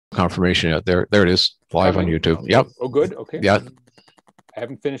confirmation yet. There it is, live on YouTube. Yep. Oh, good. Okay. Yeah. I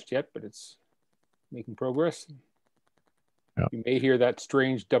haven't finished yet, but it's making progress. Yeah. You may hear that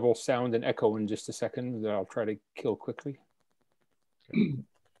strange double sound and echo in just a second that I'll try to kill quickly.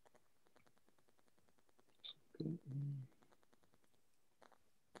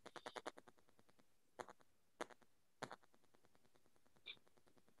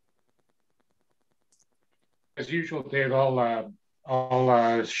 As usual, Dave,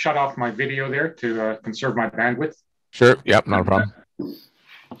 I'll shut off my video there to conserve my bandwidth. Sure. Yep. Not a problem.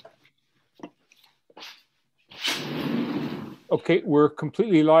 Okay, we're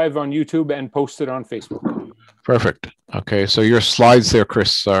completely live on YouTube and posted on Facebook. Perfect. Okay, so your slides there,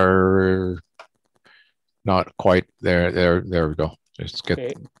 Chris, are not quite there. There we go. Just get.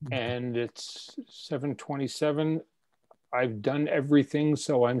 Okay, and it's 7:27. I've done everything,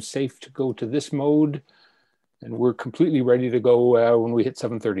 so I'm safe to go to this mode, and we're completely ready to go when we hit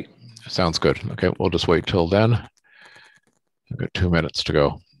 7:30. Sounds good. Okay, we'll just wait till then. I've got 2 minutes to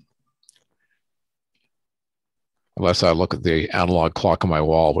go. Unless I look at the analog clock on my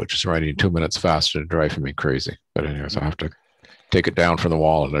wall, which is running 2 minutes faster and driving me crazy. But anyways, I have to take it down from the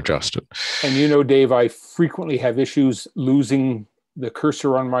wall and adjust it. And you know, Dave, I frequently have issues losing the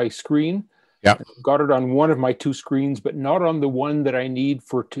cursor on my screen. Yeah. I've got it on one of my two screens, but not on the one that I need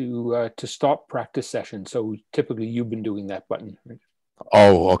to stop practice session. So typically you've been doing that button. Right?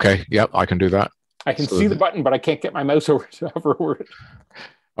 Oh, okay. Yep, I can do that. I can see the button, but I can't get my mouse over it.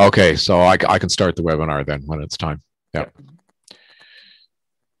 Okay, so I can start the webinar then when it's time. Yep.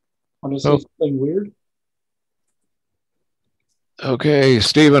 Want to say something weird? Okay,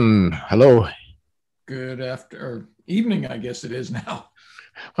 Stephen, hello. Good evening, I guess it is now.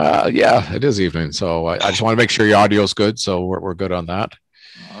 Yeah, it is evening. So I just want to make sure your audio is good. So we're good on that.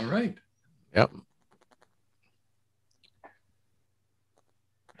 All right. Yep.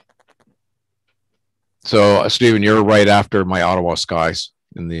 So Stephen, you're right after my Ottawa skies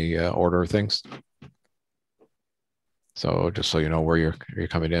in the order of things. So just so you know where you're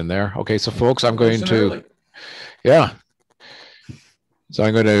coming in there. Okay, so folks, I'm going to, yeah. So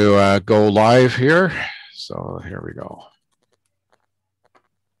I'm going to go live here. So here we go.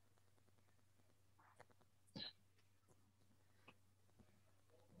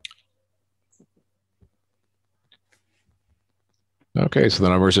 Okay, so the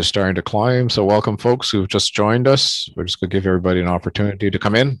numbers are starting to climb. So welcome folks who've just joined us. We're just going to give everybody an opportunity to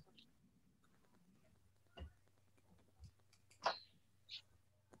come in.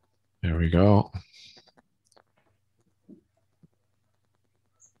 There we go.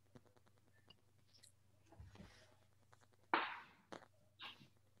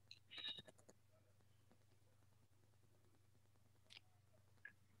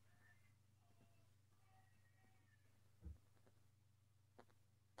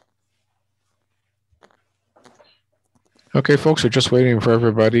 Okay, folks, we're just waiting for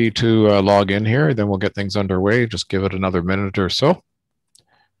everybody to log in here. Then we'll get things underway. Just give it another minute or so.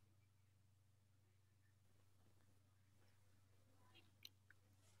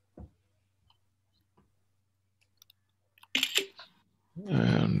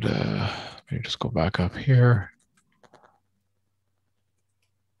 And let me just go back up here.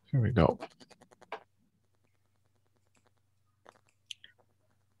 Here we go.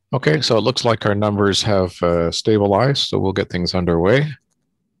 Okay, so it looks like our numbers have stabilized, so we'll get things underway.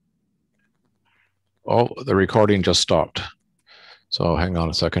 Oh, the recording just stopped. So hang on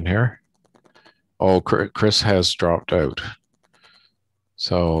a second here. Oh, Chris has dropped out.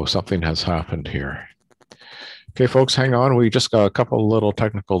 So something has happened here. Okay, folks, hang on. We just got a couple little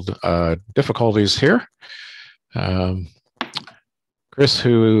technical difficulties here. Chris,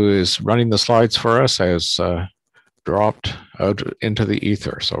 who is running the slides for us, has dropped out into the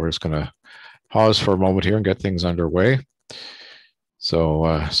ether. So we're just going to pause for a moment here and get things underway.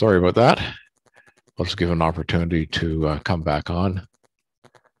 So sorry about that. I'll just give an opportunity to come back on.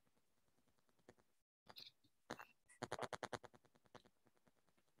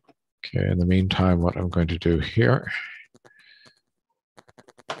 Okay, in the meantime, what I'm going to do here,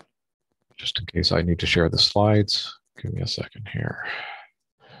 just in case I need to share the slides, give me a second here.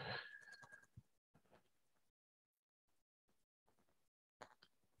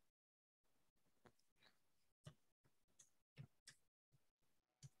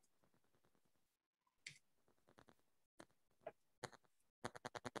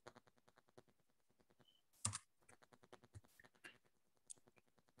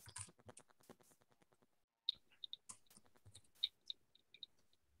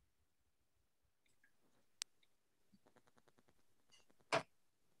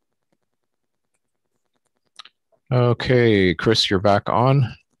 Okay, Chris, you're back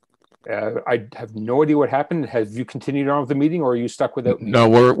on. I have no idea what happened. Have you continued on with the meeting, or are you stuck without me? No,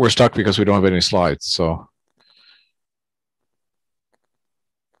 we're stuck because we don't have any slides. So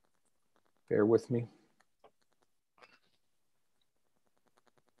bear with me.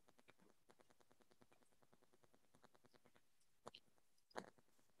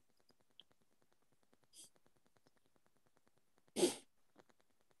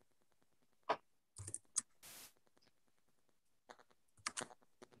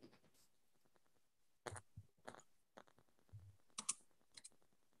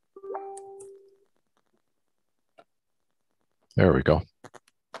 there we go.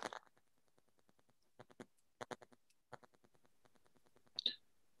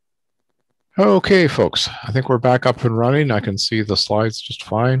 Okay, folks, I think we're back up and running. I can see the slides just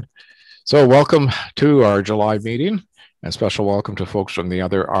fine. So welcome to our July meeting, and special welcome to folks from the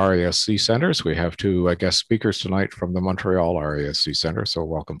other RASC centers. We have two guest speakers tonight from the Montreal RASC Center, so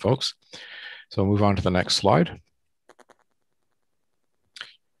welcome, folks. So move on to the next slide.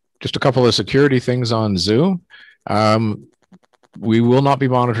 Just a couple of security things on Zoom. We will not be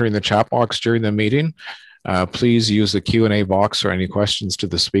monitoring the chat box during the meeting. Please use the Q&A box for any questions to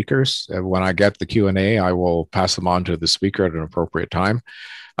the speakers. When I get the Q&A, I will pass them on to the speaker at an appropriate time.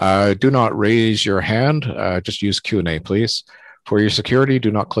 Do not raise your hand, just use Q&A, please. For your security,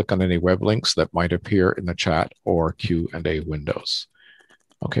 do not click on any web links that might appear in the chat or Q&A windows.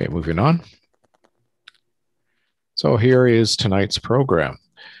 Okay, moving on. So here is tonight's program.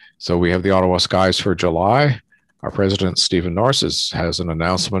 So we have the Ottawa Skies for July. Our president, Stephen Norris, has an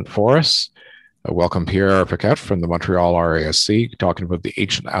announcement for us. Welcome Pierre Paquette from the Montreal RASC, talking about the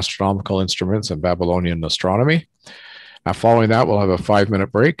ancient astronomical instruments and Babylonian astronomy. Following that, we'll have a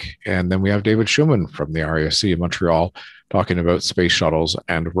 5-minute break, and then we have David Schumann from the RASC in Montreal talking about space shuttles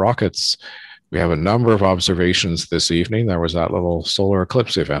and rockets. We have a number of observations this evening. There was that little solar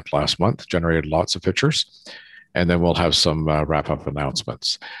eclipse event last month, generated lots of pictures. And then we'll have some wrap-up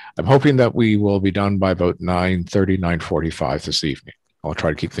announcements. I'm hoping that we will be done by about 9:30, 9:45 this evening. I'll try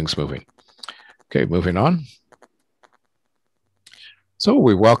to keep things moving. Okay, moving on. So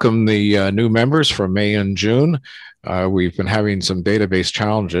we welcome the new members from May and June. We've been having some database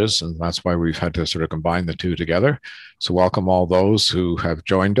challenges, and that's why we've had to sort of combine the two together. So welcome all those who have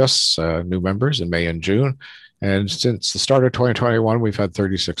joined us, new members in May and June. And since the start of 2021, we've had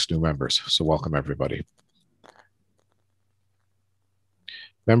 36 new members. So welcome everybody.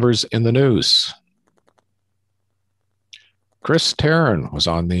 Members in the news. Chris Teron was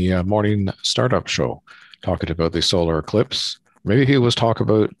on the morning startup show talking about the solar eclipse. Maybe he was talking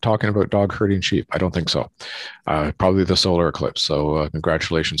about dog herding sheep. I don't think so. Probably the solar eclipse. So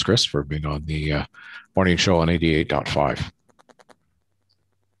congratulations, Chris, for being on the morning show on 88.5.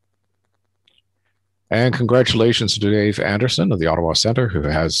 And congratulations to Dave Anderson of the Ottawa Centre, who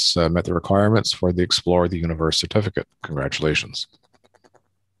has met the requirements for the Explore the Universe certificate. Congratulations.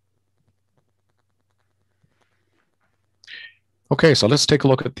 Okay, so let's take a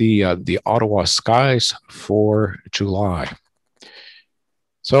look at the Ottawa skies for July.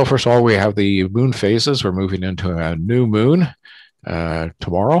 So first of all, we have the moon phases. We're moving into a new moon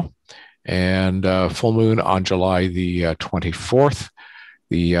tomorrow, and full moon on July the 24th.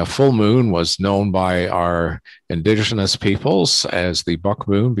 The full moon was known by our Indigenous peoples as the buck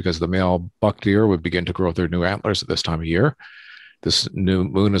moon because the male buck deer would begin to grow their new antlers at this time of year. This new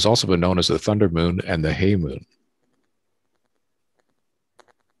moon has also been known as the thunder moon and the hay moon.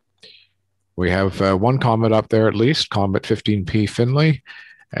 We have one comet up there at least, Comet 15P Finley,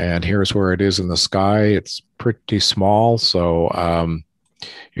 and here's where it is in the sky. It's pretty small, so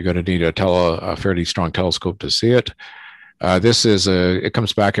you're going to need a fairly strong telescope to see it. It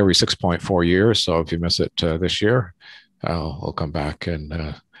comes back every 6.4 years, so if you miss it this year, it'll come back in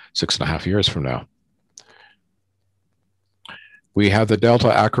 6.5 years from now. We have the Delta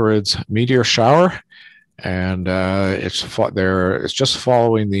Acarids meteor shower. And it's just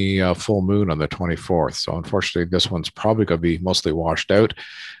following the full moon on the 24th. So unfortunately, this one's probably going to be mostly washed out,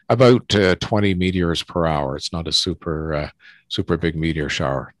 about 20 meteors per hour. It's not a super big meteor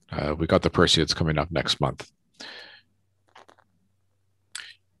shower. We got the Perseids coming up next month.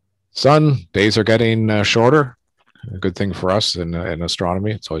 Sun days are getting shorter. A good thing for us in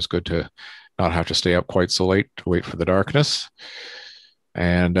astronomy. It's always good to not have to stay up quite so late to wait for the darkness.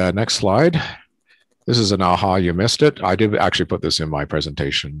 And next slide. This is an aha, you missed it. I did actually put this in my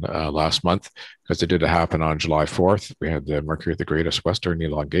presentation last month because it did happen on July 4th. We had the Mercury, the greatest western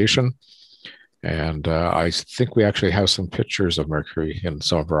elongation. And I think we actually have some pictures of Mercury in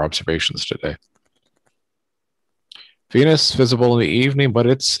some of our observations today. Venus visible in the evening, but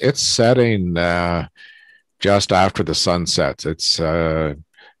it's setting just after the sun sets. It's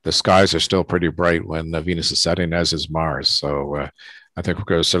the skies are still pretty bright when Venus is setting, as is Mars. So I think we're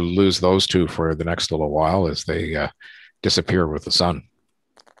going to sort of lose those two for the next little while as they disappear with the sun.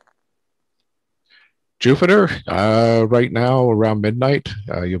 Jupiter, right now around midnight,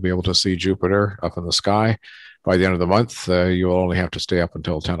 you'll be able to see Jupiter up in the sky. By the end of the month, you'll only have to stay up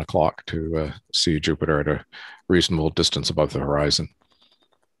until 10 o'clock to see Jupiter at a reasonable distance above the horizon.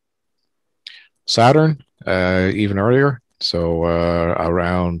 Saturn, even earlier, so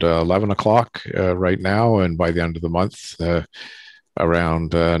around 11 o'clock right now, and by the end of the month,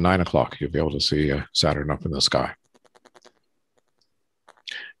 around 9 o'clock, you'll be able to see Saturn up in the sky.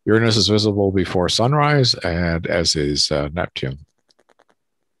 Uranus is visible before sunrise, and as is Neptune.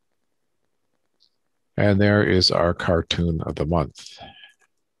 And there is our cartoon of the month.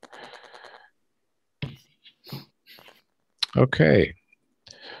 Okay.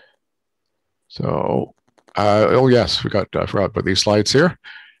 So, oh yes, I forgot about these slides here.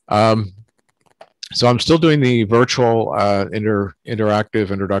 So I'm still doing the virtual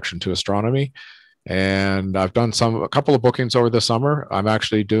interactive introduction to astronomy. And I've done a couple of bookings over the summer. I'm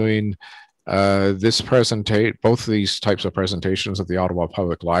actually doing both of these types of presentations at the Ottawa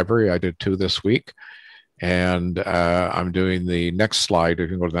Public Library. I did 2 this week. And I'm doing the next slide. You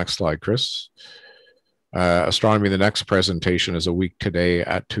can go to the next slide, Chris. Astronomy, the next presentation is a week today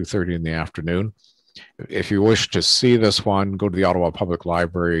at 2:30 in the afternoon. If you wish to see this one, go to the Ottawa Public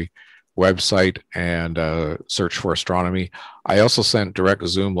Library website and search for astronomy. I also sent direct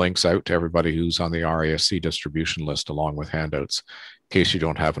Zoom links out to everybody who's on the RASC distribution list along with handouts in case you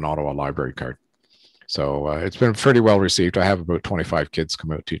don't have an Ottawa library card. So it's been pretty well received. I have about 25 kids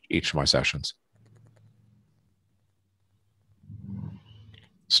come out to each of my sessions.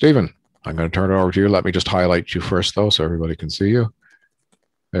 Stephen, I'm going to turn it over to you. Let me just highlight you first though so everybody can see you.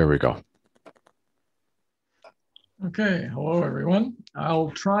 There we go. Okay, hello everyone.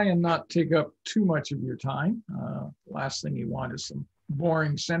 I'll try and not take up too much of your time. Last thing you want is some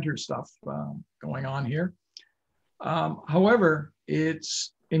boring center stuff going on here. However,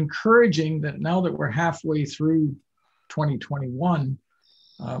 it's encouraging that now that we're halfway through 2021,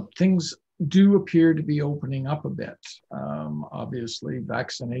 things do appear to be opening up a bit. Obviously,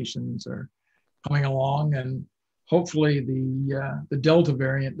 vaccinations are coming along, and hopefully the Delta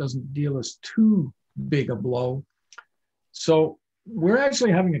variant doesn't deal us too big a blow. So we're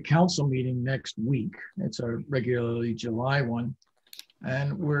actually having a council meeting next week. It's a regularly July one.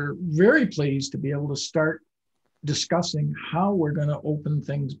 And we're very pleased to be able to start discussing how we're going to open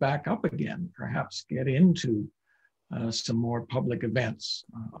things back up again, perhaps get into some more public events.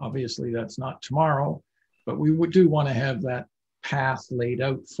 Obviously, that's not tomorrow, but we do want to have that path laid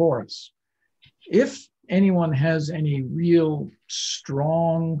out for us. If anyone has any real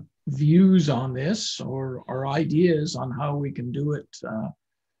strong views on this or ideas on how we can do it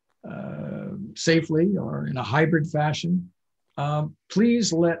safely or in a hybrid fashion,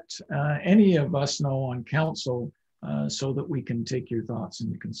 please let any of us know on council so that we can take your thoughts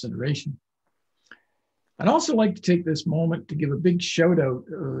into consideration. I'd also like to take this moment to give a big shout out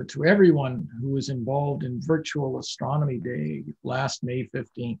to everyone who was involved in Virtual Astronomy Day last May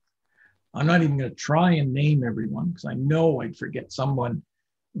 15th. I'm not even going to try and name everyone because I know I'd forget someone,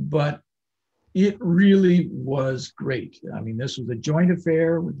 but it really was great. I mean, this was a joint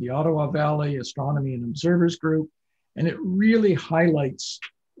affair with the Ottawa Valley Astronomy and Observers Group, and it really highlights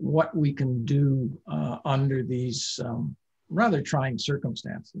what we can do under these rather trying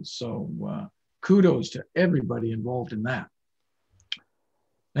circumstances. So kudos to everybody involved in that.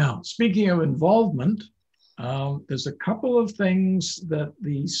 Now, speaking of involvement, there's a couple of things that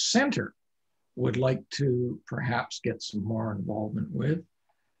the center would like to perhaps get some more involvement with.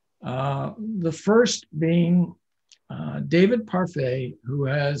 The first being David Parfait, who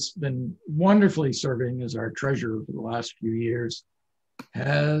has been wonderfully serving as our treasurer for the last few years,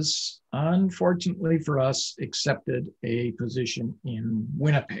 has unfortunately for us accepted a position in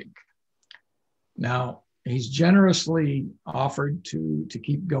Winnipeg. Now, he's generously offered to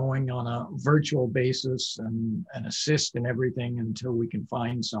keep going on a virtual basis and assist in everything until we can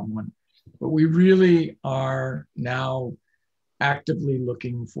find someone. But we really are now actively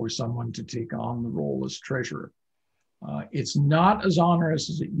looking for someone to take on the role as treasurer. It's not as onerous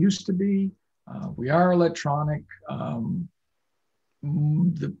as it used to be. We are electronic.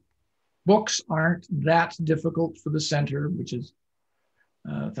 The books aren't that difficult for the center, which is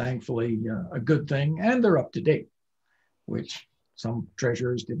thankfully a good thing, and they're up to date, which some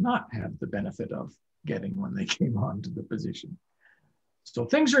treasurers did not have the benefit of getting when they came on to the position. So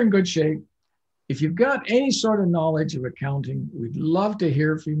things are in good shape. If you've got any sort of knowledge of accounting, we'd love to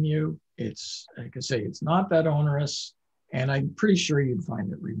hear from you. It's, like I say, it's not that onerous. and I'm pretty sure you'd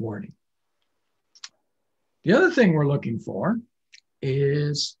find it rewarding. The other thing we're looking for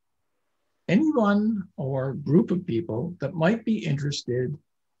is anyone or group of people that might be interested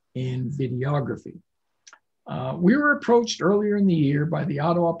in videography. We were approached earlier in the year by the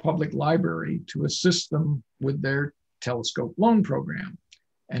Ottawa Public Library to assist them with their telescope loan program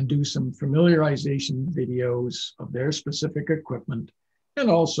and do some familiarization videos of their specific equipment, and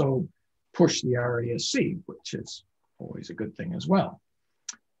also push the RASC, which is always a good thing as well.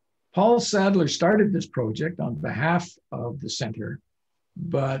 Paul Sadler started this project on behalf of the center,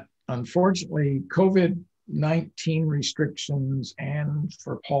 but unfortunately, COVID-19 restrictions and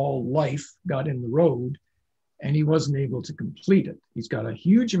for Paul, life got in the road, and he wasn't able to complete it. He's got a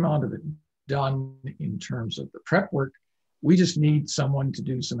huge amount of it done in terms of the prep work. We just need someone to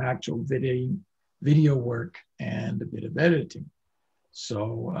do some actual video work and a bit of editing.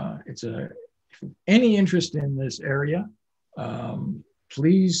 So if any interest in this area,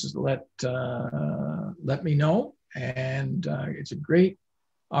 please let me know. And it's a great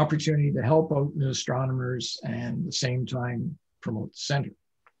opportunity to help out new astronomers and at the same time promote the center.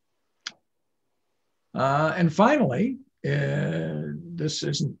 And finally, this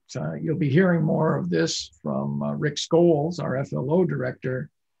isn't, you'll be hearing more of this from Rick Scholes, our FLO director,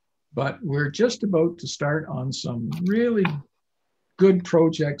 but we're just about to start on some really good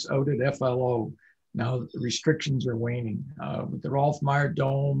projects out at FLO. Now that the restrictions are waning, with the Rolf Meyer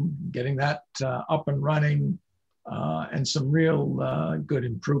Dome, getting that up and running, and some real good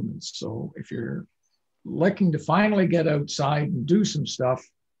improvements. So if you're looking to finally get outside and do some stuff,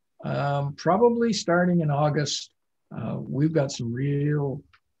 probably starting in August, we've got some real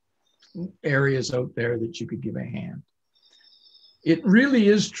areas out there that you could give a hand. It really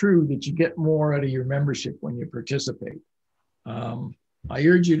is true that you get more out of your membership when you participate. I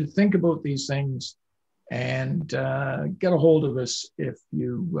urge you to think about these things and get a hold of us if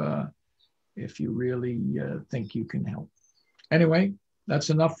you really think you can help. Anyway, that's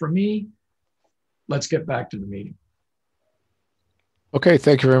enough for me. Let's get back to the meeting. Okay,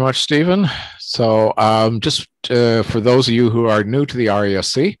 thank you very much, Stephen. So just for those of you who are new to the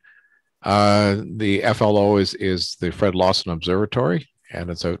RASC, the FLO is the Fred Lawson Observatory, and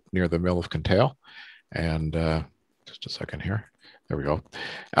it's out near the Mill of Kintail. And just a second here. There we go.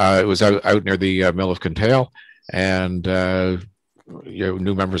 It was out near the Mill of Kintail, and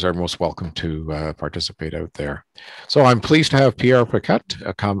new members are most welcome to participate out there. So I'm pleased to have Pierre Paquette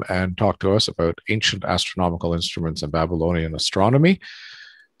come and talk to us about ancient astronomical instruments and Babylonian astronomy.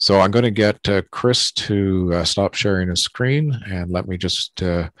 So I'm going to get Chris to stop sharing his screen, and let me just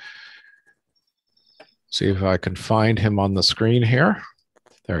see if I can find him on the screen here.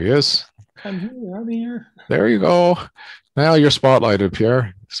 There he is. I'm here. There you go. Now you're spotlighted,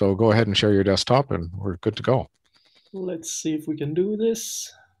 Pierre. So go ahead and share your desktop and we're good to go. Let's see if we can do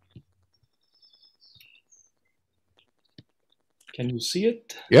this. Can you see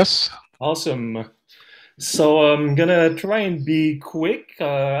it? Yes. Awesome. So I'm gonna try and be quick.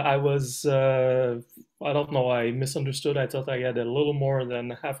 I don't know, I misunderstood. I thought I had a little more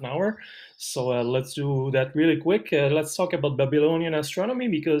than half an hour. So let's do that really quick. Let's talk about Babylonian astronomy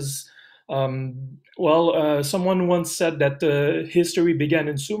because, someone once said that history began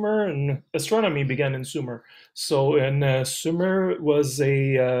in Sumer and astronomy began in Sumer. So Sumer was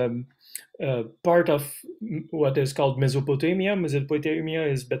a part of what is called Mesopotamia. Mesopotamia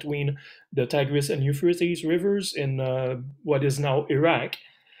is between the Tigris and Euphrates rivers in what is now Iraq.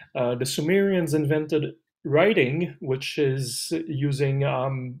 The Sumerians invented writing, which is using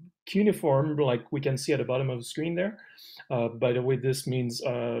cuneiform, like we can see at the bottom of the screen there. By the way, this means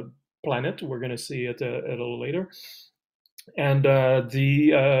planet. We're going to see it a little later. And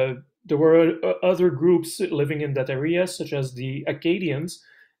there were other groups living in that area, such as the Akkadians,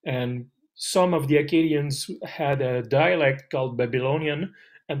 and some of the Akkadians had a dialect called Babylonian,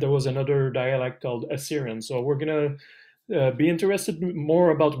 and there was another dialect called Assyrian. So we're going to be interested more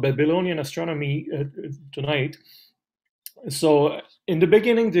about Babylonian astronomy tonight. So in the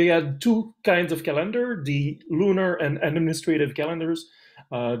beginning, they had two kinds of calendar, the lunar and administrative calendars.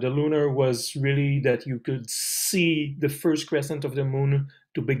 The lunar was really that you could see the first crescent of the moon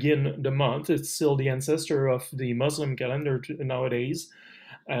to begin the month. It's still the ancestor of the Muslim calendar nowadays.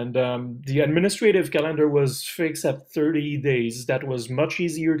 And the administrative calendar was fixed at 30 days. That was much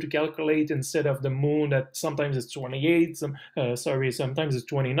easier to calculate instead of the moon that sometimes it's 28, sometimes it's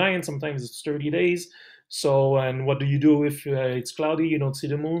 29, sometimes it's 30 days. So, and what do you do if it's cloudy, you don't see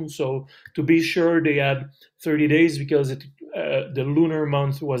the moon? So to be sure, they had 30 days because the lunar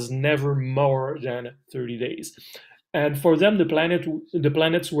month was never more than 30 days. And for them, the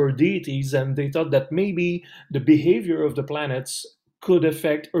planets were deities, and they thought that maybe the behavior of the planets could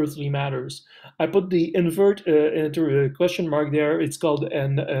affect earthly matters. I put the question mark there. It's called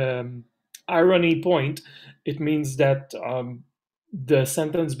an irony point. It means that the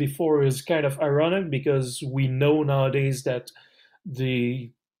sentence before is kind of ironic, because we know nowadays that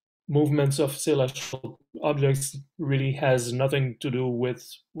the movements of celestial objects really has nothing to do with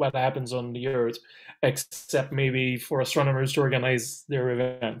what happens on the Earth, except maybe for astronomers to organize their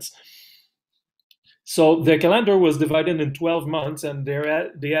events. So the calendar was divided in 12 months, and they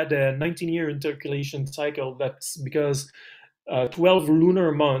had a 19-year intercalation cycle. That's because 12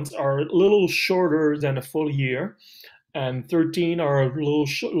 lunar months are a little shorter than a full year, and 13 are a little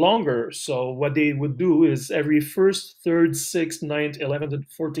longer. So what they would do is every 1st, 3rd, 6th, 9th, 11th,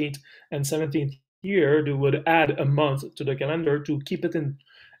 14th, and 17th year, they would add a month to the calendar to keep it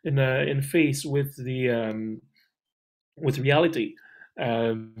in phase with the with reality.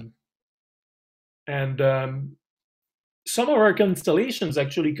 Some of our constellations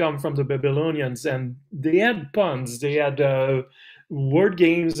actually come from the Babylonians, and they had puns, they had word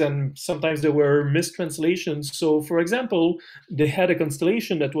games, and sometimes there were mistranslations. So, for example, they had a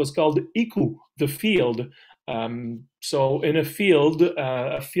constellation that was called Iku, the field. So in a field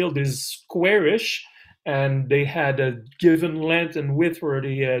is squarish, and they had a given length and width for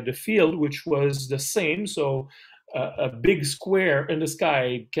the field, which was the same. So a big square in the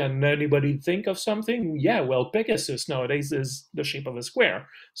sky, can anybody think of something? Yeah, well, Pegasus nowadays is the shape of a square.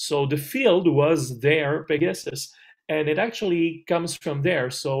 So the field was their Pegasus, and it actually comes from there.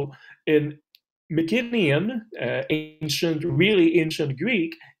 So in Mycenaean, really ancient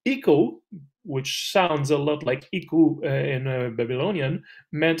Greek, Iko, which sounds a lot like Iku in Babylonian,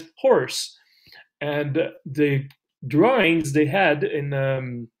 meant horse. And the drawings they had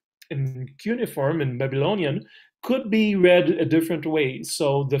in cuneiform in Babylonian could be read a different way.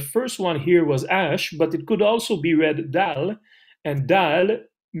 So the first one here was ash, but it could also be read dal, and dal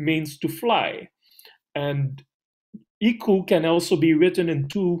means to fly. And Iku can also be written in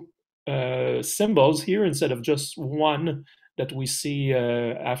two symbols here instead of just one that we see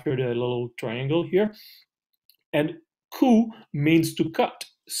after the little triangle here. And ku means to cut.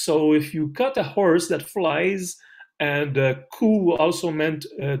 So if you cut a horse that flies, and ku also meant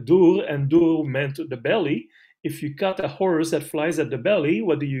dur, and dur meant the belly. If you cut a horse that flies at the belly,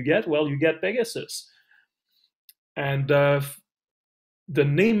 what do you get? Well, you get Pegasus. And the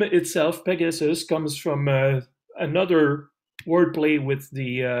name itself, Pegasus, comes from another wordplay with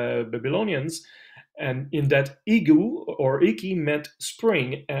the Babylonians, and in that igu or iki meant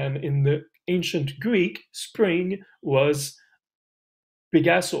spring, and in the ancient Greek, spring was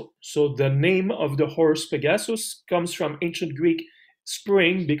Pegaso. So the name of the horse Pegasus comes from ancient Greek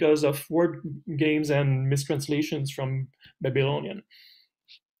spring because of word games and mistranslations from Babylonian.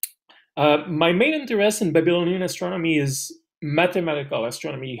 My main interest in Babylonian astronomy is mathematical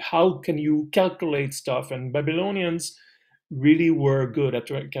astronomy. How can you calculate stuff? And Babylonians really were good at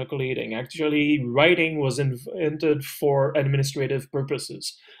calculating. Actually, writing was invented for administrative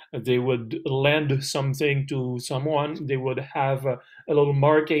purposes. They would lend something to someone. They would have a little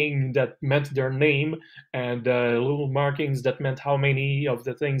marking that meant their name, and little markings that meant how many of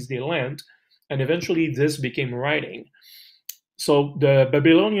the things they lent. And eventually this became writing. So the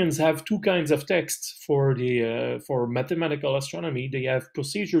Babylonians have two kinds of texts for mathematical astronomy. They have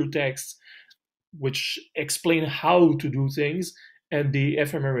procedure texts, which explain how to do things, and the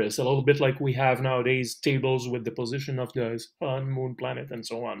ephemeris, a little bit like we have nowadays tables with the position of the sun, moon, planet, and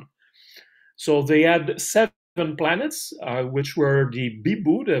so on. So they had 7 planets, which were the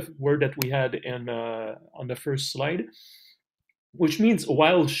bibu, the word that we had on the first slide, which means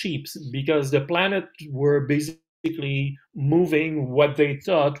wild sheep, because the planets were basically moving what they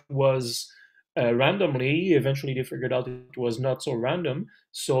thought was randomly. Eventually they figured out it was not so random,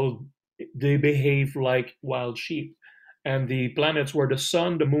 so they behave like wild sheep. And the planets were the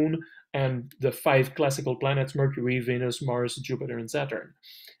sun, the moon, and the 5 classical planets: Mercury, Venus, Mars, Jupiter, and Saturn.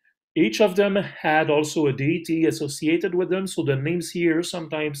 Each of them had also a deity associated with them, so the names here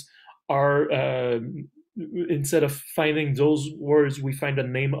sometimes are, instead of finding those words, we find the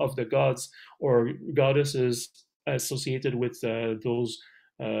name of the gods or goddesses associated with those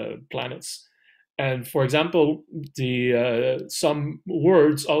planets. And for example, some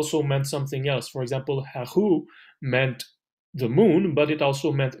words also meant something else. For example, Hahu meant the moon, but it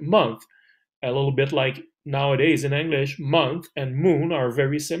also meant month. A little bit like nowadays in English, month and moon are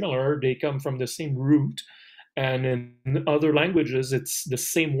very similar. They come from the same root. And in other languages, it's the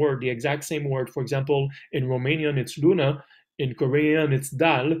same word, the exact same word. For example, in Romanian, it's luna. In Korean, it's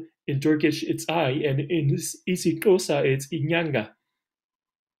dal. In Turkish, it's Ay, and in Isikosa, it's Inyanga.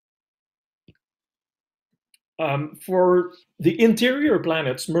 For the interior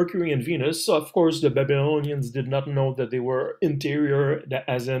planets, Mercury and Venus, of course, the Babylonians did not know that they were interior,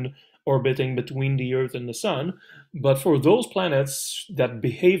 as in orbiting between the Earth and the Sun. But for those planets that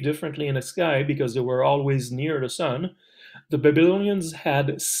behave differently in the sky because they were always near the Sun, the Babylonians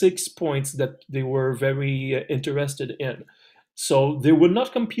had 6 points that they were very interested in. So they would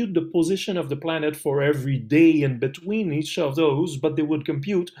not compute the position of the planet for every day in between each of those, but they would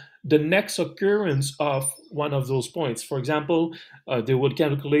compute the next occurrence of one of those points. For example, they would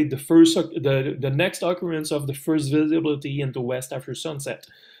calculate the next occurrence of the first visibility in the west after sunset.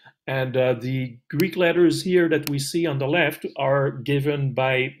 And the Greek letters here that we see on the left are given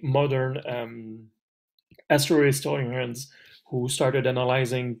by modern astrohistorians who started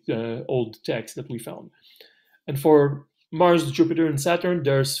analyzing old texts that we found. And for Mars, Jupiter, and Saturn,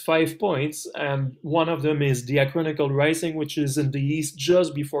 there's 5 points, and one of them is diachronical rising, which is in the east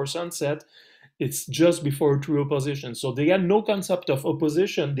just before sunset. It's just before true opposition. So they had no concept of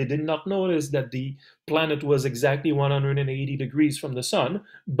opposition. They did not notice that the planet was exactly 180 degrees from the sun,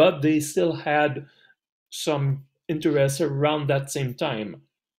 but they still had some interest around that same time.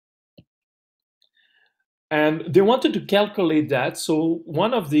 And they wanted to calculate that. So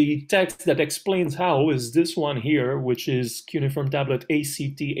one of the texts that explains how is this one here, which is Cuneiform Tablet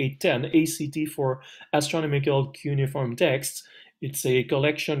ACT 810, ACT for Astronomical Cuneiform Texts. It's a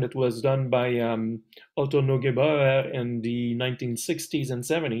collection that was done by Otto Neugebauer in the 1960s and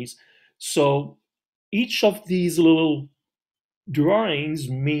 70s. So each of these little drawings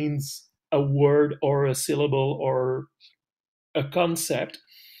means a word or a syllable or a concept,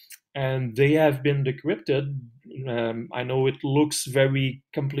 and they have been decrypted. I know it looks very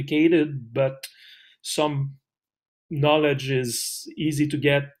complicated, but some knowledge is easy to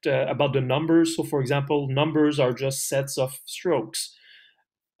get about the numbers. So for example, numbers are just sets of strokes.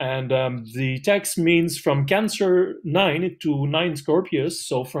 And the text means from Cancer 9 to 9 Scorpius.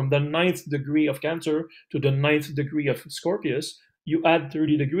 So from the 9th degree of Cancer to the 9th degree of Scorpius, you add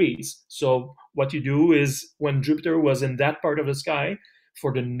 30 degrees. So what you do is when Jupiter was in that part of the sky,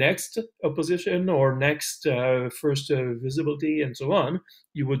 for the next opposition or next first visibility and so on,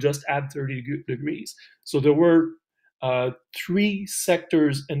 you would just add 30 degrees. So there were 3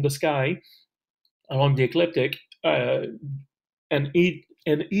 sectors in the sky along the ecliptic, and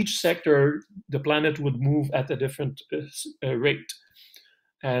in each sector, the planet would move at a different rate.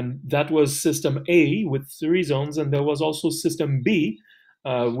 And that was system A with 3 zones, and there was also system B,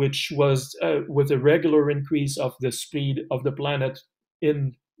 which was with a regular increase of the speed of the planet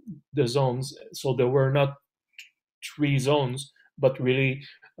in the zones. So there were not 3 zones, but really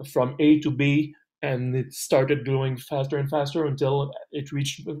from A to B, and it started going faster and faster until it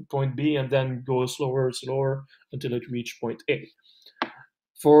reached point B, and then go slower until it reached point A.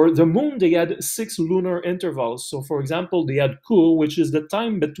 For the moon, they had 6 lunar intervals. So for example, they had Ku, which is the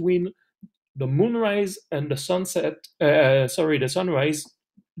time between the moonrise and the sunset, the sunrise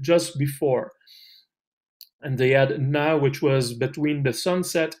just before. And they had Na, which was between the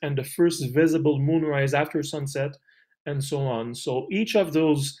sunset and the first visible moonrise after sunset, and so on. So each of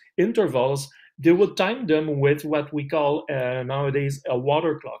those intervals, they would time them with what we call nowadays a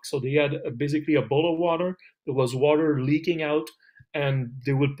water clock. So they had basically a bowl of water. There was water leaking out, and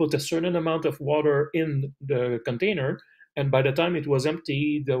they would put a certain amount of water in the container. And by the time it was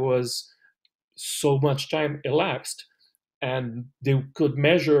empty, there was so much time elapsed, and they could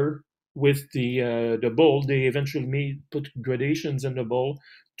measure with the bowl. They eventually put gradations in the bowl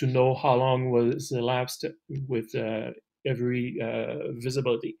to know how long was elapsed with every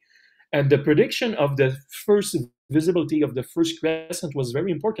visibility. And the prediction of the first visibility of the first crescent was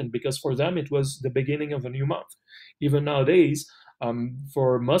very important, because for them it was the beginning of a new month. Even nowadays,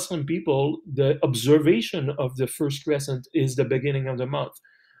 for Muslim people, the observation of the first crescent is the beginning of the month.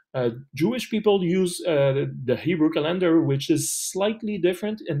 Jewish people use the Hebrew calendar, which is slightly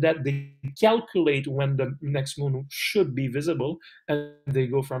different in that they calculate when the next moon should be visible, and they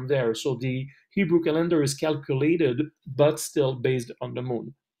go from there. So the Hebrew calendar is calculated, but still based on the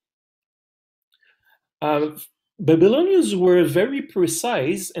moon. Babylonians were very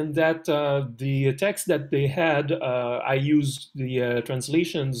precise in that the text that they had, I used the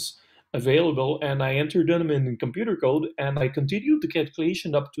translations available, and I entered them in computer code, and I continued the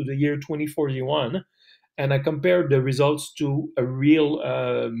calculation up to the year 2041, and I compared the results to a real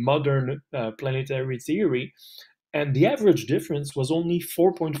modern planetary theory, and the average difference was only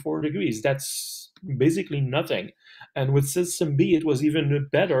 4.4 degrees. That's basically nothing. And with system B, it was even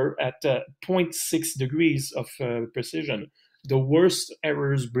better at 0.6 degrees of precision. the worst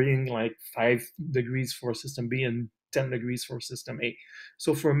errors being like 5 degrees for system B and 10 degrees for system A.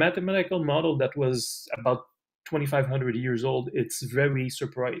 So for a mathematical model that was about 2,500 years old, it's very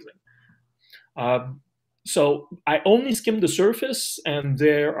surprising. So I only skimmed the surface, and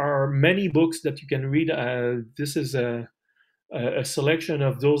there are many books that you can read. This is a selection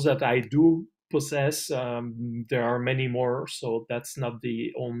of those that I do possess. There are many more, so that's not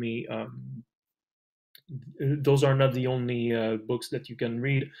the only. Those are not the only books that you can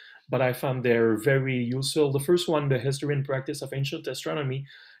read, but I found they're very useful. The first one, The History and Practice of Ancient Astronomy,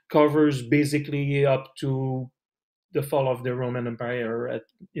 covers basically up to the fall of the Roman Empire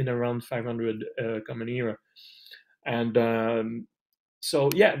in around 500 Common Era. And so,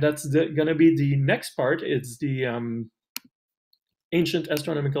 yeah, that's gonna be the next part. It's the ancient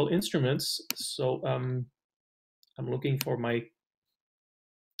astronomical instruments. So I'm looking for my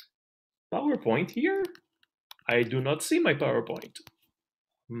PowerPoint here. I do not see my PowerPoint.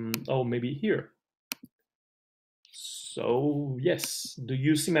 Oh, maybe here. So yes, do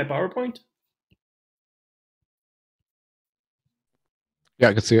you see my PowerPoint? Yeah,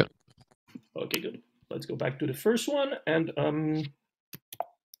 I can see it. Okay, good. Let's go back to the first one, and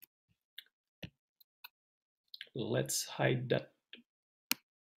let's hide that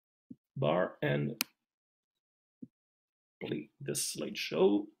bar and play this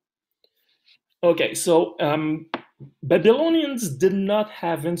slideshow. Okay, so Babylonians did not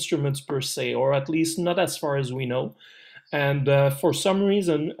have instruments per se, or at least not as far as we know. And for some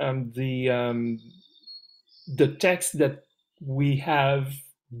reason, the texts that we have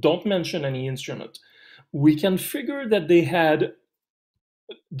don't mention any instrument. We can figure that they had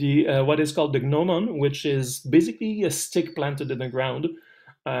the what is called the gnomon, which is basically a stick planted in the ground,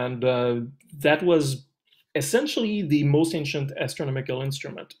 and that was essentially the most ancient astronomical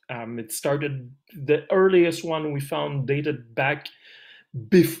instrument. It started, the earliest one we found dated back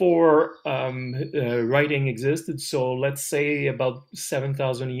before writing existed, so let's say about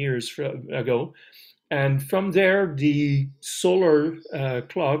 7,000 years ago. And from there, the solar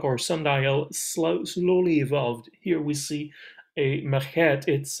clock or sundial slowly evolved. Here we see a marchet.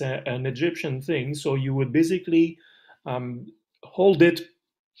 It's an Egyptian thing. So you would basically hold it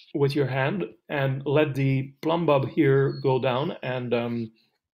with your hand and let the plumb bob here go down, and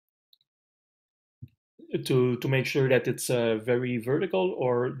to make sure that it's very vertical,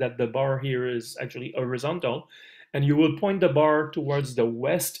 or that the bar here is actually horizontal. And you would point the bar towards the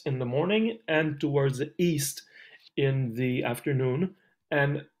west in the morning and towards the east in the afternoon.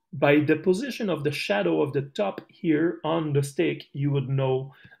 And by the position of the shadow of the top here on the stick, you would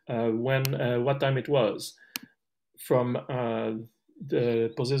know what time it was from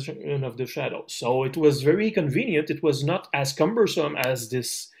the position of the shadow. So it was very convenient. It was not as cumbersome as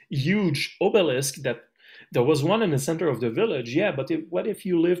this huge obelisk that there was one in the center of the village. Yeah, but what if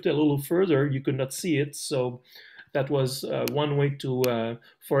you lived a little further? You could not see it. So that was one way to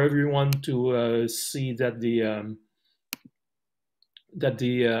for everyone to see that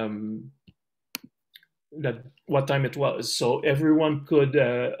what time it was. So everyone could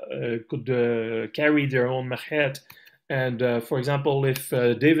carry their own machet. And for example, if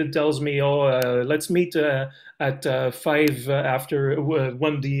David tells me, "Oh, let's meet at 5 after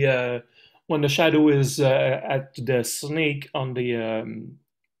when the shadow is at the snake on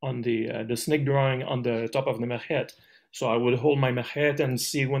the snake drawing on the top of the machet," so I would hold my machet and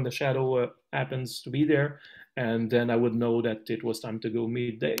see when the shadow happens to be there, and then I would know that it was time to go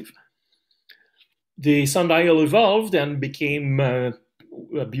meet Dave. The sundial evolved and became a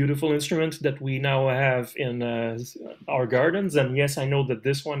beautiful instrument that we now have in our gardens. And yes, I know that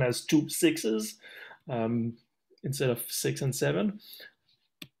this one has 2 6s instead of 6 and 7.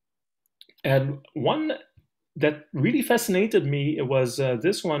 And one that really fascinated me was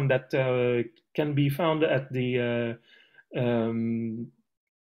this one that can be found at the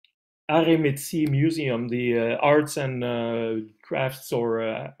Art et Métiers Museum, the arts and crafts or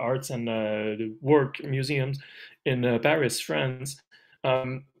arts and work museums in Paris, France.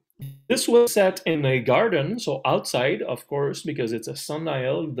 This was set in a garden, so outside, of course, because it's a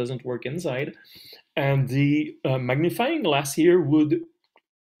sundial, it doesn't work inside. And the magnifying glass here would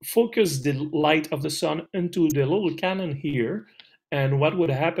focus the light of the sun into the little cannon here. And what would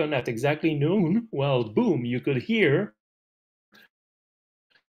happen at exactly noon? Well, boom, you could hear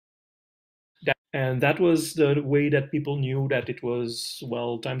that. And that was the way that people knew that it was,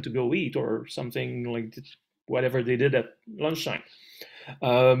 well, time to go eat or something like whatever they did at lunchtime.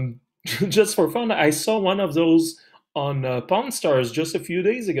 Just for fun, I saw one of those on Pawn Stars just a few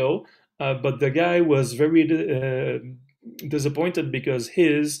days ago, but the guy was very disappointed because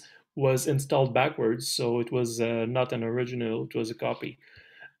his was installed backwards, so it was not an original, it was a copy.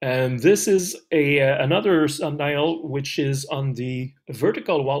 And this is another sundial which is on the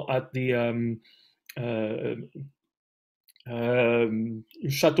vertical wall at the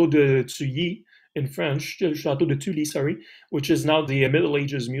Château de Tully in French, Château de Tully, sorry, which is now the Middle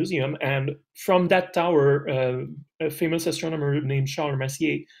Ages Museum. And from that tower, a famous astronomer named Charles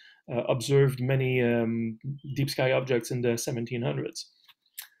Messier observed many deep sky objects in the 1700s.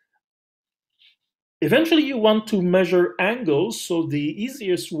 Eventually, you want to measure angles, so the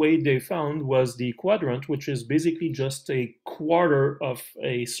easiest way they found was the quadrant, which is basically just a quarter of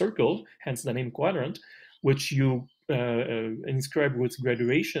a circle, hence the name quadrant, which you inscribe with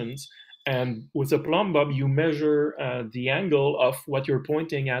graduations. And with a plumb bob, you measure the angle of what you're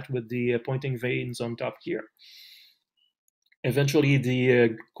pointing at with the pointing vanes on top here. Eventually,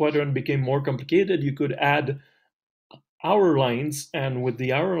 the quadrant became more complicated. You could add hour lines, and with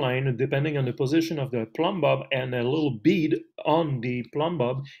the hour line, depending on the position of the plumb bob and a little bead on the plumb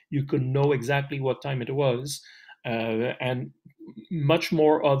bob, you could know exactly what time it was, and much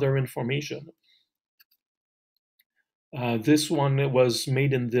more other information. This one was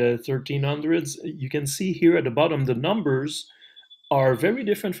made in the 1300s. You can see here at the bottom, the numbers are very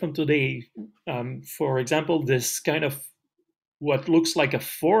different from today. For example, this kind of what looks like a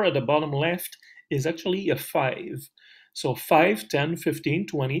 4 at the bottom left is actually a 5. So 5, 10, 15,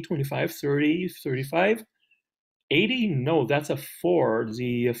 20, 25, 30, 35, 80, no, that's a 4.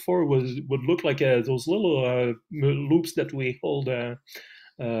 The 4 would look like those little loops that we hold,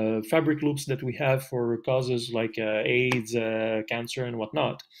 fabric loops that we have for causes like AIDS, cancer, and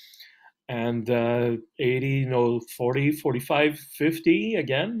whatnot. And 80, no, 40, 45, 50,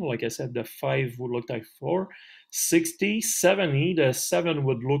 again, like I said, the 5 would look like 4. 60, 70, the 7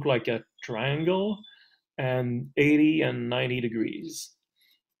 would look like a triangle, and 80 and 90 degrees.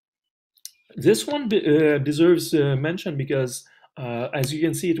 This one deserves mention because, as you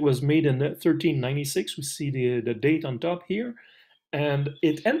can see, it was made in 1396. We see the date on top here. And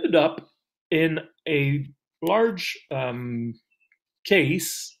it ended up in a large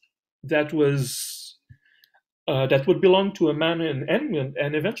case that was that would belong to a man in England,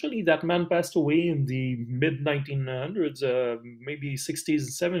 and eventually that man passed away in the mid-1900s, maybe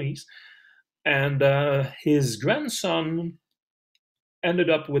 60s and 70s, and his grandson ended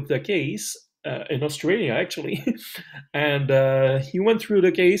up with the case in Australia, actually, and he went through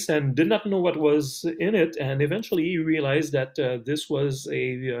the case and did not know what was in it, and eventually he realized that this was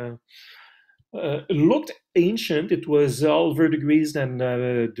a looked ancient. It was all verdigrised and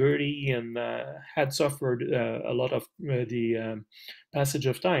dirty, and had suffered a lot of the passage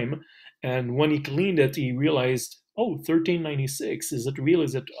of time. And when he cleaned it, he realized, oh, 1396, is it real?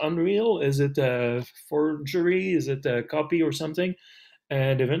 Is it unreal? Is it a forgery? Is it a copy or something?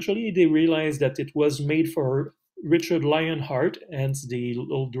 And eventually they realized that it was made for Richard Lionheart, hence the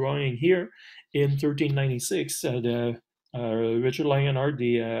little drawing here, in 1396. Richard Lionheart,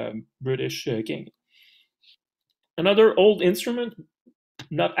 the British king. Another old instrument,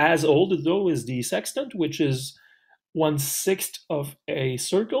 not as old though, is the sextant, which is 1/6 of a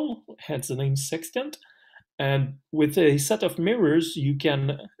circle, hence the name sextant. And with a set of mirrors, you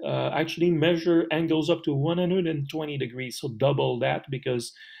can actually measure angles up to 120 degrees, so double that,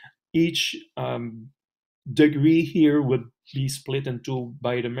 because each degree here would be split in two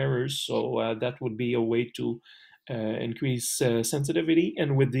by the mirrors, so that would be a way to increase sensitivity.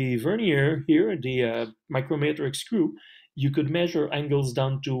 And with the vernier here, the micrometric screw, you could measure angles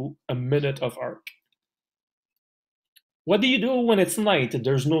down to a minute of arc. What do you do when it's night?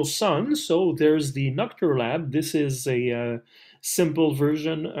 There's no sun, so there's the Noctur Lab. This is a simple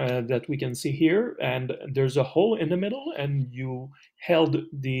version that we can see here, and there's a hole in the middle, and you held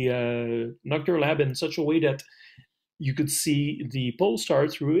the Noctur Lab in such a way that you could see the pole star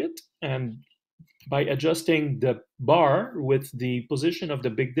through it, and by adjusting the bar with the position of the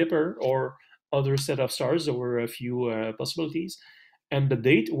Big Dipper or other set of stars, there were a few possibilities, and the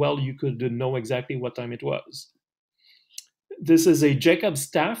date, well, you could know exactly what time it was. This is a Jacob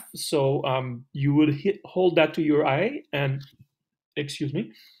staff, so you would hold that to your eye, and, excuse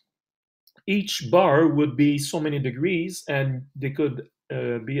me, each bar would be so many degrees, and they could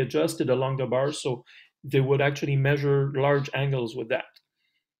be adjusted along the bar, so they would actually measure large angles with that.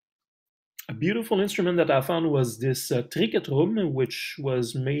 A beautiful instrument that I found was this triquetrum, which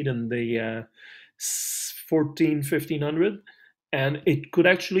was made in the 1500, and it could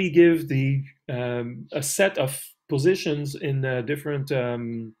actually give the a set of positions in different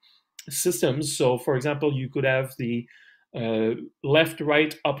systems. So, for example, you could have the left,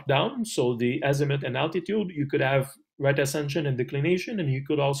 right, up, down, so the azimuth and altitude. You could have right ascension and declination, and you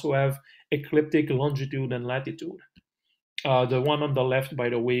could also have ecliptic longitude and latitude. The one on the left, by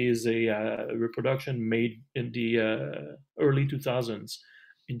the way, is a reproduction made in the early 2000s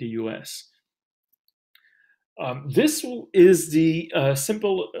in the US. This is the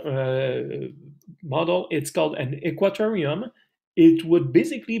simple model. It's called an equatorium. It would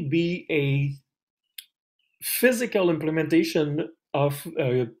basically be a physical implementation of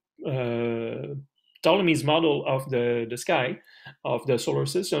Ptolemy's model of the sky, of the solar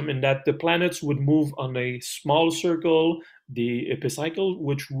system, in that the planets would move on a small circle, the epicycle,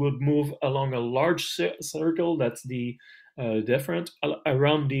 which would move along a large circle, that's the different,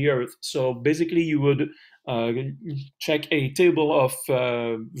 around the Earth. So basically you would check a table of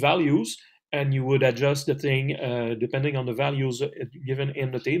values, and you would adjust the thing depending on the values given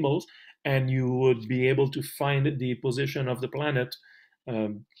in the tables, and you would be able to find the position of the planet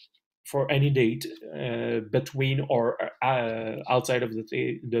for any date between or outside of the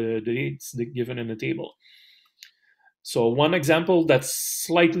dates given in the table. So one example that's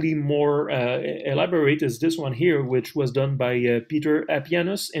slightly more elaborate is this one here, which was done by Peter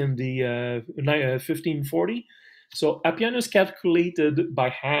Appianus in the 1540. So Appianus calculated by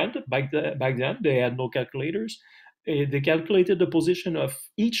hand. Back then, they had no calculators. They calculated the position of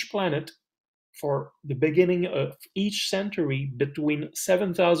each planet for the beginning of each century between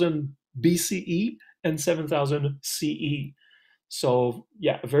 7000 BCE and 7000 CE. So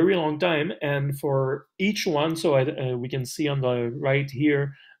yeah, a very long time. And for each one, so we can see on the right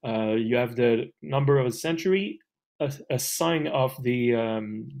here, you have the number of a century, a sign of the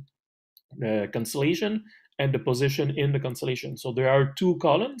constellation, and the position in the constellation. So there are two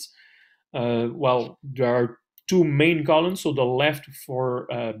columns. Well, there are two main columns. So the left for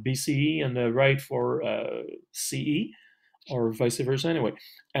BCE and the right for CE, or vice versa anyway.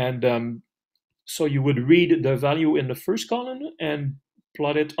 And so you would read the value in the first column and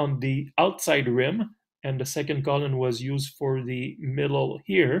plot it on the outside rim, and the second column was used for the middle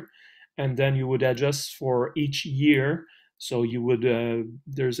here, and then you would adjust for each year. So you would,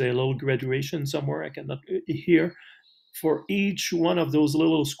 there's a little graduation somewhere, I cannot here. For each one of those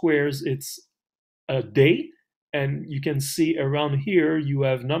little squares, it's a day, and you can see around here you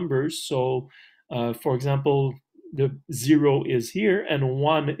have numbers. So for example, the 0 is here, and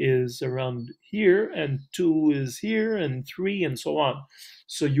 1 is around here, and 2 is here, and 3, and so on.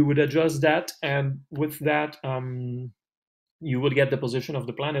 So you would adjust that, and with that, you would get the position of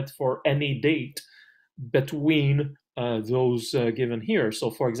the planet for any date between those given here. So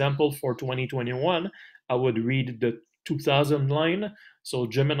for example, for 2021, I would read the 2000 line. So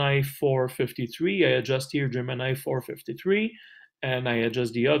Gemini 453, I adjust here Gemini 453, and I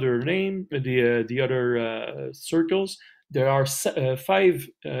adjust the other name, the other circles. There are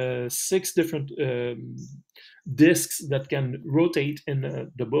 6 different disks that can rotate in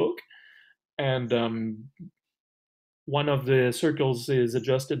the book, and one of the circles is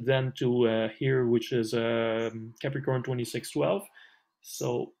adjusted then to here, which is Capricorn 2612.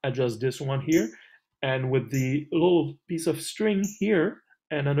 So adjust this one here, and with the little piece of string here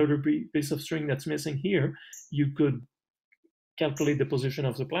and another piece of string that's missing here, you could calculate the position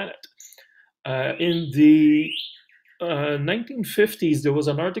of the planet. In the 1950s, there was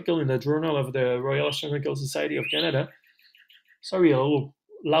an article in the Journal of the Royal Astronomical Society of Canada. Sorry, a little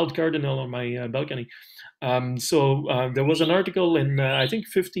loud cardinal on my balcony. There was an article in, I think,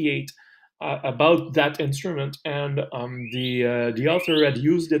 58 about that instrument, and the author had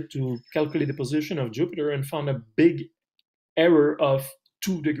used it to calculate the position of Jupiter and found a big error of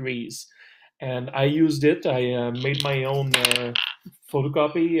 2 degrees. And I used it. I made my own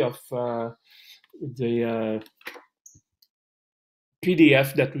photocopy of the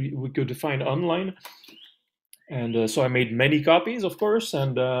PDF that we could find online. And so I made many copies, of course,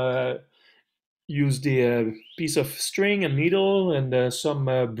 and used the piece of string and needle and some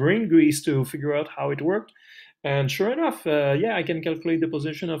brain grease to figure out how it worked. And sure enough, yeah, I can calculate the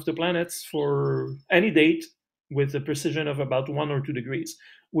position of the planets for any date with a precision of about 1 or 2 degrees,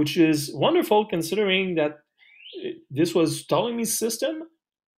 which is wonderful considering that this was Ptolemy's system,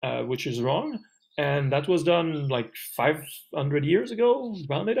 which is wrong, and that was done like 500 years ago,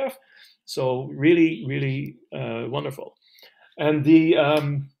 rounded off. So really, really wonderful. And the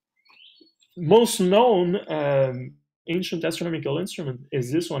most known ancient astronomical instrument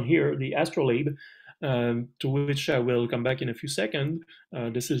is this one here, the astrolabe, to which I will come back in a few seconds.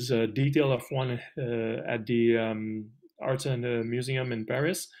 This is a detail of one at the Arts and Museum in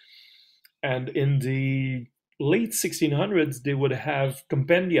Paris. And in the late 1600s, they would have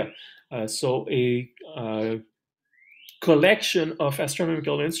compendia. So a collection of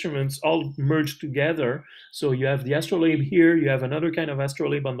astronomical instruments all merged together. So you have the astrolabe here, you have another kind of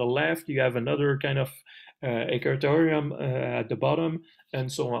astrolabe on the left, you have another kind of equatorium at the bottom,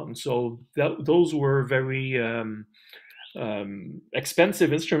 and so on. So those were very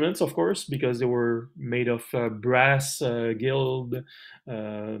expensive instruments, of course, because they were made of brass, gilt,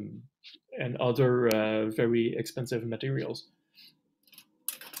 and other very expensive materials.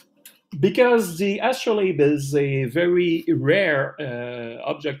 Because the astrolabe is a very rare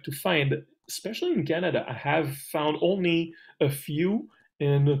object to find, especially in Canada, I have found only a few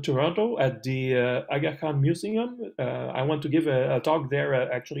in Toronto at the Aga Khan Museum. I want to give a talk there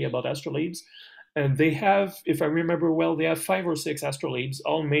actually about astrolabes. And they have, if I remember well, they have 5 or 6 astrolabes,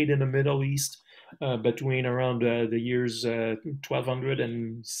 all made in the Middle East between around the years 1200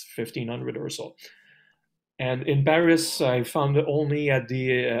 and 1500 or so. And in Paris, I found it only at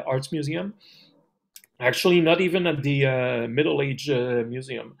the Arts Museum. Actually, not even at the Middle Age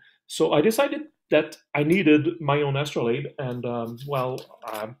Museum. So I decided that I needed my own astrolabe, and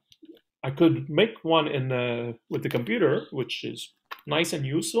I could make one with the computer, which is nice and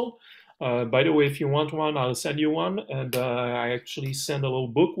useful. By the way, if you want one, I'll send you one, and I actually send a little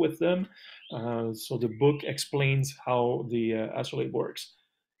book with them. So the book explains how the astrolabe works.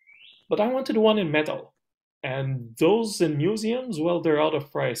 But I wanted one in metal. And those in museums, well, they're out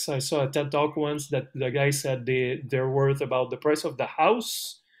of price. I saw a TED Talk once that the guy said they're worth about the price of the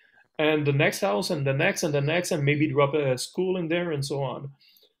house and the next house and the next and the next, and maybe drop a school in there and so on.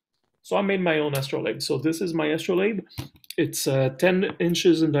 So I made my own astrolabe. So this is my astrolabe. It's 10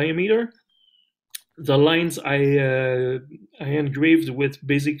 inches in diameter. The lines I engraved with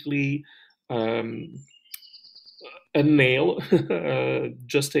basically a nail,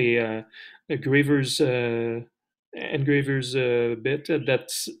 just a engraver's bit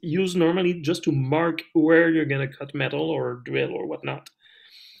that's used normally just to mark where you're going to cut metal or drill or whatnot.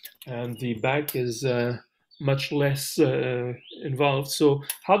 And the back is much less involved. So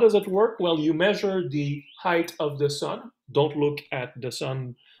how does it work? Well, you measure the height of the sun. Don't look at the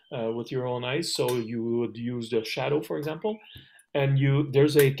sun with your own eyes. So you would use the shadow, for example. And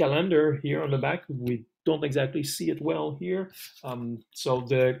there's a calendar here on the back. We don't exactly see it well here. So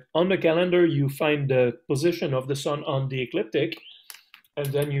on the calendar, you find the position of the sun on the ecliptic, and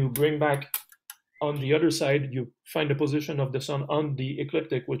then you bring back on the other side, you find the position of the sun on the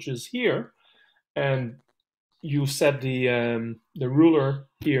ecliptic, which is here, and you set the ruler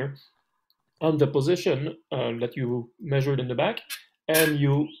here on the position that you measured in the back, and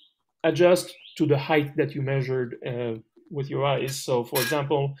you adjust to the height that you measured with your eyes. So for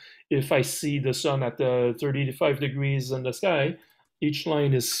example, if I see the sun at 35 degrees in the sky, each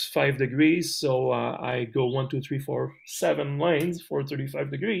line is 5 degrees. So I go 1, 2, 3, 4, 7 lines for 35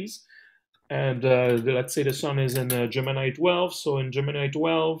 degrees. And let's say the sun is in Gemini 12. So in Gemini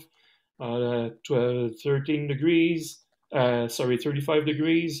 12, 13 degrees, 35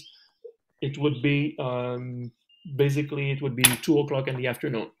 degrees, it would be, basically it would be 2 o'clock in the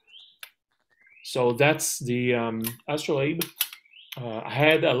afternoon. So that's the astrolabe. I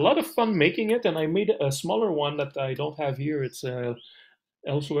had a lot of fun making it, and I made a smaller one that I don't have here. It's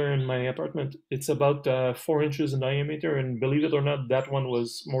elsewhere in my apartment. It's about 4 inches in diameter, and believe it or not, that one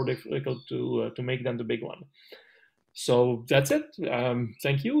was more difficult to make than the big one. So that's it.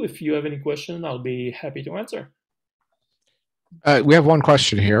 Thank you. If you have any question, I'll be happy to answer. We have one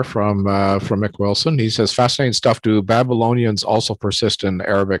question here from Mick Wilson. He says, fascinating stuff. Do Babylonians also persist in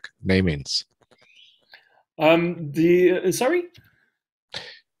Arabic namings? Sorry?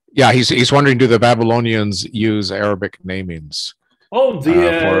 Yeah, he's wondering, do the Babylonians use Arabic namings? Oh,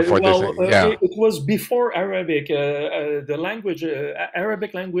 it was before Arabic. The language,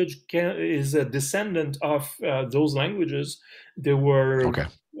 Arabic language, is a descendant of those languages. They were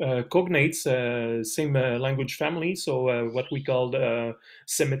cognates, same language family, so what we called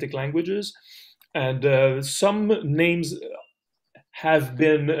Semitic languages. And some names have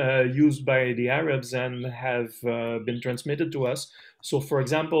been used by the Arabs and have been transmitted to us. So, for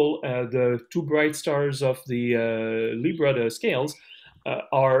example, the 2 bright stars of the Libra, the scales,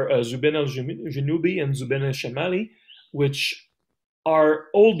 are Zuben al-Janubi and Zuben al-Shamali, which are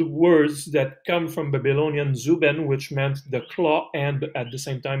old words that come from Babylonian Zuben, which meant the claw, and at the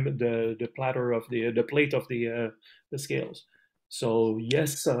same time the platter of the plate of the scales. So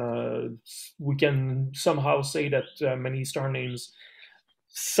yes, we can somehow say that many star names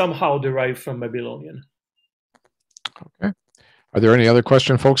somehow derive from Babylonian. Okay. Are there any other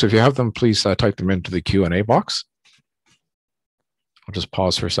questions, folks? If you have them, please type them into the Q&A box. I'll just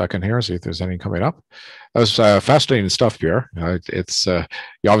pause for a second here, see if there's anything coming up. That was fascinating stuff, Pierre. It's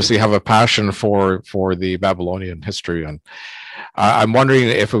you obviously have a passion for the Babylonian history, and I'm wondering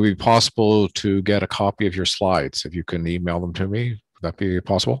if it would be possible to get a copy of your slides. If you can email them to me, would that be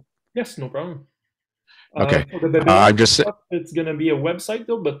possible? Yes, no problem. Okay. For the Babylonian stuff, it's going to be a website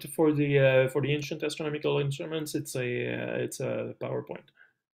though, but for the ancient astronomical instruments, it's a PowerPoint.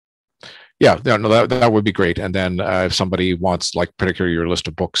 Yeah, no, that would be great. And then if somebody wants, like, particularly your list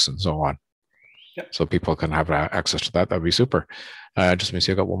of books and so on, so people can have access to that, that'd be super. Just let me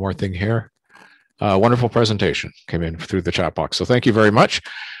see, I got one more thing here. Wonderful presentation came in through the chat box, so thank you very much.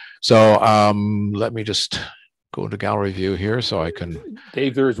 So let me just go into gallery view here so I can.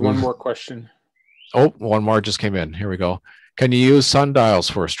 Dave, there is one more question. Oh, one more just came in. Here we go. Can you use sundials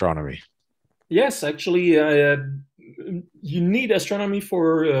for astronomy? Yes, actually, you need astronomy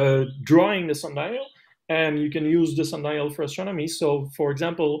for drawing the sundial, and you can use the sundial for astronomy. So, for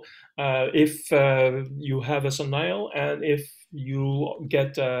example, if you have a sundial, and if you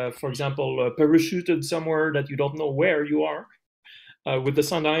get, for example, parachuted somewhere that you don't know where you are, with the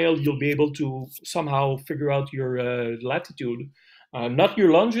sundial, you'll be able to somehow figure out your latitude. Not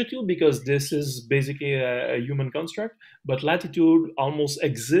your longitude, because this is basically a human construct, but latitude almost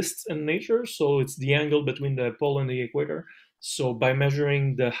exists in nature, so it's the angle between the pole and the equator. So by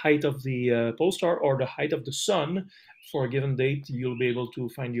measuring the height of the pole star or the height of the sun for a given date, you'll be able to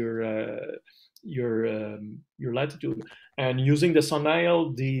find your latitude. And using the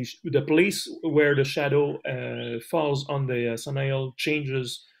sundial, the place where the shadow falls on the sundial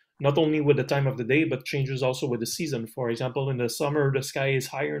changes not only with the time of the day, but changes also with the season. For example, in the summer, the sky is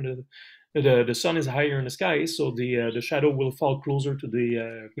higher, the sun is higher in the sky, so the shadow will fall closer to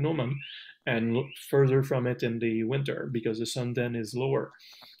the gnomon and further from it in the winter, because the sun then is lower.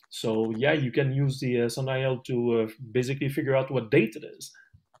 So yeah, you can use the sundial to basically figure out what date it is.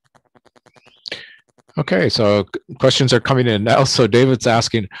 Okay, so questions are coming in now. So David's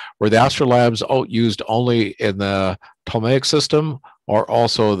asking, were the astrolabes used only in the Ptolemaic system or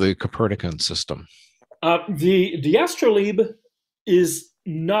also the Copernican system? The astrolabe is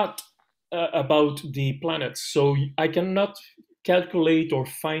not about the planets, so I cannot calculate or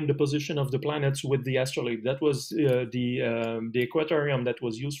find the position of the planets with the astrolabe. That was the equatorium that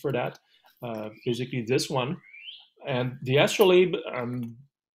was used for that, basically this one. And the astrolabe,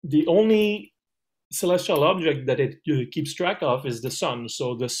 the only celestial object that it keeps track of is the sun.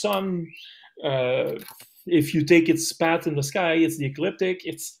 So the sun, if you take its path in the sky, it's the ecliptic.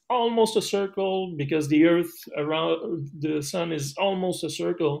 It's almost a circle because the Earth around the sun is almost a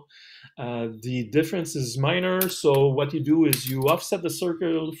circle. The difference is minor. So what you do is you offset the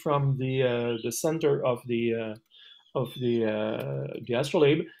circle from the center of the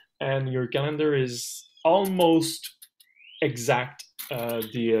astrolabe, and your calendar is almost exact.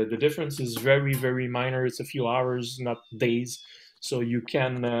 The difference is very, very minor. It's a few hours, not days. So you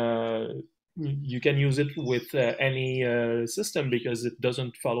can use it with any system because it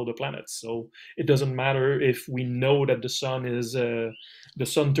doesn't follow the planets. So it doesn't matter if we know that the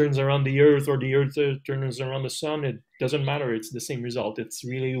sun turns around the Earth or the Earth turns around the sun. It doesn't matter. It's the same result. It's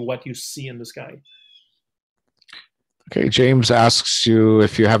really what you see in the sky. Okay, James asks you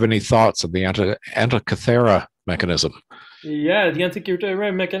if you have any thoughts of the Antikythera mechanism. Yeah, the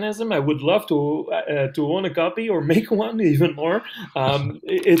Antikythera mechanism, I would love to own a copy or make one even more.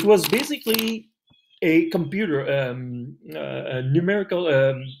 It was basically a computer, a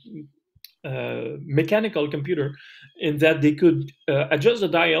numerical, mechanical computer, in that they could adjust the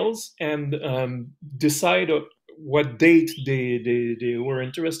dials and decide what date they were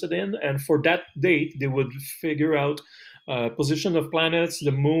interested in, and for that date they would figure out position of planets,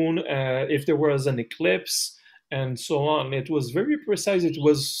 the moon, if there was an eclipse, and so on. It was very precise. It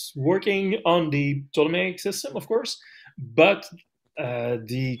was working on the Ptolemaic system, of course, but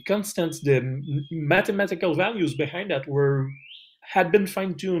the constants, the mathematical values behind that had been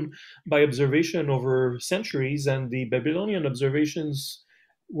fine-tuned by observation over centuries, and the Babylonian observations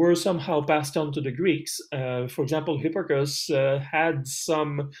were somehow passed on to the Greeks. For example, Hipparchus had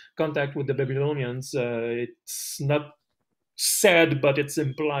some contact with the Babylonians. It's not said, but it's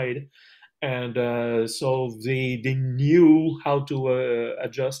implied. And so they knew how to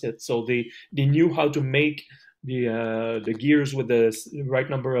adjust it. So they knew how to make the gears with the right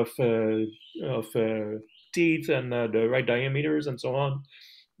number of teeth and the right diameters and so on.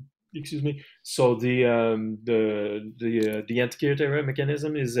 Excuse me. So the Antikythera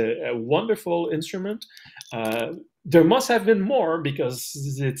mechanism is a wonderful instrument. There must have been more, because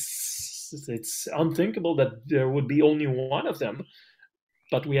it's unthinkable that there would be only one of them,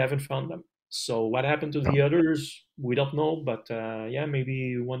 but we haven't found them. So what happened to the others, we don't know. But yeah,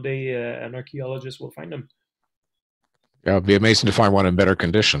 maybe one day an archaeologist will find them. Yeah, it'd be amazing to find one in better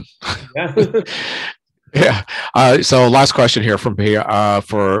condition. Yeah. Yeah. So last question here from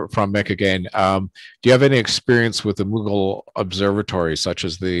Mick again. Do you have any experience with the Mughal observatories, such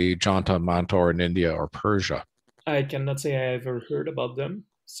as the Janta Mantor in India or Persia? I cannot say I ever heard about them.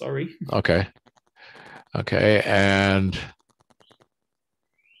 Sorry. Okay. Okay. And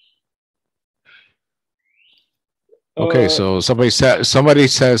okay, so somebody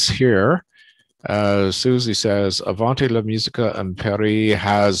says here, Susie says, Avanti la Musica and Peri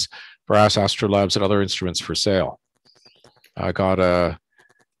has brass astrolabes and other instruments for sale. I got a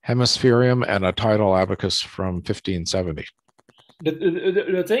hemispherium and a tidal abacus from 1570.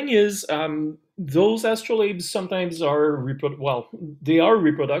 The thing is, those astrolabes sometimes are they are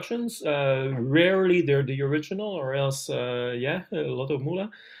reproductions. Rarely they're the original, or else, yeah, a lot of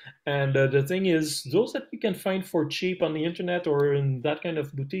mula. And the thing is, those that you can find for cheap on the internet or in that kind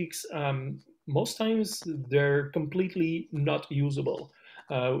of boutiques, most times they're completely not usable.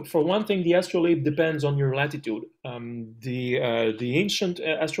 For one thing, the astrolabe depends on your latitude. The ancient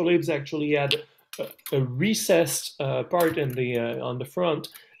astrolabes actually had a recessed part in the on the front,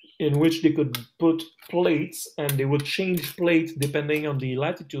 in which they could put plates, and they would change plate depending on the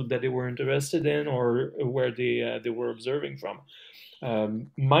latitude that they were interested in or where they were observing from.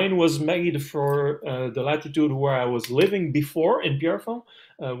 Mine was made for the latitude where I was living before in Pierrefonds,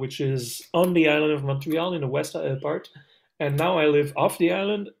 which is on the island of Montreal in the west part. And now I live off the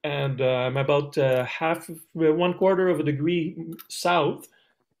island, and I'm about one quarter of a degree south,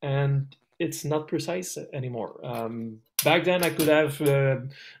 and it's not precise anymore. Back then, I could have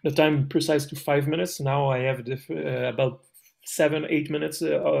the time precise to 5 minutes. Now I have about 7-8 minutes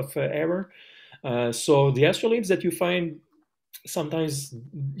of error. So the astrolabes that you find, sometimes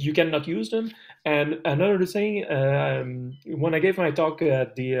you cannot use them. And another thing, when I gave my talk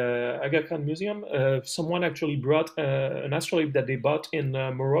at the Aga Khan Museum, someone actually brought an astrolabe that they bought in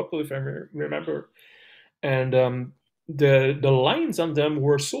Morocco, if I remember. And the lines on them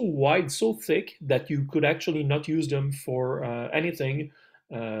were so wide, so thick, that you could actually not use them for anything.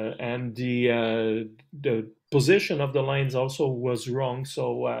 And the position of the lines also was wrong.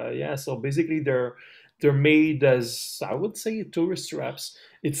 So yeah, so basically they're made as, I would say, tourist traps.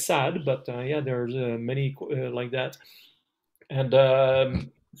 It's sad, but yeah, there's many like that. And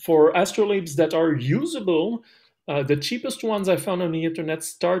for astrolabes that are usable, the cheapest ones I found on the internet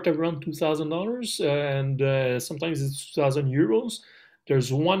start around $2,000, and sometimes it's 2,000 euros.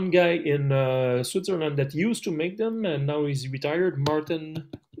 There's one guy in Switzerland that used to make them, and now he's retired, Martin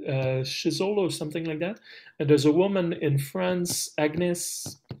Chisol or something like that. And there's a woman in France,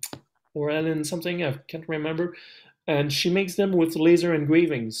 Agnes or Ellen something, I can't remember, and she makes them with laser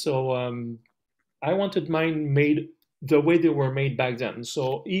engraving. So I wanted mine made the way they were made back then.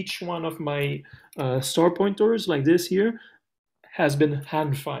 So each one of my star pointers, like this here, has been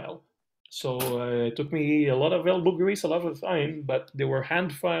hand filed. So it took me a lot of elbow grease, a lot of time, but they were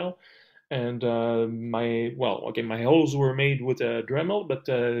hand filed. And my holes were made with a Dremel, but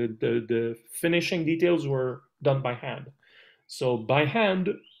the finishing details were done by hand. So by hand,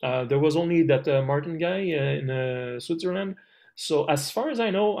 there was only that Martin guy in Switzerland. So as far as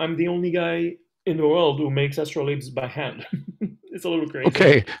I know, I'm the only guy in the world who makes astrolabes by hand. It's a little crazy.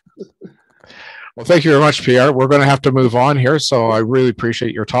 Okay. Well, thank you very much, Pierre. We're going to have to move on here. So I really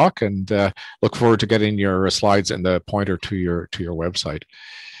appreciate your talk, and look forward to getting your slides and the pointer to your website.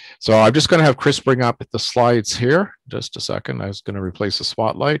 So I'm just going to have Chris bring up the slides here. Just a second. I was going to replace the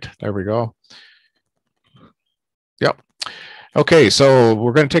spotlight. There we go. Yep. Okay, so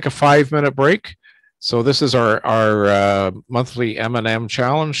we're going to take a 5-minute break. So this is our monthly M&M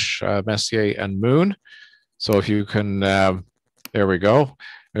challenge, Messier and Moon. So if you can, there we go.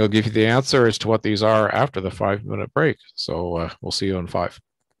 We'll give you the answer as to what these are after the 5-minute break. So we'll see you in 5.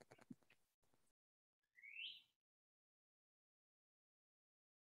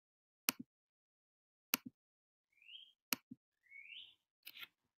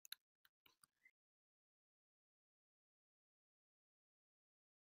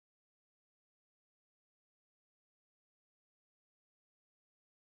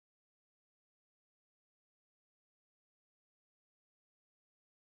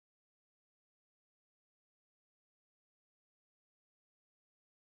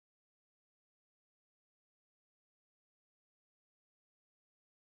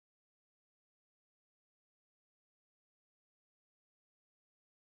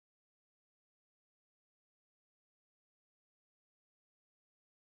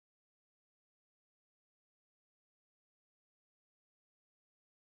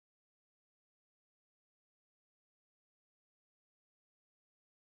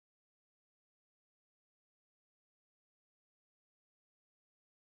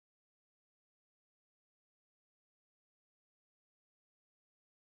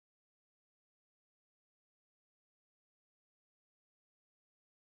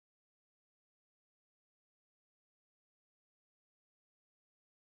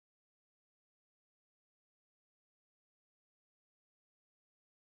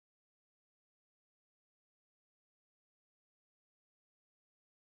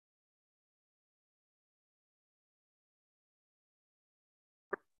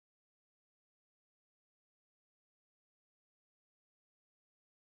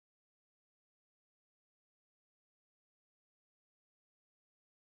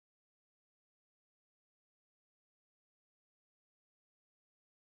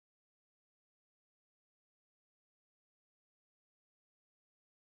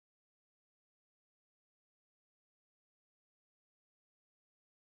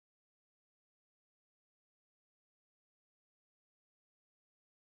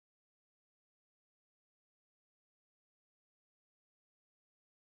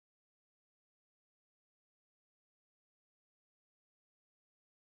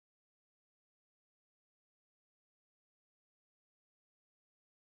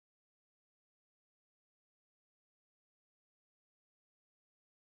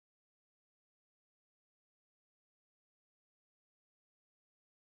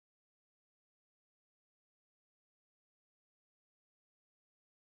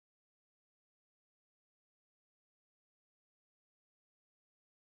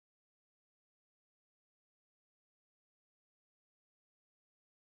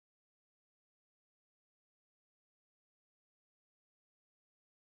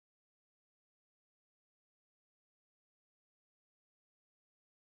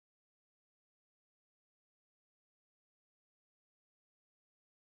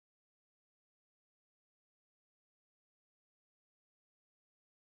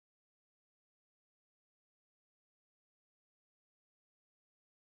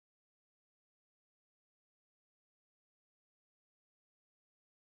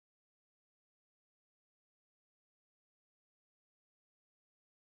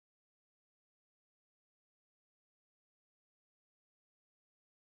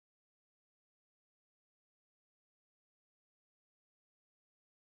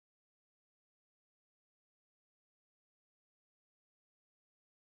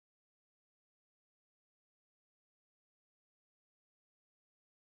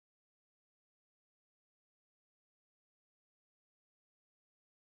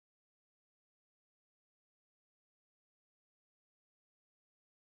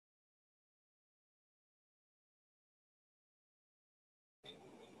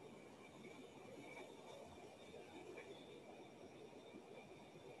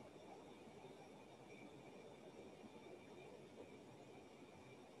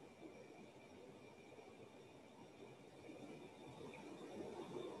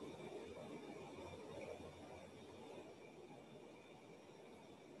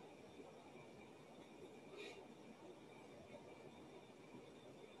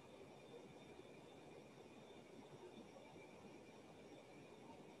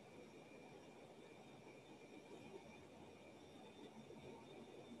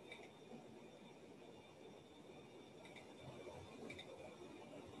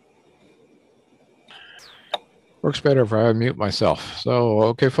 Works better if I mute myself. So,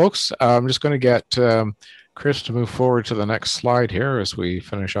 okay, folks, I'm just going to get Chris to move forward to the next slide here as we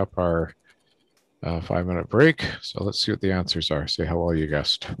finish up our 5-minute break. So let's see what the answers are. See how well you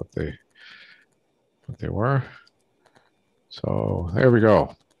guessed what they were. So there we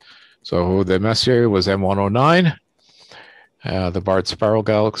go. So the Messier was M109, the Bart Spiral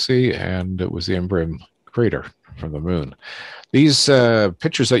Galaxy, and it was the Imbrium crater from the moon. These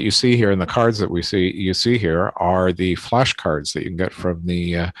pictures that you see here and the cards that you see here are the flashcards that you can get from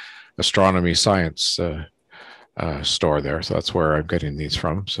the astronomy science store there. So that's where I'm getting these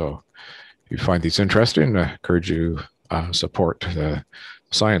from. So if you find these interesting, I encourage you support the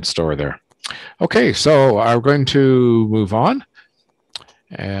science store there. Okay, so I'm going to move on,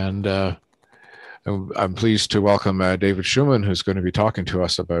 and I'm pleased to welcome David Schumann, who's going to be talking to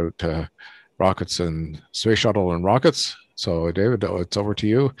us about rockets and space shuttle and rockets. So David, it's over to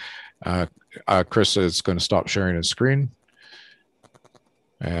you. Chris is going to stop sharing his screen.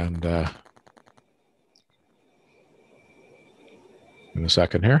 And in a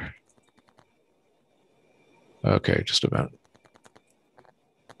second here. Okay, just a minute.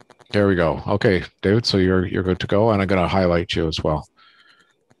 There we go. Okay, David, so you're good to go. And I'm going to highlight you as well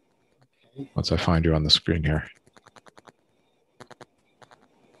once I find you on the screen here.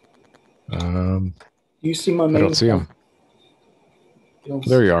 You see my name? I don't see him.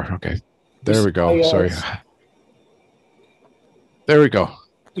 There you are. Okay. There we go. Sorry. There we go.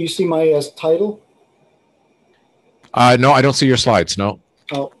 You see my title? No, I don't see your slides. No.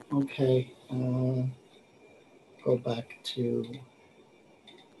 Oh, okay. Go back to.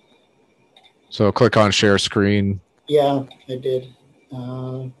 So click on share screen. Yeah, I did.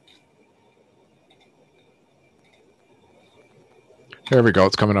 There we go.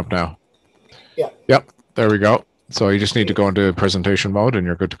 It's coming up now. Yeah. Yep. There we go. So you just need to go into presentation mode and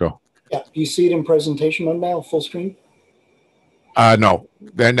you're good to go. Yeah. Do you see it in presentation mode now, full screen? No.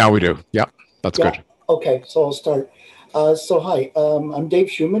 Now we do. Yep. That's good. Okay. So I'll start. So hi, I'm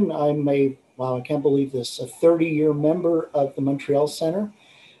Dave Schumann. I'm wow, I can't believe this, a 30-year member of the Montreal Center.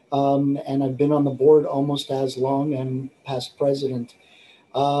 And I've been on the board almost as long and past president.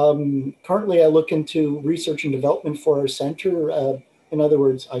 Currently, I look into research and development for our center. In other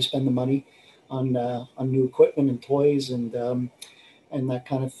words, I spend the money on new equipment and toys and that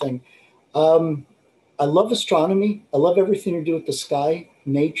kind of thing. I love astronomy. I love everything to do with the sky,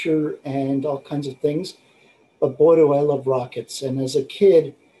 nature, and all kinds of things. But boy, do I love rockets. And as a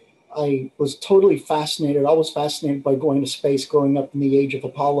kid, I was totally fascinated. I was fascinated by going to space, growing up in the age of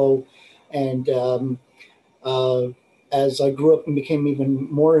Apollo. And as I grew up and became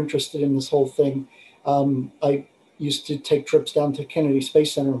even more interested in this whole thing, I used to take trips down to Kennedy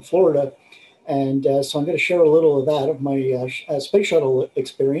Space Center in Florida. And so I'm going to share a little of that, of my space shuttle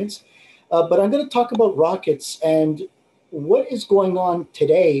experience. But I'm going to talk about rockets and what is going on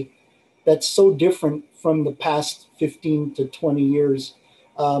today that's so different from the past 15 to 20 years.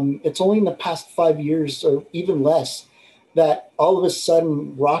 It's only in the past 5 years or even less that all of a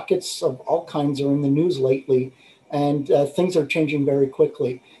sudden rockets of all kinds are in the news lately, and things are changing very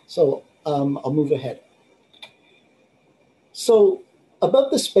quickly. So I'll move ahead. So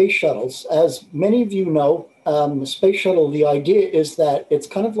about the space shuttles, as many of you know, the space shuttle, the idea is that it's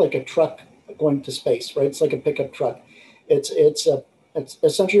kind of like a truck going to space, right? It's like a pickup truck. It's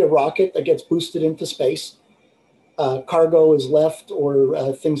essentially a rocket that gets boosted into space. Cargo is left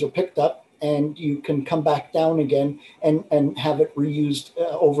or things are picked up, and you can come back down again and have it reused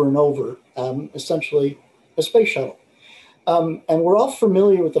over and over, essentially a space shuttle. And we're all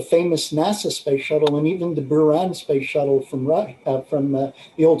familiar with the famous NASA space shuttle and even the Buran space shuttle from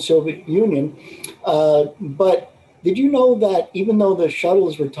the old Soviet Union. But did you know that even though the shuttle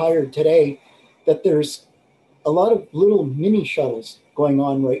is retired today, that there's a lot of little mini shuttles going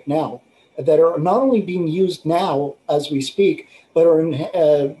on right now that are not only being used now as we speak, but are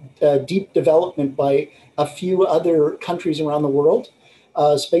in deep development by a few other countries around the world,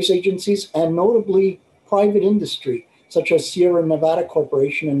 space agencies, and notably private industry, such as Sierra Nevada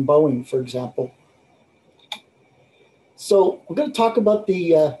Corporation and Boeing, for example. So I'm going to talk about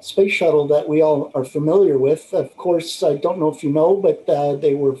the space shuttle that we all are familiar with. Of course, I don't know if you know, but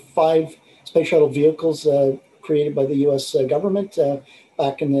they were 5 space shuttle vehicles created by the US government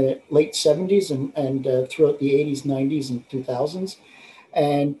back in the late 70s and throughout the 80s, 90s, and 2000s.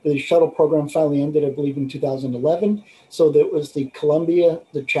 And the shuttle program finally ended, I believe, in 2011. So there was the Columbia,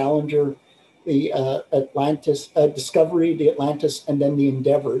 the Challenger, the Atlantis, Discovery, the Atlantis, and then the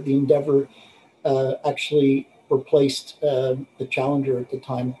Endeavour. The Endeavour actually replaced the Challenger at the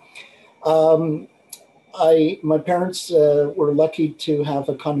time. My parents were lucky to have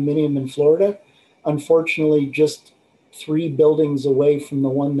a condominium in Florida, unfortunately just 3 buildings away from the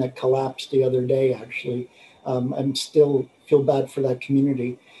one that collapsed the other day, actually. I'm still feel bad for that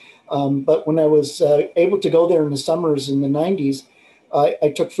community. But when I was able to go there in the summers in the 90s,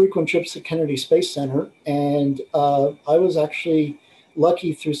 I took frequent trips to Kennedy Space Center, and I was actually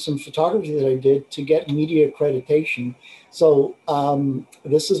lucky through some photography that I did to get media accreditation. So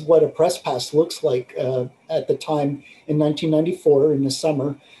this is what a press pass looks like at the time in 1994 in the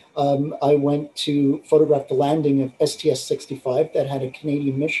summer. I went to photograph the landing of STS-65 that had a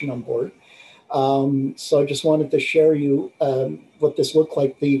Canadian mission on board. So I just wanted to share you what this looked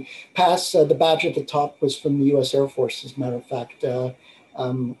like. The pass, the badge at the top was from the U.S. Air Force, as a matter of fact,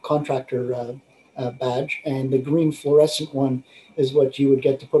 contractor badge, and the green fluorescent one is what you would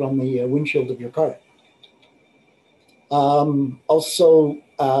get to put on the windshield of your car. Also,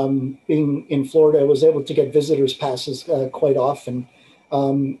 being in Florida, I was able to get visitors passes quite often.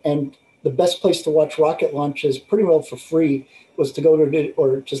 And the best place to watch rocket launches pretty well for free was to go to,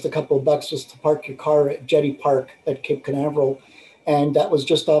 or just a couple of bucks, was to park your car at Jetty Park at Cape Canaveral. And that was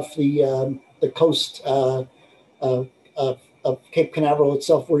just off the coast of Cape Canaveral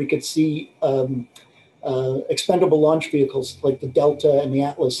itself, where you could see expendable launch vehicles like the Delta and the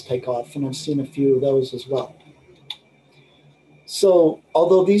Atlas take off. And I've seen a few of those as well. So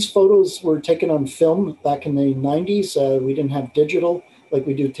although these photos were taken on film back in the 90s, we didn't have digital like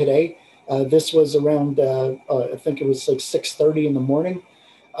we do today. This was around, I think it was like 6:30 in the morning.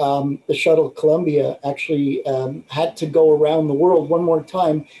 The shuttle Columbia actually had to go around the world one more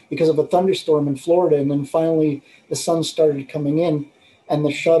time because of a thunderstorm in Florida. And then finally the sun started coming in and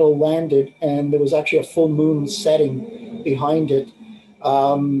the shuttle landed, and there was actually a full moon setting behind it.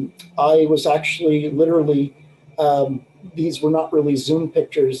 I was actually literally, these were not really zoom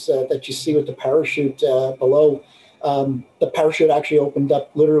pictures that you see with the parachute below. The parachute actually opened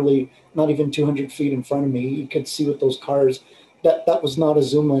up literally not even 200 feet in front of me. You could see with those cars. That was not a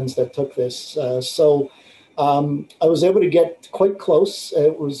zoom lens that took this. So I was able to get quite close.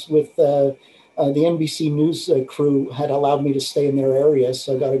 It was with the NBC News crew had allowed me to stay in their area.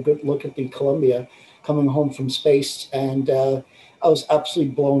 So I got a good look at the Columbia coming home from space. And I was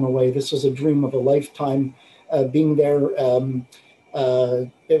absolutely blown away. This was a dream of a lifetime. Being there,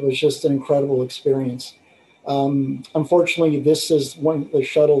 it was just an incredible experience. Unfortunately, this is one of the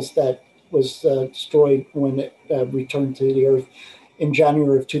shuttles that was destroyed when it returned to the Earth in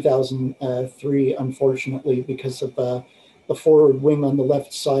January of 2003, unfortunately, because of the forward wing on the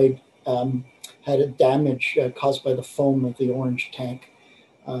left side had a damage caused by the foam of the orange tank.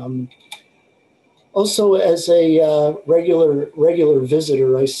 Also, as a regular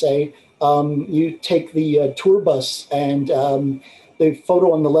visitor, I say, you take the tour bus, and the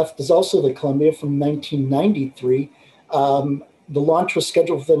photo on the left is also the Columbia from 1993. The launch was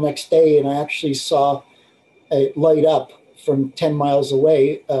scheduled for the next day, and I actually saw it light up from 10 miles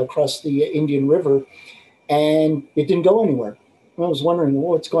away across the Indian River, and it didn't go anywhere. I was wondering,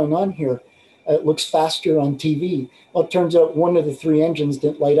 well, what's going on here? It looks faster on TV. Well, it turns out one of the 3 engines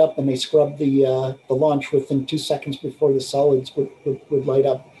didn't light up, and they scrubbed the launch within 2 seconds before the solids would light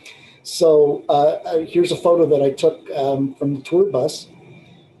up. So here's a photo that I took from the tour bus.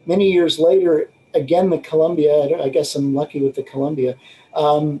 Many years later, again, the Columbia, I guess I'm lucky with the Columbia.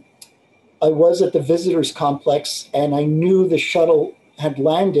 I was at the visitors complex, and I knew the shuttle had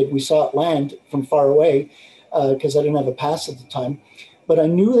landed. We saw it land from far away because I didn't have a pass at the time. But I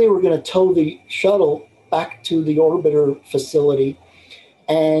knew they were going to tow the shuttle back to the orbiter facility.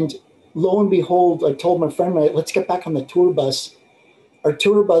 And lo and behold, I told my friend, let's get back on the tour bus. Our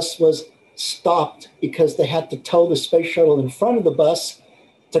tour bus was stopped because they had to tow the space shuttle in front of the bus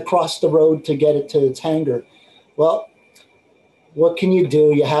to cross the road to get it to its hangar. Well, what can you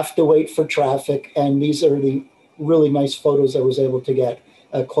do? You have to wait for traffic. And these are the really nice photos I was able to get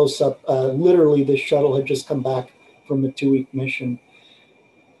close up. Literally, this shuttle had just come back from a 2-week mission.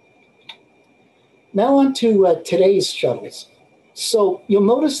 Now on to today's shuttles. So you'll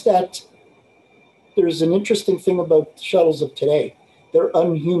notice that there's an interesting thing about the shuttles of today. They're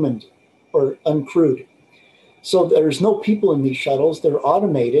unhuman or uncrewed. So there's no people in these shuttles. They're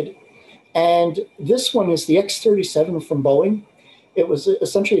automated. And this one is the X-37 from Boeing. It was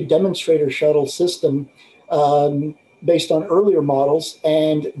essentially a demonstrator shuttle system based on earlier models.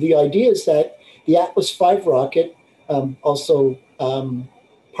 And the idea is that the Atlas V rocket, also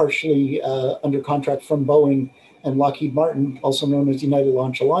partially under contract from Boeing and Lockheed Martin, also known as United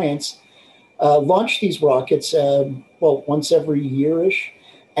Launch Alliance, launch these rockets, once every year-ish.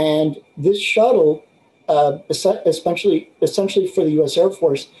 And this shuttle, essentially for the U.S. Air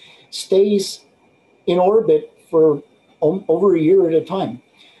Force, stays in orbit for over a year at a time.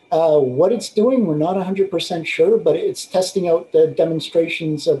 What it's doing, we're not 100% sure, but it's testing out the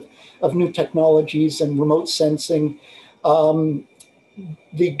demonstrations of new technologies and remote sensing.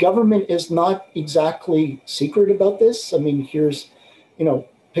 The government is not exactly secret about this. I mean, here's,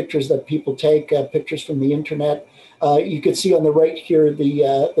 pictures that people take, pictures from the internet. You can see on the right here,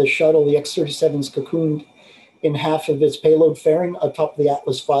 the shuttle, the X-37 is cocooned in half of its payload fairing atop the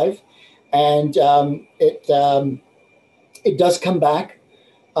Atlas V. And it does come back.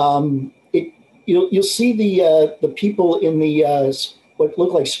 You'll see the people in the what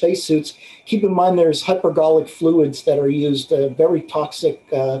look like spacesuits. Keep in mind there's hypergolic fluids that are used, very toxic,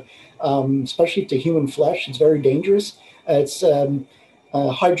 especially to human flesh. It's very dangerous. It's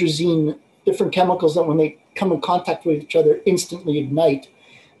hydrazine, different chemicals that when they come in contact with each other instantly ignite.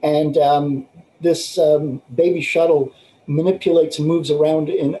 And this baby shuttle manipulates and moves around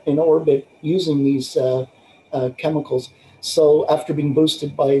in orbit using these chemicals. So after being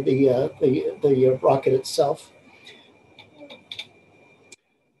boosted by the rocket itself.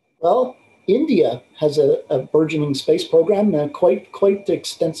 Well, India has a burgeoning space program, quite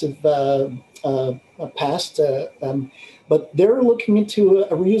extensive past, but they're looking into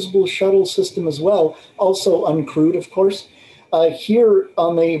a reusable shuttle system as well, also uncrewed, of course. Here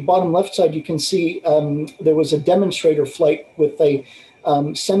on the bottom left side, you can see there was a demonstrator flight with a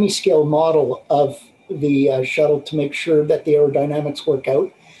semi-scale model of the shuttle to make sure that the aerodynamics work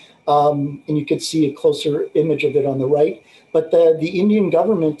out. And you could see a closer image of it on the right. But the Indian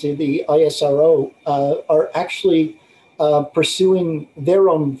government, the ISRO, are actually pursuing their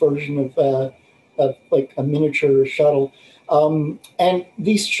own version of like a miniature shuttle. And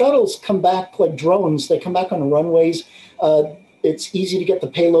these shuttles come back like drones. They come back on the runways. It's easy to get the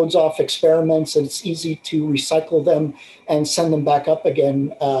payloads off experiments, and it's easy to recycle them and send them back up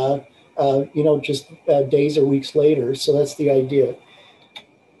again, just days or weeks later. So that's the idea.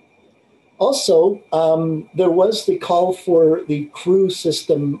 Also, there was the call for the crew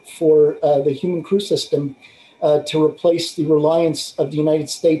system, for the human crew system, to replace the reliance of the United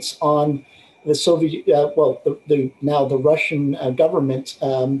States on the Soviet, now the Russian government,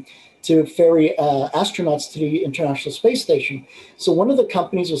 to ferry astronauts to the International Space Station. So one of the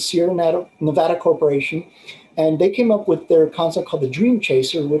companies was Sierra Nevada Corporation, and they came up with their concept called the Dream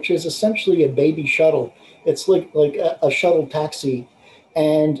Chaser, which is essentially a baby shuttle. It's like a shuttle taxi.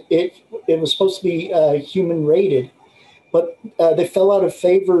 And it was supposed to be human rated, but they fell out of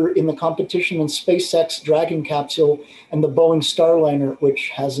favor in the competition in SpaceX Dragon capsule and the Boeing Starliner,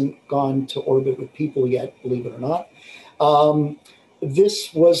 which hasn't gone to orbit with people yet, believe it or not.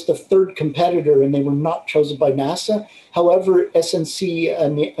 This was the third competitor, and they were not chosen by NASA. However, SNC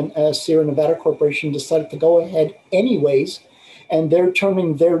and Sierra Nevada Corporation decided to go ahead anyways, and they're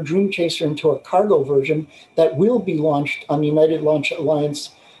turning their Dream Chaser into a cargo version that will be launched on the United Launch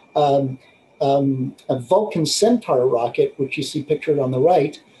Alliance, a Vulcan Centaur rocket, which you see pictured on the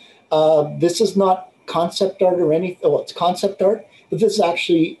right. This is not concept art or anything. Well, it's concept art, but this is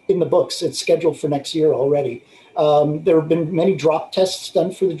actually in the books. It's scheduled for next year already. There have been many drop tests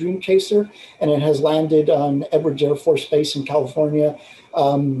done for the Dream Chaser, and it has landed on Edwards Air Force Base in California,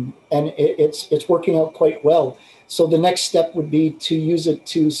 and it's working out quite well. So the next step would be to use it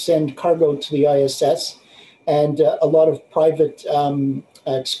to send cargo to the ISS, and a lot of private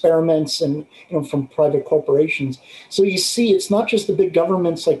experiments and from private corporations. So you see, it's not just the big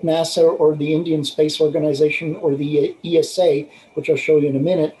governments like NASA or the Indian Space Organization or the ESA, which I'll show you in a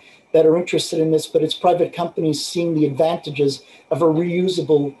minute, that are interested in this, but it's private companies seeing the advantages of a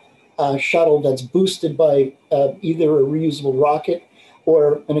reusable shuttle that's boosted by either a reusable rocket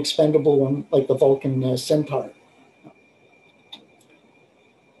or an expendable one like the Vulcan Centaur.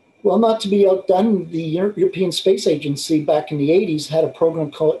 Well, not to be outdone, the European Space Agency back in the 80s had a program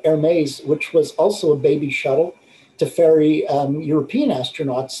called Hermes, which was also a baby shuttle to ferry European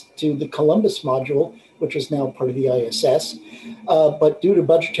astronauts to the Columbus module, which is now part of the ISS. But due to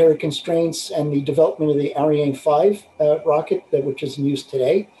budgetary constraints and the development of the Ariane 5 rocket, which is in use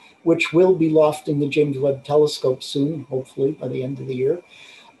today, which will be lofting the James Webb Telescope soon, hopefully by the end of the year,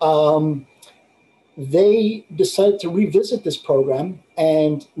 they decided to revisit this program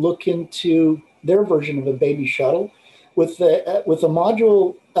and look into their version of a baby shuttle with a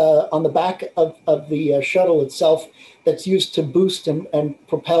module on the back of the shuttle itself that's used to boost and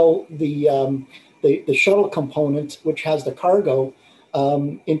propel the shuttle component, which has the cargo,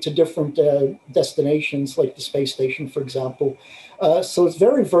 into different destinations, like the space station, for example. So it's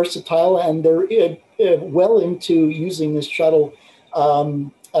very versatile, and they're well into using this shuttle.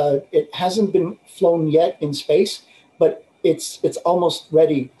 It hasn't been flown yet in space, but it's almost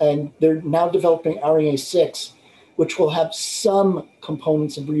ready, and they're now developing Ariane 6, which will have some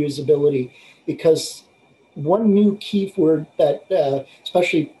components of reusability, because one new key word that,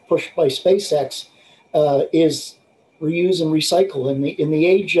 especially pushed by SpaceX, is reuse and recycle. In the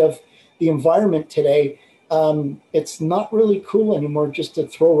age of the environment today, it's not really cool anymore just to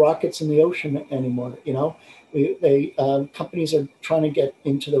throw rockets in the ocean anymore. You know, companies are trying to get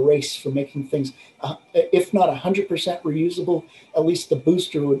into the race for making things, if not 100% reusable, at least the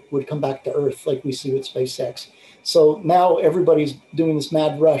booster would come back to Earth, like we see with SpaceX. So now everybody's doing this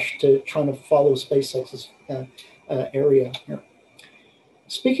mad rush to trying to follow SpaceX's area here.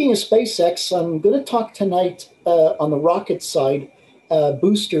 Speaking of SpaceX, I'm going to talk tonight on the rocket side,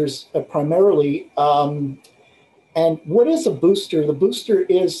 boosters primarily. And what is a booster? The booster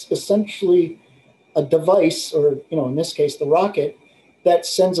is essentially a device, or in this case, the rocket, that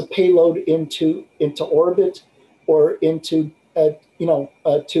sends a payload into orbit or into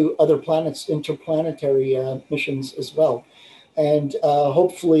to other planets, interplanetary missions as well. And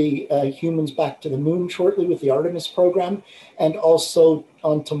hopefully humans back to the moon shortly with the Artemis program, and also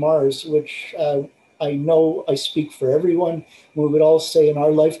onto Mars, which I know I speak for everyone. We would all say in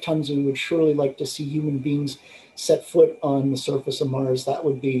our lifetimes, we would surely like to see human beings set foot on the surface of Mars. That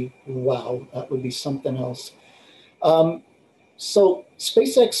would be, wow, that would be something else. So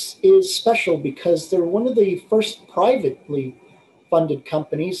SpaceX is special because they're one of the first privately funded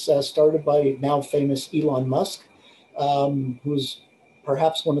companies, started by now famous Elon Musk, who's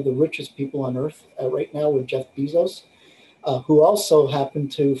perhaps one of the richest people on Earth right now with Jeff Bezos, who also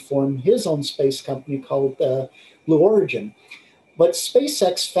happened to form his own space company called Blue Origin. But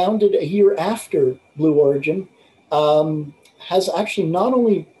SpaceX, founded a year after Blue Origin, has actually not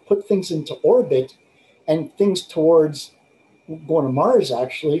only put things into orbit and things towards going to Mars,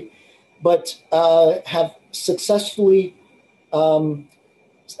 actually, but have successfully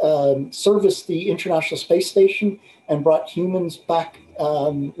serviced the International Space Station and brought humans back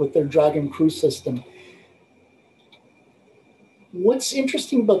with their Dragon crew system. What's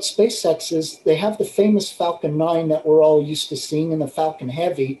interesting about SpaceX is they have the famous Falcon 9 that we're all used to seeing, and the Falcon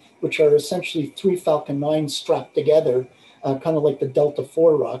Heavy, which are essentially 3 Falcon 9s strapped together, kind of like the Delta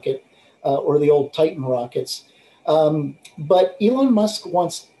IV rocket or the old Titan rockets. But Elon Musk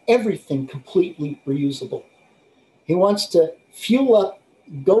wants everything completely reusable. He wants to fuel up,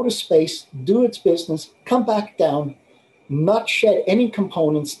 go to space, do its business, come back down, not shed any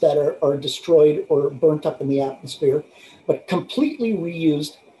components that are destroyed or burnt up in the atmosphere, but completely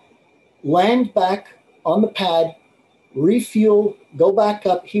reused, land back on the pad, refuel, go back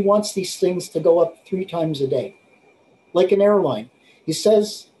up. He wants these things to go up 3 times a day, like an airline. He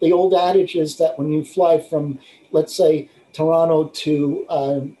says the old adage is that when you fly from, let's say, Toronto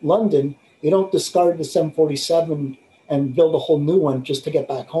to London, you don't discard the 747 and build a whole new one just to get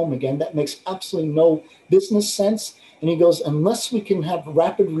back home again. That makes absolutely no business sense. And he goes, unless we can have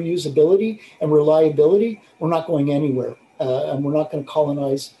rapid reusability and reliability, we're not going anywhere. And we're not going to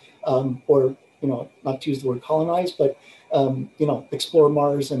colonize or, not to use the word colonize, but, explore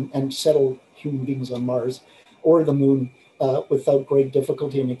Mars and settle human beings on Mars or the moon without great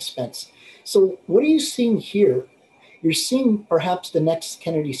difficulty and expense. So what are you seeing here? You're seeing perhaps the next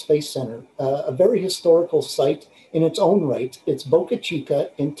Kennedy Space Center, a very historical site in its own right. It's Boca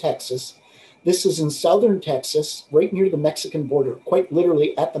Chica in Texas. This is in southern Texas, right near the Mexican border, quite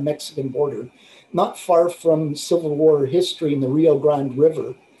literally at the Mexican border, not far from Civil War history in the Rio Grande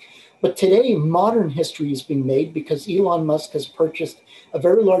River. But today, modern history is being made because Elon Musk has purchased a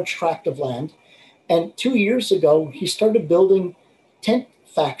very large tract of land. And 2 years ago, he started building tent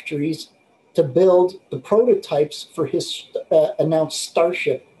factories to build the prototypes for his announced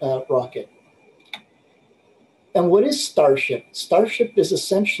Starship rocket. And what is Starship? Starship is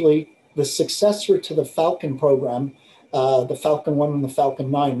essentially the successor to the Falcon program, the Falcon 1 and the Falcon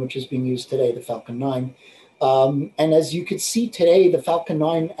 9, which is being used today, the Falcon 9. And as you could see today, the Falcon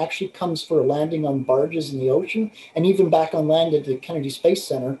 9 actually comes for a landing on barges in the ocean and even back on land at the Kennedy Space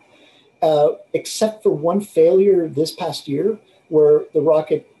Center, except for one failure this past year where the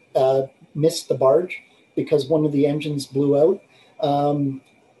rocket missed the barge because one of the engines blew out.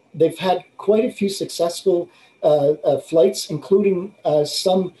 They've had quite a few successful flights, including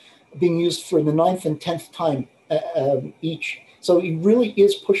some being used for the 9th and 10th time each. So he really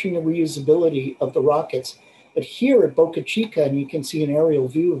is pushing the reusability of the rockets. But here at Boca Chica, and you can see an aerial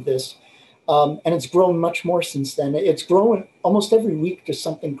view of this, and it's grown much more since then. It's growing almost every week. There's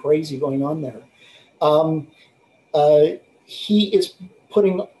something crazy going on there. He is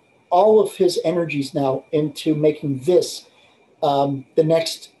putting all of his energies now into making this the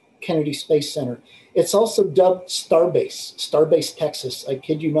next Kennedy Space Center. It's also dubbed Starbase, Texas. I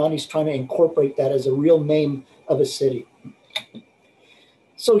kid you not, he's trying to incorporate that as a real name of a city.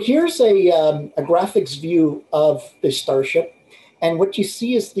 So here's a graphics view of the Starship. And what you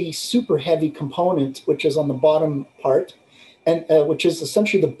see is the super heavy component, which is on the bottom part, and which is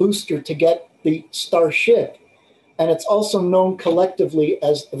essentially the booster to get the Starship. And it's also known collectively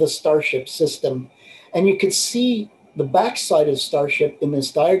as the Starship system. And you can see the backside of Starship in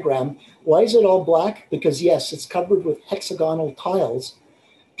this diagram. Why is it all black? Because yes, it's covered with hexagonal tiles,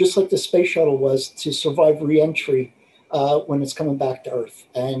 just like the space shuttle was to survive re-entry when it's coming back to Earth.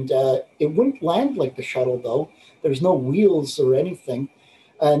 And it wouldn't land like the shuttle, though. There's no wheels or anything.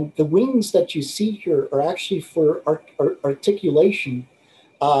 And the wings that you see here are actually for articulation.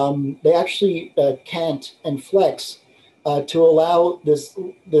 They actually cant and flex to allow this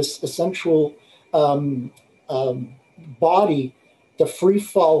essential body to free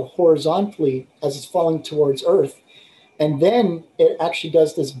fall horizontally as it's falling towards Earth. And then it actually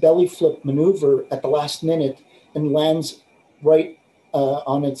does this belly flip maneuver at the last minute and lands right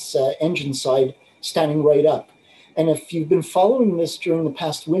on its engine side, standing right up. And if you've been following this during the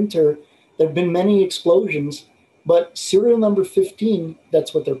past winter, there have been many explosions, but serial number 15,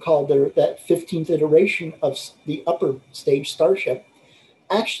 that's what they're called, that 15th iteration of the upper stage Starship,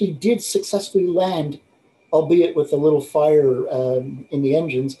 actually did successfully land, albeit with a little fire in the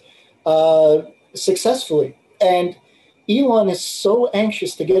engines, successfully. And Elon is so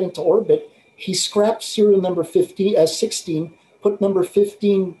anxious to get into orbit, he scrapped serial number 16, put number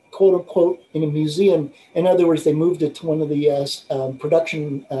 15, quote unquote, in a museum. In other words, they moved it to one of the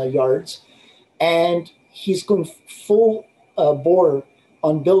production yards. And he's going full bore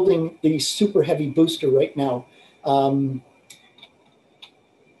on building the super heavy booster right now. And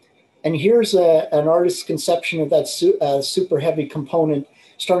here's an artist's conception of that super heavy component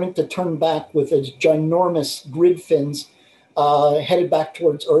starting to turn back with its ginormous grid fins headed back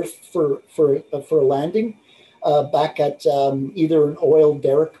towards Earth for a landing. Back at either an oil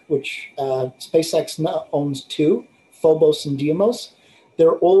derrick, which SpaceX now owns two, Phobos and Deimos.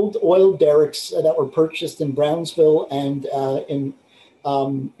 They're old oil derricks that were purchased in Brownsville and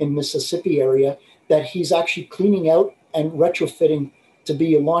in Mississippi area that he's actually cleaning out and retrofitting to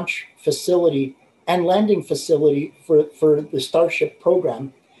be a launch facility and landing facility for the Starship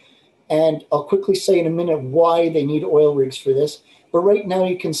program. And I'll quickly say in a minute why they need oil rigs for this. But right now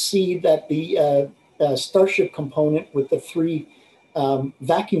you can see that the Starship component with the three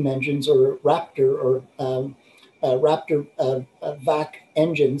vacuum engines or Raptor vac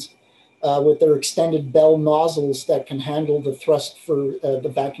engines with their extended Bell nozzles that can handle the thrust for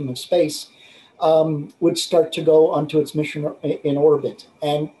the vacuum of space would start to go onto its mission in orbit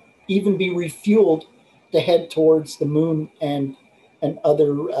and even be refueled to head towards the moon and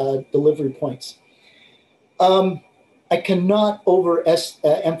other delivery points. I cannot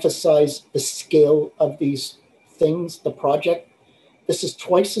emphasize the scale of these things, the project. This is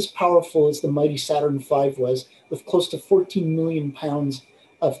twice as powerful as the mighty Saturn V was, with close to 14 million pounds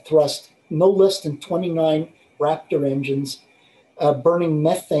of thrust, no less than 29 Raptor engines, burning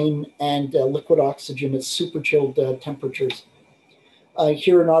methane and liquid oxygen at super chilled temperatures.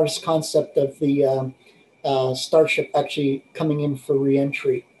 Here an artist's concept of the Starship actually coming in for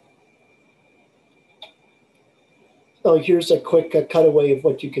re-entry. Oh, here's a quick cutaway of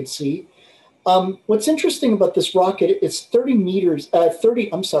what you could see. What's interesting about this rocket, it's 30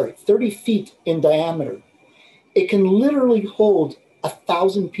 feet in diameter. It can literally hold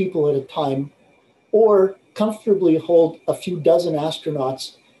 1,000 people at a time or comfortably hold a few dozen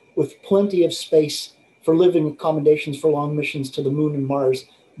astronauts with plenty of space for living accommodations for long missions to the moon and Mars,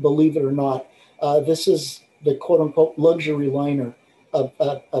 believe it or not. This is the quote unquote luxury liner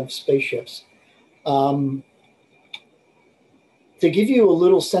of spaceships. To give you a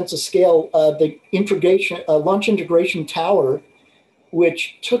little sense of scale, the Launch Integration Tower,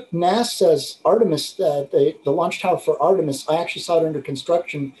 which took NASA's Artemis, the launch tower for Artemis, I actually saw it under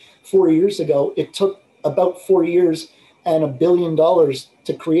construction 4 years ago. It took about 4 years and $1 billion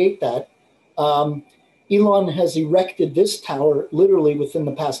to create that. Elon has erected this tower literally within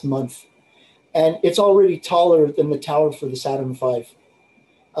the past month, and it's already taller than the tower for the Saturn V.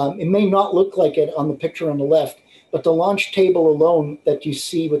 It may not look like it on the picture on the left, but the launch table alone that you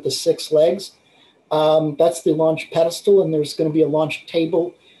see with the 6 legs, that's the launch pedestal, and there's going to be a launch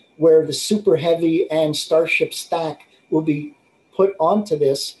table where the Super Heavy and Starship stack will be put onto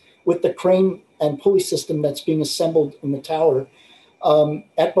this with the crane and pulley system that's being assembled in the tower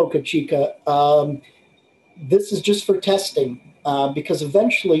at Boca Chica. This is just for testing because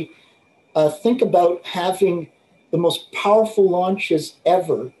eventually think about having the most powerful launches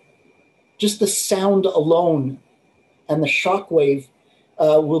ever. Just the sound alone and the shock wave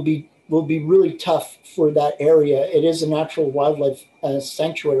will be will be really tough for that area. It is a natural wildlife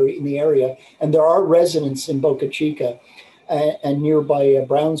sanctuary in the area, and there are residents in Boca Chica and nearby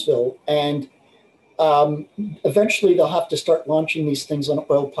Brownsville. And eventually they'll have to start launching these things on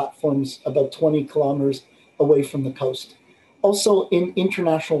oil platforms about 20 kilometers away from the coast. Also in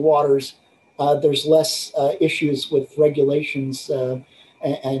international waters, there's less issues with regulations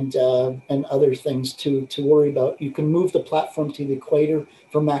and other things to worry about. You can move the platform to the equator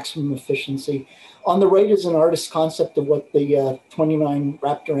for maximum efficiency. On the right is an artist's concept of what the 29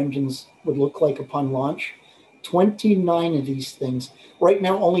 Raptor engines would look like upon launch. 29 of these things. Right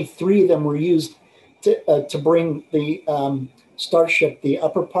now, only 3 of them were used to bring the Starship, the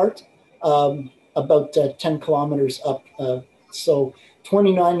upper part, about 10 kilometers up. So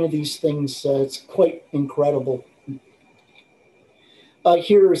 29 of these things, it's quite incredible.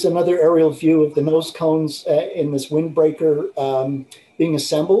 Here is another aerial view of the nose cones in this windbreaker being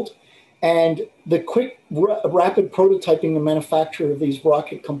assembled. And the quick, rapid prototyping and manufacture of these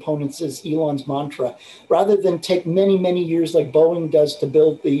rocket components is Elon's mantra. Rather than take many, many years like Boeing does to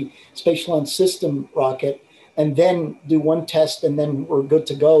build the Space Launch System rocket and then do one test and then we're good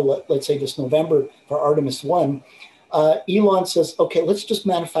to go, let's say this November for Artemis 1, Elon says, okay, let's just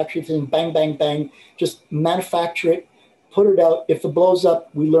manufacture the thing, bang, bang, bang, just manufacture it, put it out. If it blows up,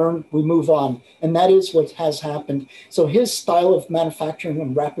 we learn, we move on. And that is what has happened. So his style of manufacturing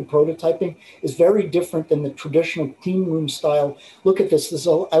and rapid prototyping is very different than the traditional clean room style. Look at this. This is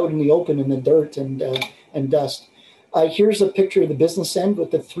all out in the open in the dirt and dust. Here's a picture of the business end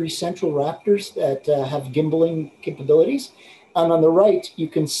with the 3 central Raptors that have gimbaling capabilities. And on the right, you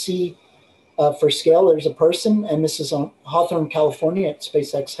can see for scale, there's a person, and this is on Hawthorne, California at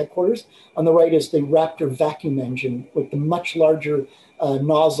SpaceX headquarters. On the right is the Raptor vacuum engine with the much larger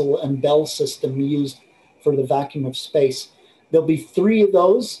nozzle and bell system used for the vacuum of space. There'll be 3 of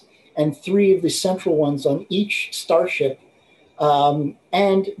those and 3 of the central ones on each Starship.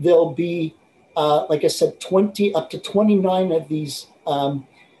 And there'll be, like I said, 20 up to 29 of these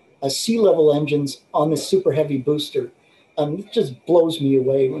sea level engines on the super heavy booster. It just blows me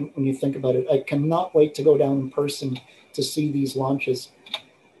away when you think about it. I cannot wait to go down in person to see these launches.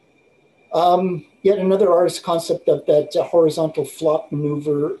 Yet another artist concept of that horizontal flop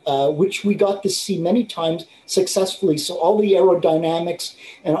maneuver, which we got to see many times successfully. So all the aerodynamics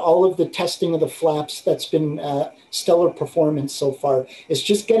and all of the testing of the flaps, that's been stellar performance so far. It's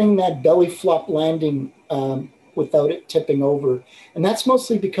just getting that belly flop landing without it tipping over. And that's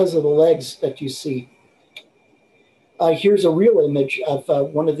mostly because of the legs that you see. Here's a real image of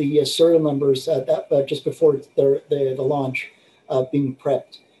one of the serial numbers that just before the launch being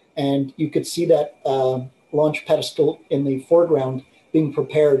prepped. And you could see that launch pedestal in the foreground being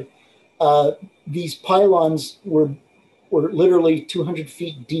prepared. These pylons were literally 200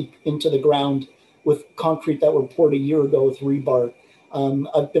 feet deep into the ground with concrete that were poured a year ago with rebar.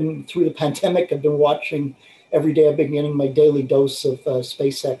 I've been through the pandemic, I've been watching every day. I've been getting my daily dose of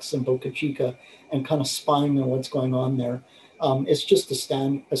SpaceX and Boca Chica and kind of spying on what's going on there. It's just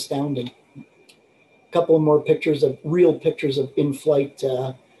astounding. A couple of more pictures of real pictures of in-flight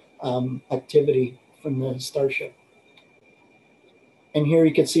activity from the Starship. And here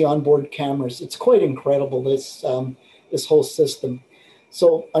you can see onboard cameras. It's quite incredible, this whole system.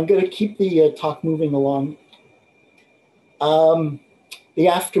 So I'm going to keep the talk moving along. The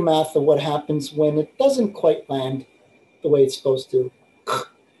aftermath of what happens when it doesn't quite land the way it's supposed to.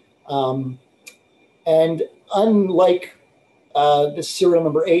 And unlike the serial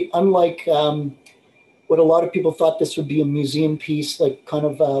number 8, unlike what a lot of people thought this would be a museum piece, like kind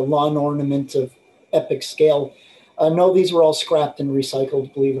of a lawn ornament of epic scale. No, these were all scrapped and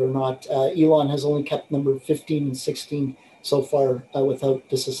recycled, believe it or not. Elon has only kept number 15 and 16 so far without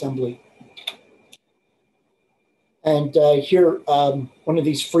disassembly. And here, one of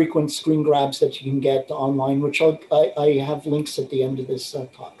these frequent screen grabs that you can get online, which I have links at the end of this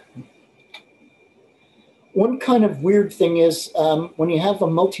talk. One kind of weird thing is when you have a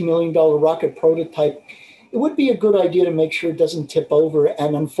multi-million-dollar rocket prototype, it would be a good idea to make sure it doesn't tip over.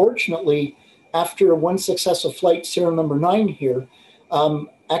 And unfortunately, after one successful flight, serial number 9 here,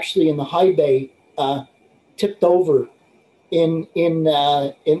 actually in the high bay, tipped over in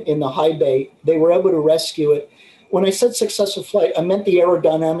the high bay. They were able to rescue it. When I said successful flight, I meant the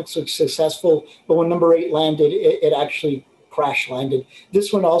aerodynamics was successful, but when number 8 landed, it actually crash landed.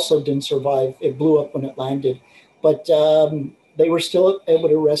 This one also didn't survive. It blew up when it landed, but they were still able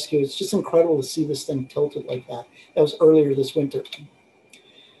to rescue. It's just incredible to see this thing tilted like that. That was earlier this winter.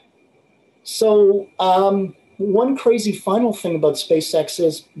 So one crazy final thing about SpaceX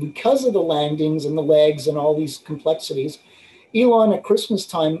is because of the landings and the legs and all these complexities, Elon at Christmas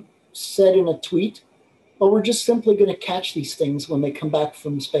time said in a tweet, well, we're just simply going to catch these things when they come back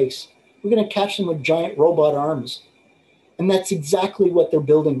from space. We're going to catch them with giant robot arms. And that's exactly what they're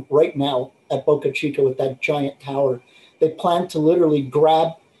building right now at Boca Chica with that giant tower. They plan to literally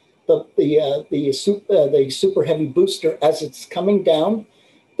grab the super heavy booster as it's coming down.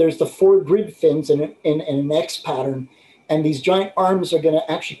 There's the 4 grid fins in an X pattern, and these giant arms are going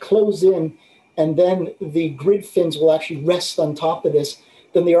to actually close in, and then the grid fins will actually rest on top of this.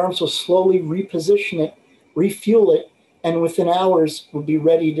 Then the arms will slowly reposition it, refuel it, and within hours will be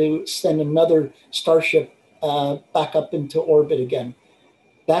ready to send another Starship back up into orbit again.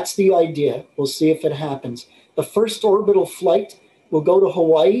 That's the idea. We'll see if it happens. The first orbital flight will go to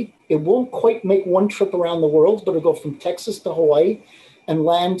Hawaii. It won't quite make one trip around the world, but it'll go from Texas to Hawaii and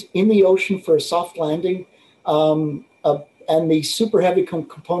land in the ocean for a soft landing. And the super heavy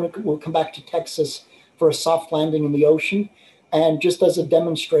component will come back to Texas for a soft landing in the ocean. And just as a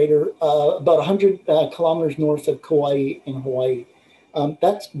demonstrator, about 100 kilometers north of Kauai in Hawaii.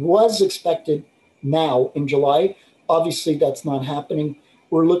 That was expected now in July. Obviously, that's not happening.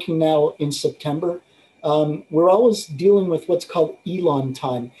 We're looking now in September. We're always dealing with what's called Elon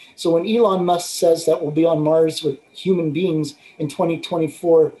time. So when Elon Musk says that we'll be on Mars with human beings in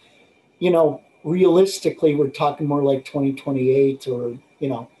 2024, realistically, we're talking more like 2028 or,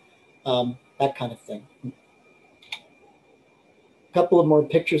 that kind of thing. A couple of more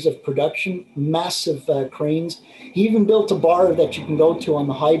pictures of production, massive cranes. He even built a bar that you can go to on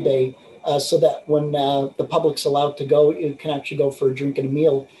the high bay so that when the public's allowed to go, you can actually go for a drink and a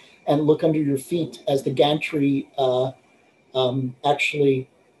meal and look under your feet as the gantry actually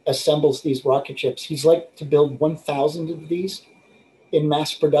assembles these rocket ships. He's like to build 1,000 of these in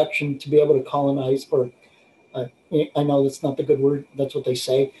mass production to be able to colonize, or I know that's not the good word, that's what they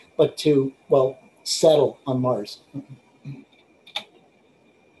say, but to, settle on Mars.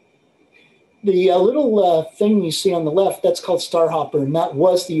 The little thing you see on the left, that's called Starhopper, and that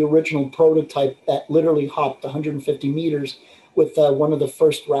was the original prototype that literally hopped 150 meters with one of the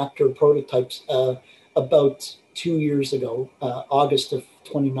first Raptor prototypes about 2 years ago, August of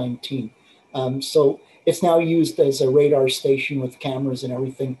 2019. So it's now used as a radar station with cameras and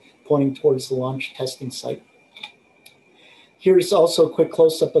everything pointing towards the launch testing site. Here's also a quick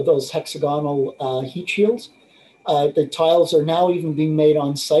close-up of those hexagonal heat shields. The tiles are now even being made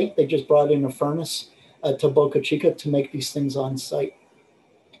on site. They just brought in a furnace to Boca Chica to make these things on site.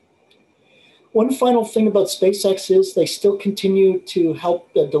 One final thing about SpaceX is they still continue to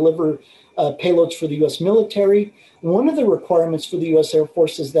help deliver payloads for the US military. One of the requirements for the US Air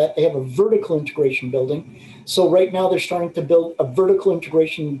Force is that they have a vertical integration building. So right now they're starting to build a vertical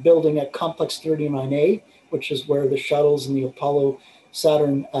integration building at Complex 39A, which is where the shuttles and the Apollo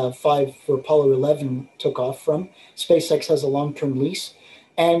Saturn V for Apollo 11 took off from. SpaceX has a long-term lease,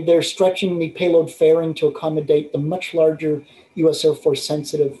 and they're stretching the payload fairing to accommodate the much larger US Air Force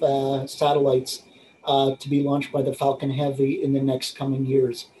sensitive satellites to be launched by the Falcon Heavy in the next coming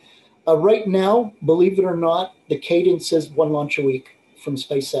years. Right now, believe it or not, the cadence is 1 launch a week from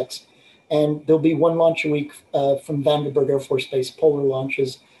SpaceX, and there'll be 1 launch a week from Vandenberg Air Force Base, polar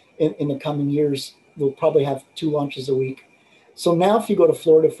launches in the coming years. We'll probably have 2 launches a week. So now if you go to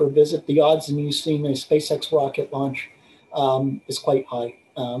Florida for a visit, the odds of you seeing a SpaceX rocket launch is quite high.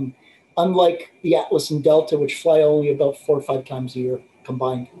 Unlike the Atlas and Delta, which fly only about 4 or 5 times a year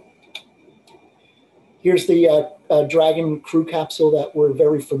combined. Here's the Dragon crew capsule that we're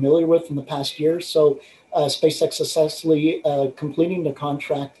very familiar with in the past year. So SpaceX successfully completing the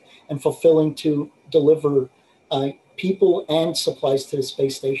contract and fulfilling to deliver people and supplies to the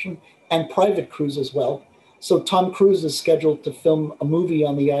space station and private crews as well. So Tom Cruise is scheduled to film a movie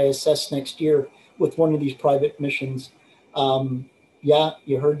on the ISS next year with one of these private missions. Yeah,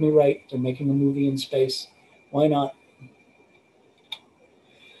 you heard me right. They're making a movie in space. Why not?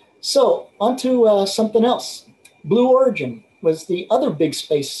 So on to something else. Blue Origin was the other big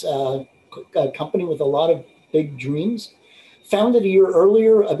space company with a lot of big dreams. Founded a year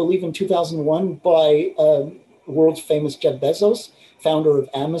earlier, I believe in 2001, by world's famous Jeff Bezos, founder of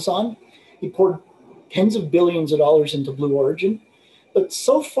Amazon. He poured tens of billions of dollars into Blue Origin. But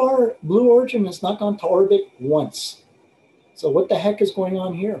so far, Blue Origin has not gone to orbit once. So what the heck is going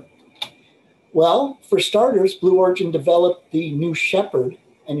on here? Well, for starters, Blue Origin developed the New Shepard,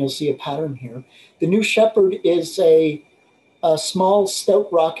 and you'll see a pattern here. The New Shepard is a small,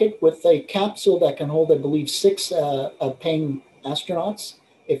 stout rocket with a capsule that can hold, I believe, 6 paying astronauts,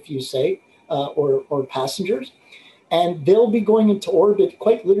 if you say, or passengers. And they'll be going into orbit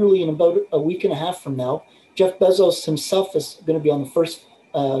quite literally in about a week and a half from now. Jeff Bezos himself is going to be on the first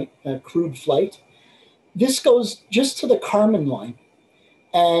crewed flight. This goes just to the Kármán line.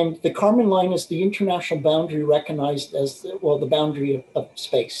 And the Kármán line is the international boundary recognized as, well, the boundary of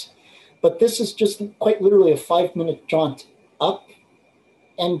space. But this is just quite literally a 5-minute jaunt up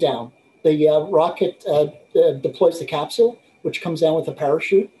and down. The rocket deploys the capsule, which comes down with a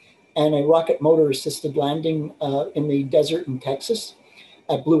parachute, and a rocket motor assisted landing in the desert in Texas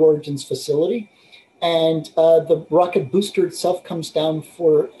at Blue Origin's facility. And the rocket booster itself comes down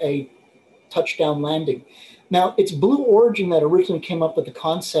for a touchdown landing. Now, it's Blue Origin that originally came up with the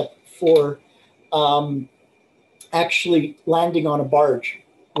concept for actually landing on a barge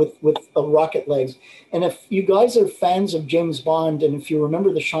with rocket legs. And if you guys are fans of James Bond, and if you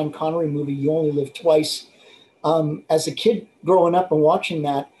remember the Sean Connery movie, You Only Live Twice, as a kid growing up and watching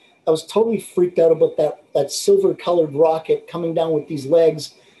that, I was totally freaked out about that silver-colored rocket coming down with these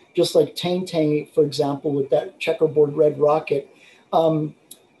legs, just like Tang, for example, with that checkerboard red rocket.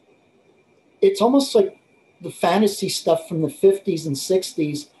 It's almost like the fantasy stuff from the 50s and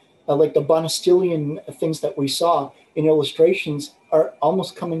 60s, like the Bonestilian things that we saw in illustrations, are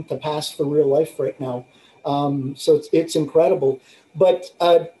almost coming to pass for real life right now. So it's incredible. But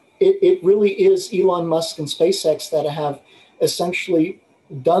it really is Elon Musk and SpaceX that have essentially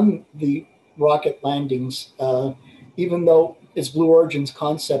done the rocket landings, even though it's Blue Origin's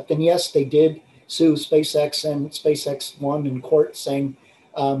concept. And yes, they did sue SpaceX, and SpaceX won in court saying,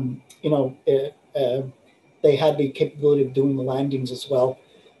 they had the capability of doing the landings as well.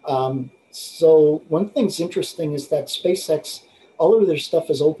 So one thing's interesting is that SpaceX, all of their stuff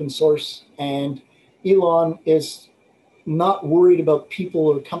is open source, and Elon is not worried about people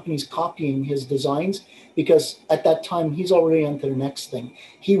or companies copying his designs, because at that time he's already on to the next thing.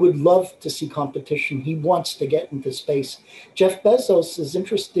 He would love to see competition. He wants to get into space. Jeff Bezos is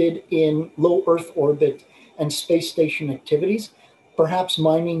interested in low Earth orbit and space station activities, perhaps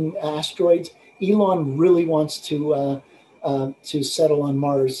mining asteroids. Elon really wants to settle on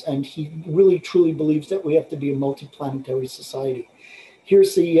Mars, and he really truly believes that we have to be a multi-planetary society.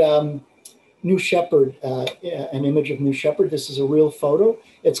 Here's the New Shepard, an image of New Shepard. This is a real photo.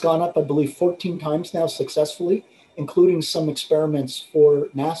 It's gone up, I believe, 14 times now successfully, including some experiments for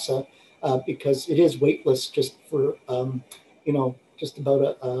NASA, because it is weightless, just for, just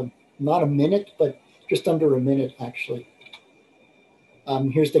about not a minute, but just under a minute, actually.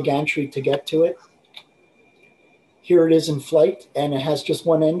 Here's the gantry to get to it. Here it is in flight, and it has just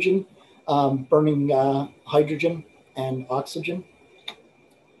one engine, burning hydrogen and oxygen.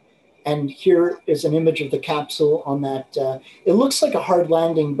 And here is an image of the capsule on that. It looks like a hard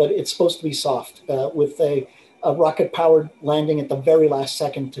landing, but it's supposed to be soft, with a rocket-powered landing at the very last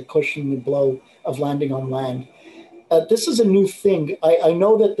second to cushion the blow of landing on land. This is a new thing. I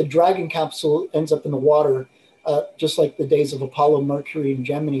know that the Dragon capsule ends up in the water, just like the days of Apollo, Mercury, and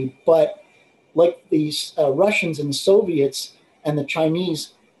Gemini. But like these Russians and the Soviets and the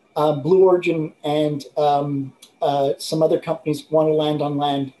Chinese, Blue Origin and some other companies want to land on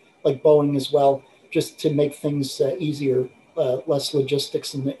land, like Boeing as well, just to make things easier, less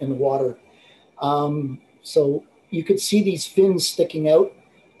logistics in the water. So you could see these fins sticking out.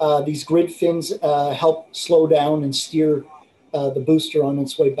 These grid fins help slow down and steer the booster on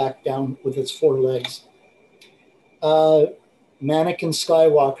its way back down with its 4 legs. Mannequin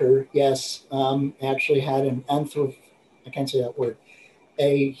Skywalker, yes, actually had an I can't say that word,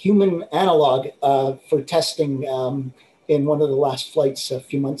 a human analog for testing in one of the last flights a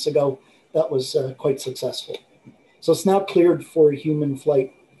few months ago. That was quite successful. So it's now cleared for human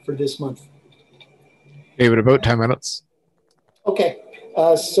flight for this month. David, about 10 minutes. Okay,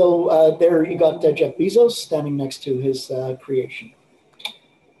 so there you got Jeff Bezos standing next to his creation.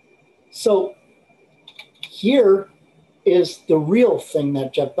 So here is the real thing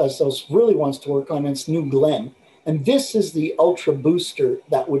that Jeff Bezos really wants to work on, and it's New Glenn. And this is the ultra booster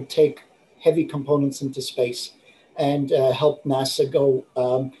that would take heavy components into space and help NASA go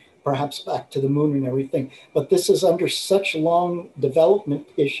perhaps back to the moon and everything. But this is under such long development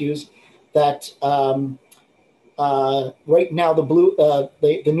issues that right now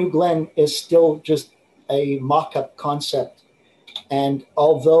the New Glenn is still just a mock-up concept. And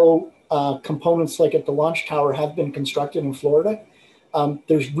although components like at the launch tower have been constructed in Florida,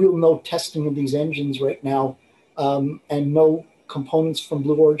 there's no testing of these engines right now, and no components from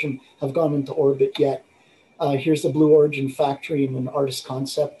Blue Origin have gone into orbit yet. Here's the Blue Origin factory and an artist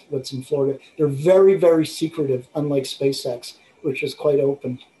concept, what's in Florida. They're very, very secretive, unlike SpaceX, which is quite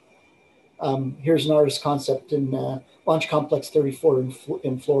open. Here's an artist concept in Launch Complex 34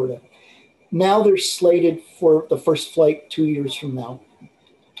 in Florida. Now they're slated for the first flight 2 years from now.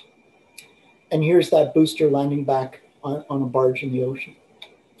 And here's that booster landing back on a barge in the ocean.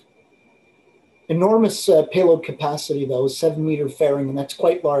 Enormous payload capacity, though, 7-meter fairing, and that's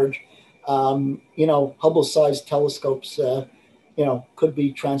quite large. Hubble-sized telescopes, could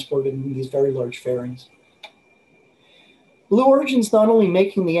be transported in these very large fairings. Blue Origin's not only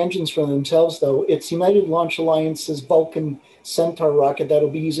making the engines for themselves, though. It's United Launch Alliance's Vulcan Centaur rocket that'll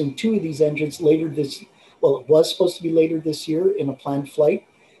be using 2 of these engines later this. Well, it was supposed to be later this year in a planned flight.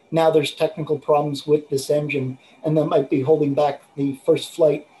 Now there's technical problems with this engine, and that might be holding back the first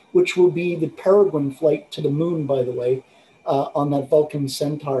flight, which will be the Peregrine flight to the moon, by the way, on that Vulcan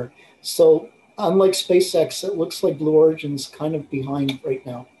Centaur. So unlike SpaceX, it looks like Blue Origin's kind of behind right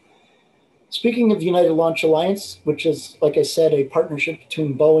now. Speaking of United Launch Alliance, which is, like I said, a partnership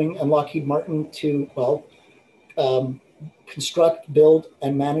between Boeing and Lockheed Martin to, construct, build,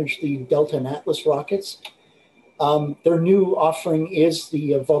 and manage the Delta and Atlas rockets. Their new offering is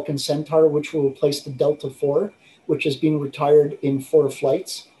the Vulcan Centaur, which will replace the Delta IV, which is being retired in 4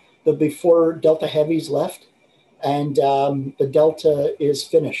 flights. There'll be 4 Delta Heavies left, and the Delta is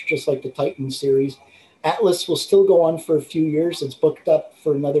finished, just like the Titan series. Atlas will still go on for a few years. It's booked up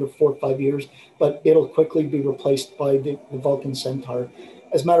for another 4 or 5 years, but it'll quickly be replaced by the Vulcan Centaur.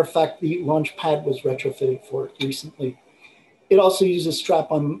 As a matter of fact, the launch pad was retrofitted for it recently. It also uses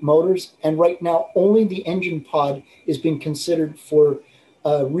strap-on motors, and right now only the engine pod is being considered for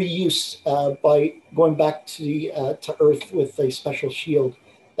reuse by going back to Earth with a special shield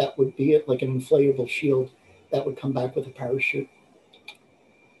that would be like an inflatable shield that would come back with a parachute.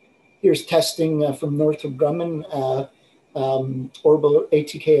 Here's testing from Northrop Grumman, Orbital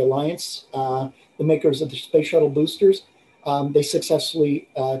ATK Alliance, the makers of the space shuttle boosters. They successfully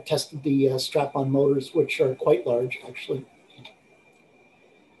tested the strap-on motors, which are quite large, actually.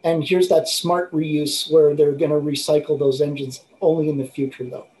 And here's that smart reuse where they're going to recycle those engines only in the future,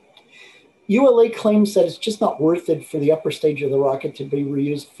 though. ULA claims that it's just not worth it for the upper stage of the rocket to be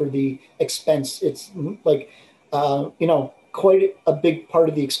reused for the expense. It's like, quite a big part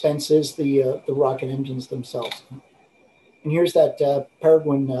of the expense is the rocket engines themselves. And here's that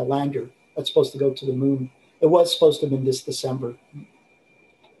Peregrine lander that's supposed to go to the moon. It was supposed to have been this December.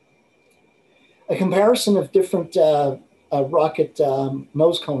 A comparison of different rocket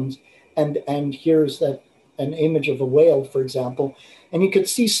nose cones, and here's an image of a whale, for example. And you could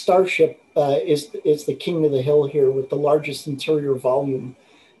see Starship is the king of the hill here with the largest interior volume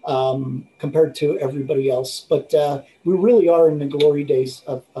compared to everybody else. But we really are in the glory days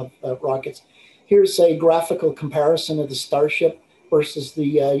of rockets. Here's a graphical comparison of the Starship versus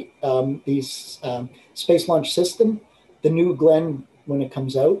the Space Launch System, the new Glenn when it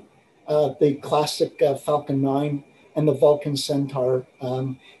comes out, the classic Falcon 9, and the Vulcan Centaur,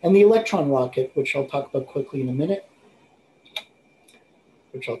 and the Electron rocket, which I'll talk about quickly in a minute,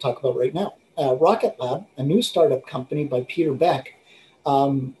 which I'll talk about right now. Rocket Lab, a new startup company by Peter Beck,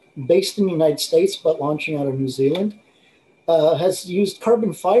 based in the United States but launching out of New Zealand, has used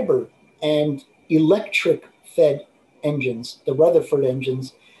carbon fiber and electric-fed engines, the Rutherford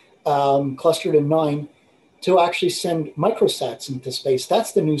engines, clustered in 9, to actually send microsats into space.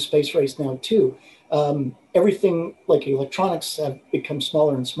 That's the new space race now, too. Everything like electronics have become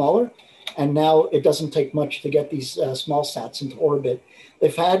smaller and smaller, and now it doesn't take much to get these small sats into orbit.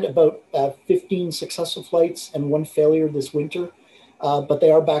 They've had about 15 successful flights and 1 failure this winter, but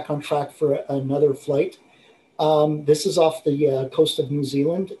they are back on track for another flight. This is off the coast of New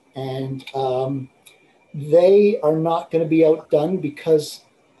Zealand, and they are not going to be outdone because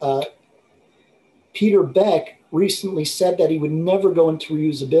Peter Beck recently said that he would never go into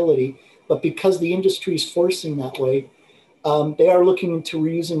reusability, but because the industry is forcing that way, they are looking into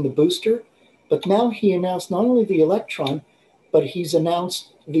reusing the booster. But now he announced not only the Electron, but he's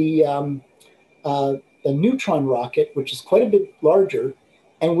announced the neutron rocket, which is quite a bit larger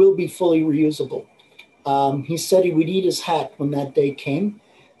and will be fully reusable. He said he would eat his hat when that day came.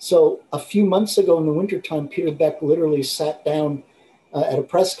 So a few months ago in the wintertime, Peter Beck literally sat down at a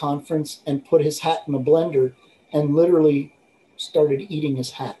press conference and put his hat in a blender and literally started eating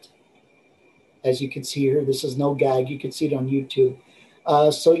his hat. As you can see here, this is no gag. You can see it on YouTube.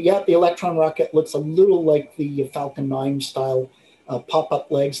 So yeah, the Electron rocket looks a little like the Falcon 9 style pop-up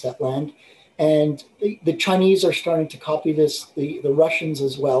legs that land. And the Chinese are starting to copy this, the Russians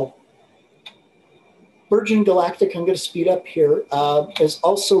as well. Virgin Galactic, I'm going to speed up here, is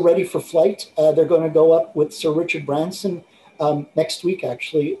also ready for flight. They're going to go up with Sir Richard Branson next week,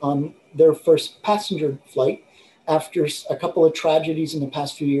 actually, on their first passenger flight after a couple of tragedies in the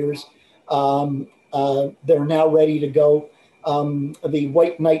past few years. They're now ready to go. The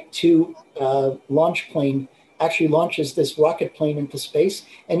White Knight 2 launch plane actually launches this rocket plane into space,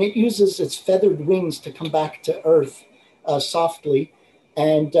 and it uses its feathered wings to come back to Earth softly.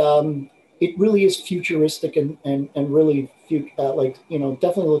 And it really is futuristic and really like, you know,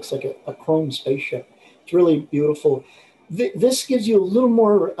 definitely looks like a chrome spaceship. It's really beautiful. This gives you a little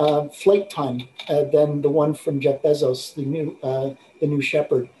more flight time than the one from Jeff Bezos, the new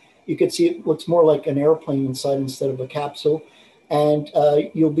Shepard. You can see it looks more like an airplane inside instead of a capsule, and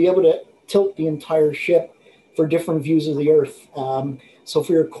you'll be able to tilt the entire ship for different views of the Earth. So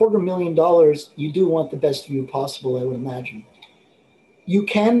for your $250,000, you do want the best view possible, I would imagine. You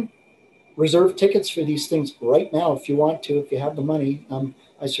can reserve tickets for these things right now if you want to, if you have the money.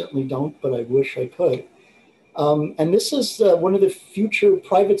 I certainly don't, but I wish I could. And this is one of the future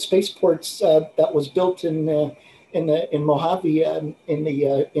private spaceports that was built in Mojave in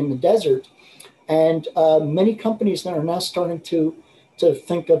the desert, and many companies that are now starting to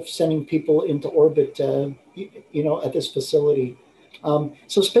think of sending people into orbit, you know, at this facility.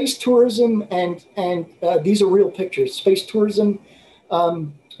 So space tourism and these are real pictures. Space tourism,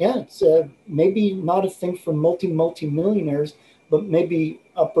 yeah, it's maybe not a thing for multi-millionaires, but maybe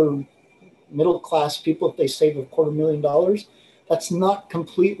upper middle class people if they save $250,000. That's not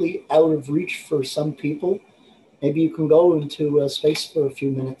completely out of reach for some people. Maybe you can go into space for a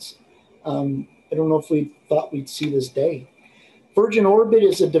few minutes. I don't know if we thought we'd see this day. Virgin Orbit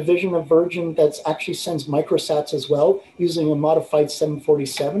is a division of Virgin that actually sends microsats as well, using a modified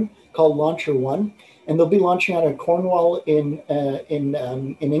 747 called Launcher One, and they'll be launching out of Cornwall in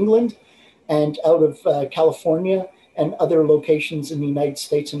England, and out of California and other locations in the United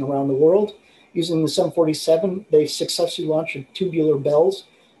States and around the world. Using the 747, they successfully launched a Tubular Bells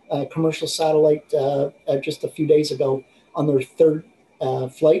commercial satellite just a few days ago on their third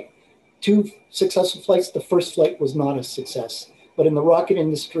flight. 2 successful flights. The first flight was not a success. But in the rocket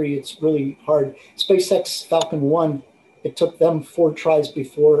industry, it's really hard. SpaceX Falcon 1, it took them 4 tries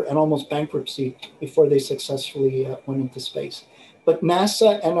before, and almost bankruptcy, before they successfully went into space. But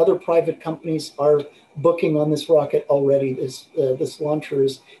NASA and other private companies are booking on this rocket already. This launcher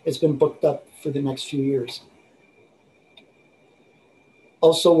has been booked up for the next few years.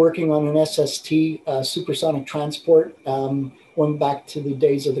 Also working on an SST, supersonic transport, going back to the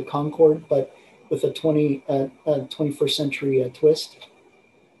days of the Concorde, but with a 21st century twist.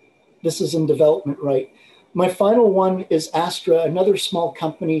 This is in development, right? My final one is Astra, another small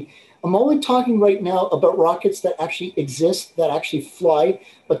company. I'm only talking right now about rockets that actually exist, that actually fly,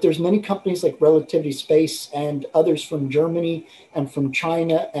 but there's many companies like Relativity Space and others from Germany and from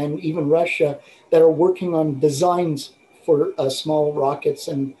China and even Russia that are working on designs for small rockets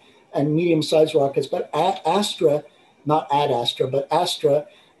and medium-sized rockets. But Astra, not Ad Astra, but Astra,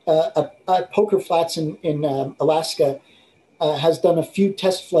 at Poker Flats in Alaska, has done a few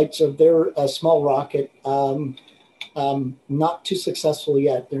test flights of their small rocket. Not too successful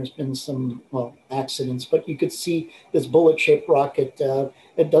yet. There's been some accidents, but you could see this bullet-shaped rocket.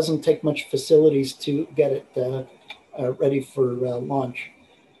 It doesn't take much facilities to get it ready for launch.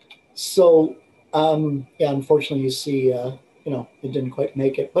 So yeah, unfortunately, you see, you know, it didn't quite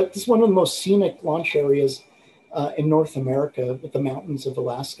make it. But this is one of the most scenic launch areas in North America with the mountains of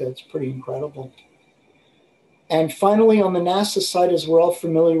Alaska. It's pretty incredible. And finally, on the NASA side, as we're all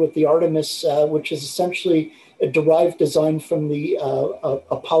familiar with the Artemis, which is essentially a derived design from the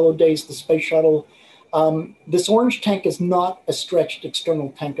Apollo days, the space shuttle. This orange tank is not a stretched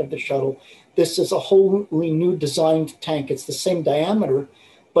external tank of the shuttle. This is a wholly new designed tank. It's the same diameter,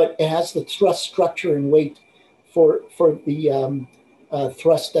 but it has the thrust structure and weight for the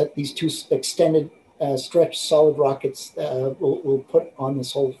thrust that these 2 extended stretched solid rockets will put on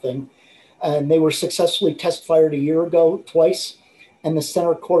this whole thing. And they were successfully test fired a year ago, twice. And the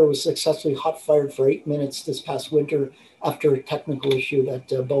center core was successfully hot fired for 8 minutes this past winter after a technical issue that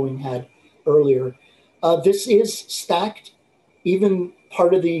Boeing had earlier. This is stacked. Even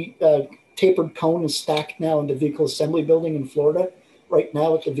part of the tapered cone is stacked now in the Vehicle Assembly Building in Florida, right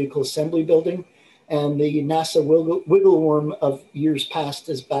now at the Vehicle Assembly Building. And the NASA wiggle worm of years past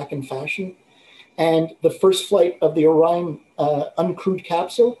is back in fashion. And the first flight of the Orion uncrewed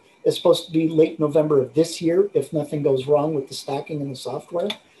capsule is supposed to be late November of this year, if nothing goes wrong with the stacking and the software.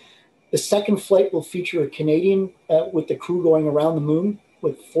 The second flight will feature a Canadian with the crew going around the moon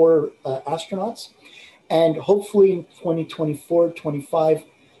with 4 astronauts. And hopefully in 2024, 25,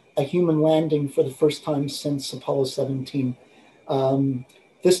 a human landing for the first time since Apollo 17.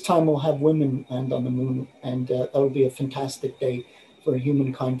 This time we'll have women land on the moon, and that would be a fantastic day for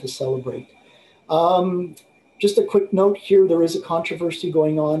humankind to celebrate. Just a quick note here, there is a controversy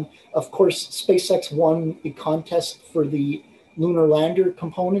going on. Of course, SpaceX won the contest for the lunar lander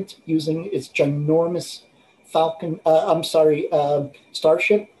component using its ginormous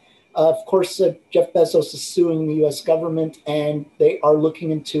Starship. Of course, Jeff Bezos is suing the US government, and they are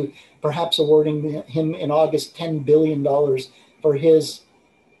looking into perhaps awarding him in August $10 billion for his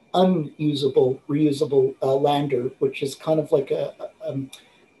unusable, reusable lander, which is kind of like a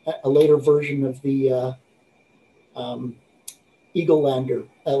later version of the Eagle lander,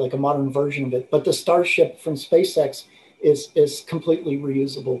 like a modern version of it. But the Starship from SpaceX is completely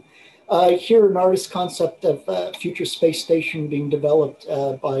reusable. Here, an artist concept of a future space station being developed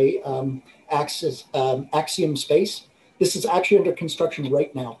by Axiom Space. This is actually under construction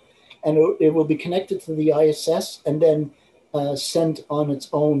right now, and it will be connected to the ISS and then sent on its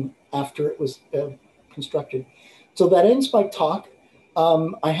own after it was constructed. So that ends my talk.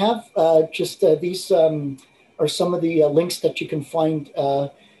 I have these are some of the links that you can find on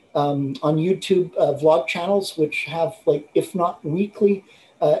YouTube vlog channels, which have, like, if not weekly,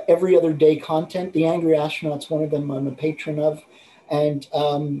 every other day content. The Angry Astronaut's one of them I'm a patron of. And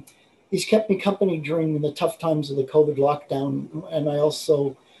he's kept me company during the tough times of the COVID lockdown. And I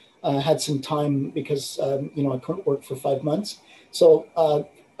also had some time because, I couldn't work for 5 months. So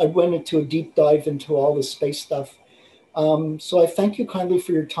I went into a deep dive into all the space stuff. So I thank you kindly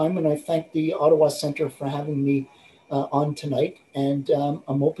for your time, and I thank the Ottawa Centre for having me on tonight. And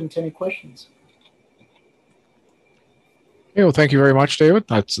I'm open to any questions. Okay, well, thank you very much, David.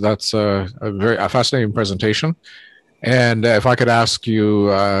 That's a very fascinating presentation. And if I could ask you,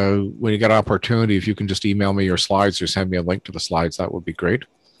 when you get an opportunity, if you can just email me your slides or send me a link to the slides, that would be great.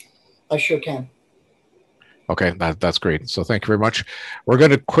 I sure can. Okay, that's great. So thank you very much. We're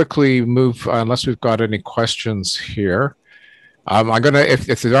going to quickly move, unless we've got any questions here. I'm going to,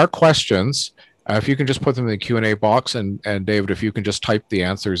 if there are questions, if you can just put them in the Q&A box, and David, if you can just type the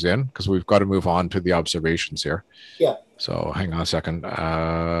answers in, because we've got to move on to the observations here. Yeah. So hang on a second.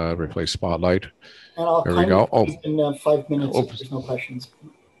 Replace spotlight. And I'll there we go. Oh, in 5 minutes if there's no questions.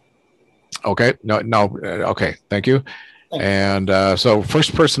 Okay. No. Okay. Thank you. Thanks. And so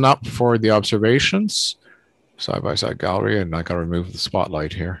first person up for the observations, side-by-side gallery, and I got to remove the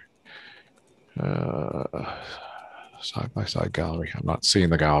spotlight here. Side-by-side gallery. I'm not seeing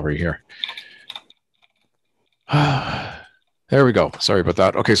the gallery here. There we go. Sorry about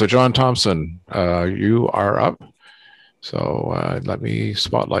that. Okay, so John Thompson, you are up. So let me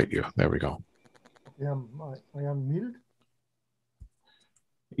spotlight you. There we go. I am muted.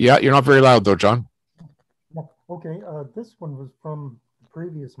 Yeah, you're not very loud though, John. Okay, this one was from the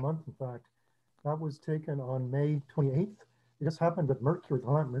previous month, in fact. That was taken on May 28th. It just happened that Mercury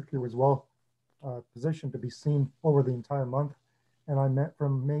was well positioned to be seen over the entire month. And I met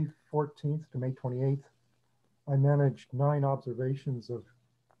from May 14th to May 28th. I managed 9 observations of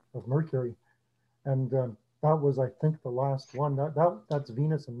Mercury. And that was, I think, the last one. That's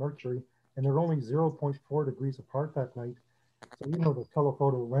Venus and Mercury. And they're only 0.4 degrees apart that night. So even though the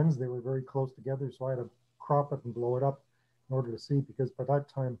telephoto lens, they were very close together. So I had to crop it and blow it up in order to see, because by that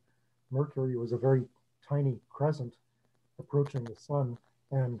time, Mercury was a very tiny crescent approaching the sun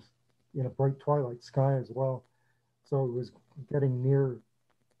and in a bright twilight sky as well. So it was getting near,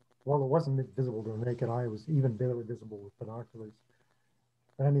 well, it wasn't visible to the naked eye. It was even barely visible with binoculars.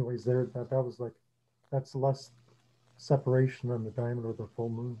 But anyways, that was like, that's less separation than the diameter of the full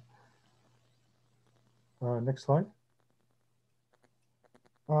moon. Next slide.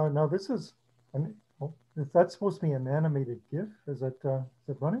 Now this is, if that's supposed to be an animated GIF, is it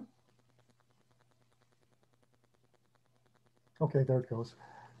running? Okay, there it goes.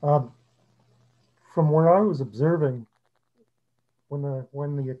 From where I was observing, when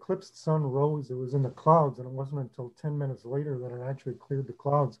the eclipsed sun rose, it was in the clouds, and it wasn't until 10 minutes later that it actually cleared the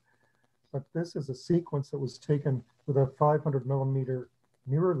clouds. But this is a sequence that was taken with a 500 millimeter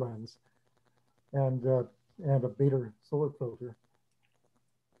mirror lens and a beta solar filter.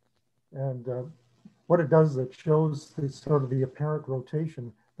 And what it does is it shows the sort of the apparent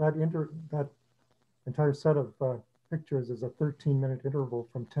rotation. That entire set of pictures is a 13-minute interval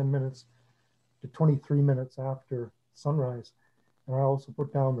from 10 minutes to 23 minutes after sunrise. And I also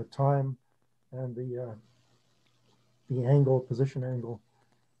put down the time and the angle, position angle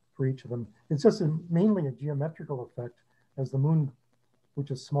for each of them. It's just mainly a geometrical effect. As the moon,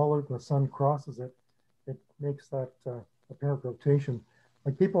 which is smaller than the sun, crosses it, it makes that apparent rotation.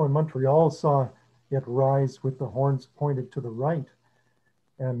 Like people in Montreal saw it rise with the horns pointed to the right.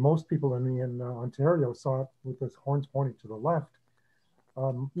 And most people in Ontario saw it with the horns pointed to the left.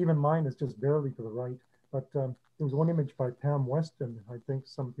 Even mine is just barely to the right. But there was one image by Pam Weston, I think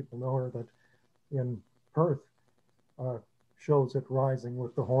some people know her, that in Perth shows it rising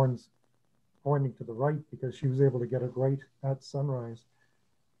with the horns pointing to the right, because she was able to get it right at sunrise.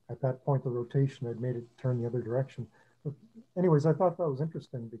 At that point, the rotation had made it turn the other direction. But anyways, I thought that was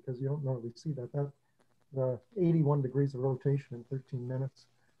interesting because you don't normally see that. The 81 degrees of rotation in 13 minutes.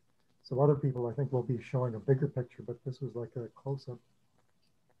 So other people, I think, will be showing a bigger picture, but this was like a close-up.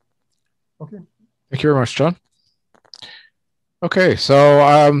 Okay. Thank you very much, John. Okay,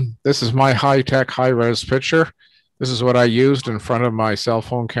 so this is my high-tech, high-res picture. This is what I used in front of my cell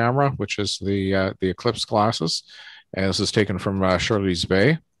phone camera, which is the Eclipse glasses. And this is taken from Shirley's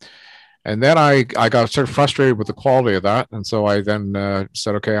Bay. And then I got sort of frustrated with the quality of that. And so I then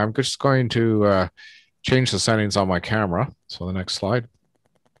said, okay, I'm just going to change the settings on my camera. So the next slide.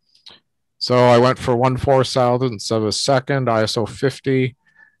 So I went for 1/4,000th of a second, ISO 50,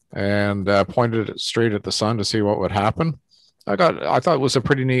 and pointed it straight at the sun to see what would happen. I thought it was a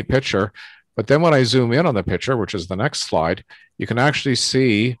pretty neat picture. But then when I zoom in on the picture, which is the next slide, you can actually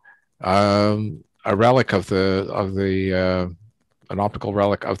see a relic of an optical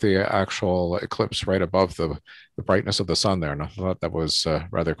relic of the actual eclipse right above the brightness of the sun there. And I thought that was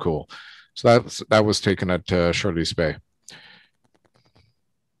rather cool. So that was taken at Shirley's Bay.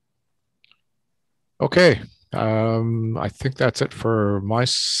 Okay, I think that's it for my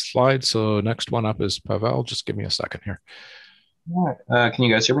slide. So next one up is Pavel. Just give me a second here. All right. Can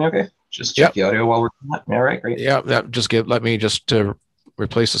you guys hear me okay? Just check the audio while we're doing that. All right, great. Yeah, let me just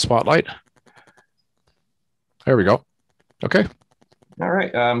replace the spotlight. There we go. Okay. All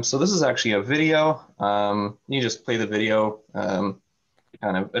right. So this is actually a video. You just play the video.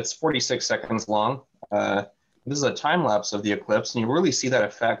 It's 46 seconds long. This is a time lapse of the eclipse, and you really see that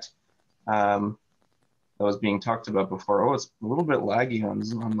effect that was being talked about before. Oh, it's a little bit laggy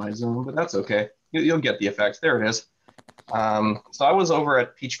on my Zoom, but that's okay. You'll get the effect. There it is. So I was over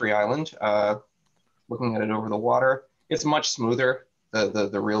at Peachtree Island, looking at it over the water. It's much smoother.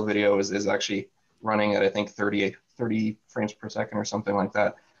 The real video is actually running at, I think, 30 frames per second or something like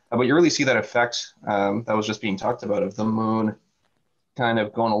that. But you really see that effect that was just being talked about of the moon kind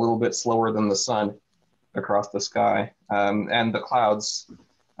of going a little bit slower than the sun across the sky, and the clouds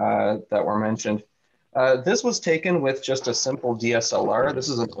that were mentioned. This was taken with just a simple DSLR. This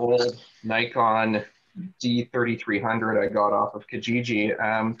is an old Nikon D3300 I got off of Kijiji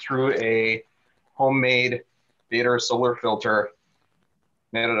through a homemade Vader solar filter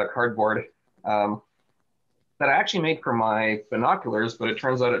made out of cardboard that I actually made for my binoculars, but it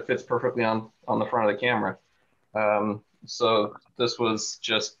turns out it fits perfectly on the front of the camera. So this was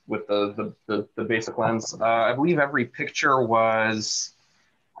just with the basic lens. I believe every picture was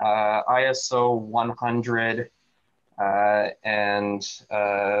ISO 100 and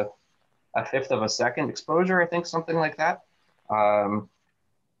 1/5 of a second exposure, I think, something like that.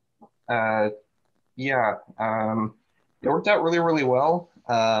 It worked out really, really well.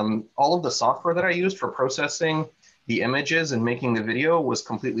 All of the software that I used for processing the images and making the video was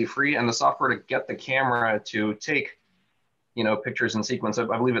completely free, and the software to get the camera to take, pictures in sequence, I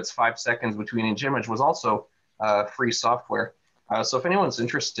believe it's 5 seconds between each image, was also free software. So if anyone's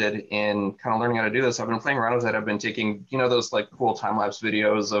interested in kind of learning how to do this, I've been playing around with it. I've been taking, those like cool time-lapse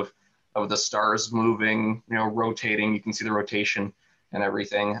videos of the stars moving, rotating. You can see the rotation and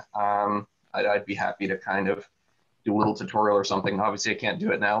everything. I'd be happy to kind of do a little tutorial or something. Obviously I can't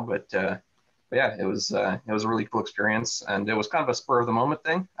do it now, but yeah, it was a really cool experience, and it was kind of a spur of the moment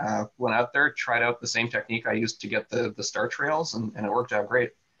thing. Went out there, tried out the same technique I used to get the star trails, and it worked out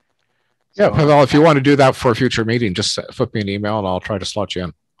great. Yeah, so, Pavel, if you want to do that for a future meeting, just flip me an email and I'll try to slot you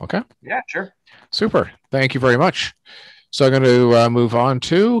in. Okay? Yeah, sure. Super. Thank you very much. So I'm going to move on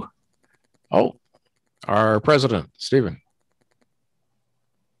to, our president, Stephen.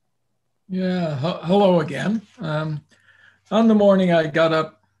 Yeah, hello again. On the morning, I got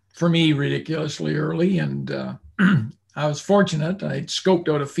up, for me, ridiculously early, and I was fortunate. I scoped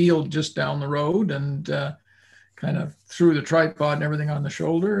out a field just down the road and kind of threw the tripod and everything on the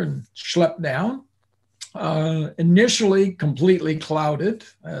shoulder and schlepped down. Initially completely clouded,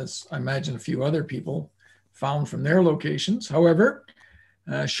 as I imagine a few other people found from their locations. However,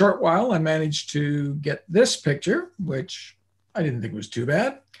 a short while, I managed to get this picture, which I didn't think was too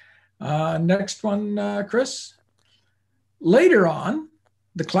bad. Next one, Chris. Later on,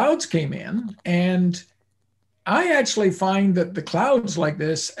 the clouds came in, and I actually find that the clouds like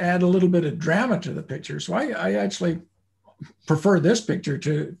this add a little bit of drama to the picture. So I actually prefer this picture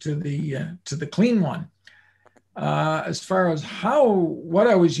to the clean one. As far as what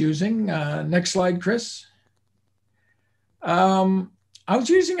I was using, next slide, Chris. I was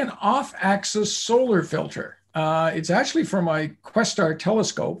using an off-axis solar filter. It's actually for my Questar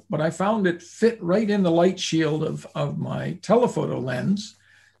telescope, but I found it fit right in the light shield of my telephoto lens.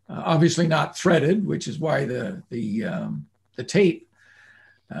 Obviously not threaded, which is why the tape.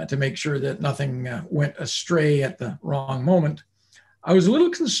 to make sure that nothing went astray at the wrong moment. I was a little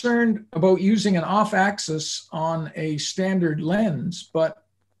concerned about using an off-axis on a standard lens, but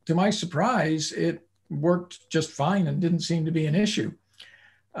to my surprise, it worked just fine and didn't seem to be an issue.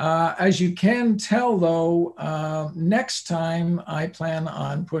 As you can tell, though, next time I plan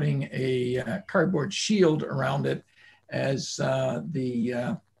on putting a cardboard shield around it, as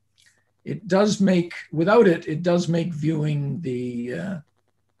it does make, without it, it does make viewing the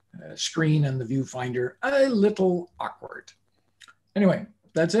screen and the viewfinder a little awkward. Anyway,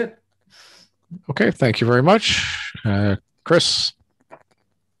 that's it. Okay, thank you very much. Chris?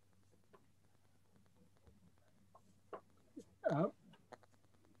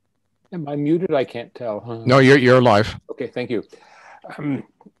 Am I muted? I can't tell. No, you're live. Okay, thank you.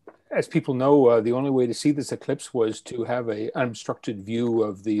 As people know, the only way to see this eclipse was to have an unobstructed view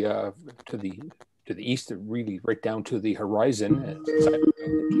of the to the east, really right down to the horizon.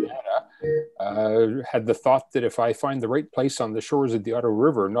 Had the thought that if I find the right place on the shores of the Ottawa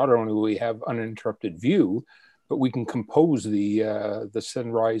River, not only will we have uninterrupted view, but we can compose the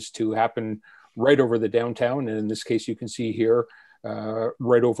sunrise to happen right over the downtown. And in this case, you can see here,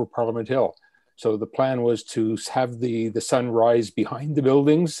 right over Parliament Hill. So the plan was to have the sun rise behind the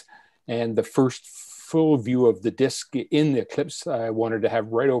buildings, and the first full view of the disk in the eclipse I wanted to have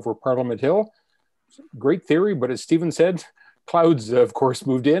right over Parliament Hill. Great theory, but as Stephen said, clouds of course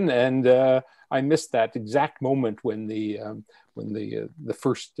moved in, and I missed that exact moment when the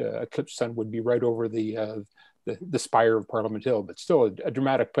first eclipse sun would be right over the spire of Parliament Hill, but still a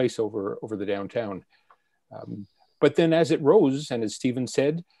dramatic place over the downtown. But then as it rose, and as Stephen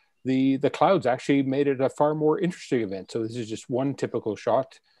said, the clouds actually made it a far more interesting event. So this is just one typical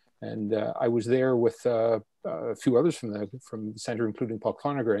shot. And I was there with a few others from the center, including Paul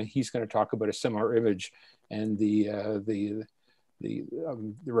Cloninger, and he's going to talk about a similar image and the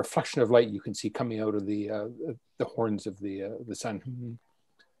reflection of light you can see coming out of the horns of the sun,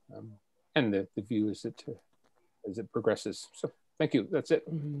 and the view as it progresses. So thank you. That's it.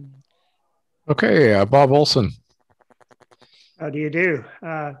 Okay, Bob Olson. How do you do?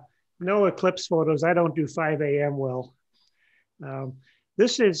 No eclipse photos. I don't do 5 a.m. well.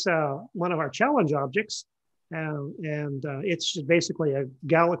 This is one of our challenge objects, and it's basically a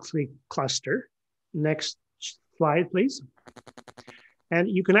galaxy cluster. Next slide, please. And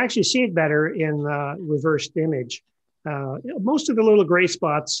you can actually see it better in reversed image. Most of the little gray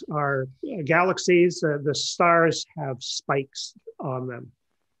spots are galaxies. The stars have spikes on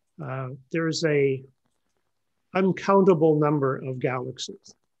them. There's a uncountable number of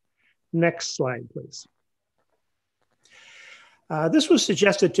galaxies. Next slide, please. This was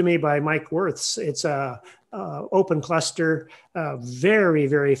suggested to me by Mike Wirths. It's a open cluster, very,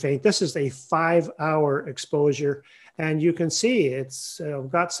 very faint. This is a 5-hour exposure, and you can see it's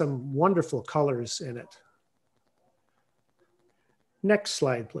got some wonderful colors in it. Next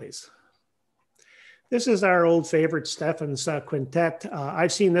slide, please. This is our old favorite Stephan's quintet.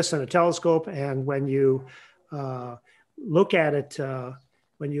 I've seen this in a telescope, and when you look at it,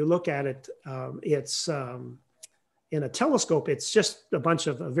 it's in a telescope, it's just a bunch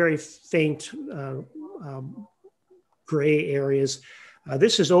of very faint gray areas.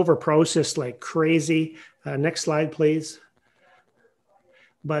 This is over-processed like crazy. Next slide, please.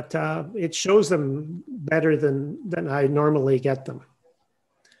 But it shows them better than I normally get them.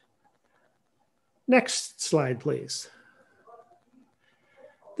 Next slide, please.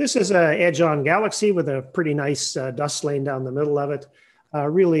 This is an edge-on galaxy with a pretty nice dust lane down the middle of it.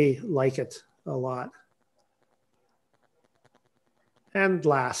 Really like it a lot. And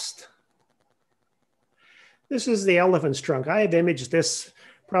last, this is the elephant's trunk. I have imaged this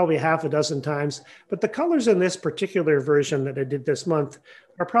probably half a dozen times, but the colors in this particular version that I did this month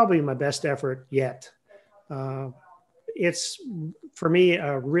are probably my best effort yet. It's, for me,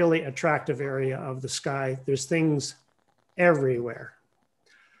 a really attractive area of the sky. There's things everywhere.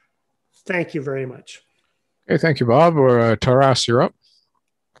 Thank you very much. Okay, thank you, Bob. Or Taras, you're up.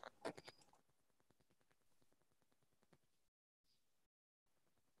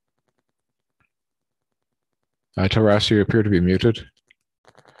 Taras, you appear to be muted.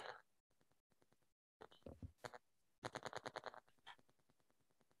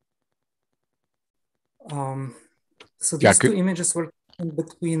 So these two images were taken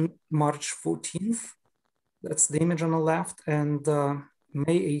between March 14th, that's the image on the left, and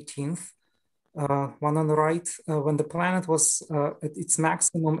May 18th, one on the right, when the planet was at its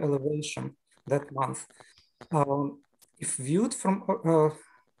maximum elevation that month. If viewed from,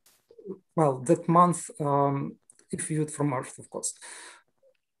 well, that month, if viewed from Earth, of course.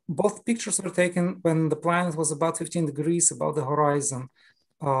 Both pictures were taken when the planet was about 15 degrees above the horizon.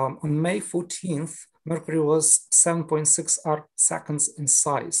 On May 14th, Mercury was 7.6 arc seconds in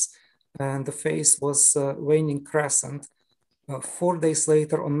size, and the phase was waning crescent. 4 days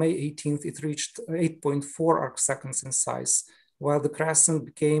later, on May 18th, it reached 8.4 arc seconds in size, while the crescent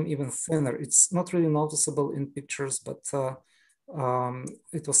became even thinner. It's not really noticeable in pictures, but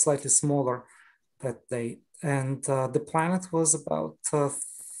it was slightly smaller that day. And the planet was about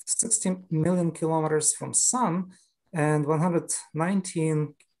 16 million kilometers from Sun and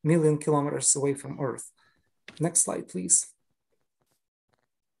 119 million kilometers away from Earth. Next slide, please.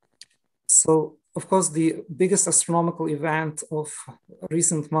 So, of course, the biggest astronomical event of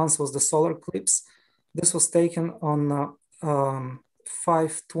recent months was the solar eclipse. This was taken on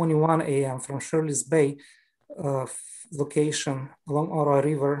 5:21 a.m. from Shirley's Bay location along Ottawa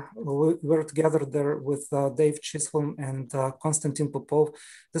River. We were together there with Dave Chisholm and Konstantin Popov.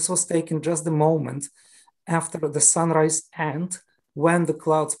 This was taken just the moment after the sunrise and when the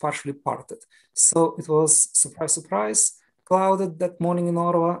clouds partially parted. So it was, surprise, surprise, clouded that morning in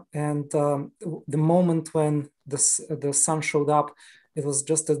Ottawa, and the moment when the sun showed up, it was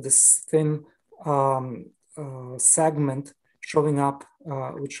just this thin segment showing up,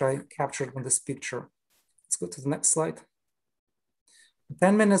 which I captured in this picture. Let's go to the next slide.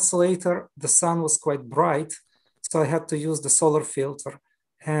 10 minutes later, the sun was quite bright, so I had to use the solar filter,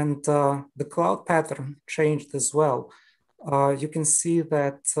 and the cloud pattern changed as well. You can see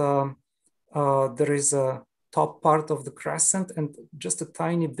that there is a top part of the crescent and just a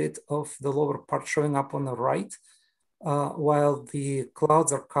tiny bit of the lower part showing up on the right, while the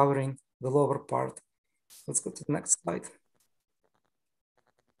clouds are covering the lower part. Let's go to the next slide.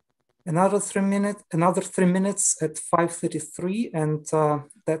 Another 3 minutes at 5:33, and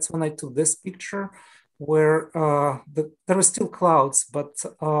that's when I took this picture where there were still clouds, but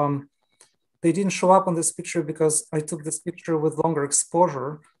they didn't show up on this picture because I took this picture with longer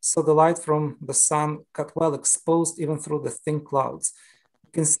exposure, so the light from the sun got well exposed even through the thin clouds.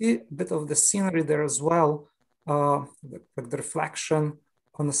 You can see a bit of the scenery there as well, like the reflection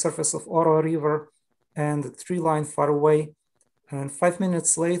on the surface of Ottawa River and the tree line far away. And 5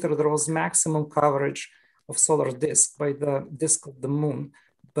 minutes later, there was maximum coverage of solar disk by the disk of the moon,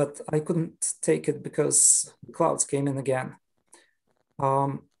 but I couldn't take it because the clouds came in again.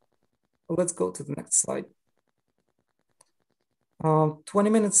 Let's go to the next slide. 20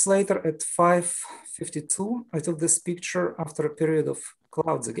 minutes later at 5:52, I took this picture after a period of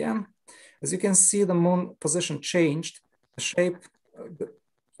clouds again. As you can see, the moon position changed. The shape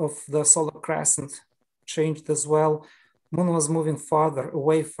of the solar crescent changed as well. Moon was moving farther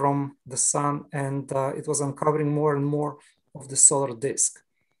away from the sun, and it was uncovering more and more of the solar disk.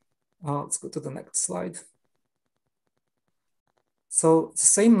 Let's go to the next slide. So the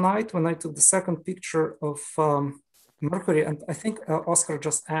same night when I took the second picture of Mercury, and I think Oscar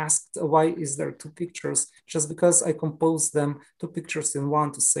just asked why is there two pictures, just because I composed them, two pictures in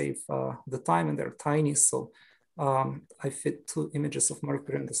one to save the time, and they're tiny, so I fit two images of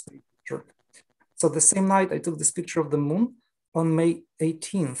Mercury in the same picture. So the same night I took this picture of the moon on May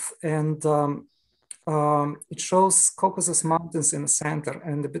 18th, and it shows Caucasus Mountains in the center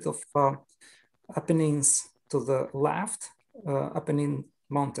and a bit of Apennines to the left, Apennine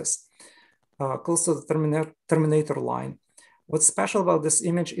Mountains, close to the terminator line. What's special about this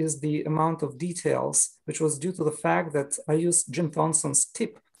image is the amount of details, which was due to the fact that I used Jim Thompson's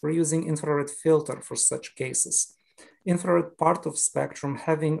tip for using infrared filter for such cases. Infrared part of spectrum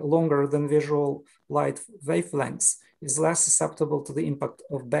having longer than visual light wavelengths is less susceptible to the impact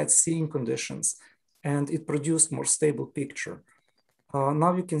of bad seeing conditions, and it produced more stable picture.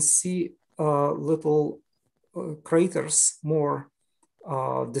 Now you can see little craters more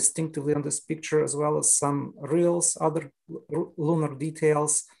distinctively on this picture, as well as some rills, other lunar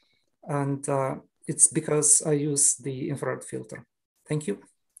details, and it's because I use the infrared filter. Thank you.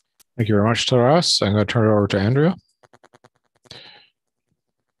 Thank you very much, Taras. I'm going to turn it over to Andrea.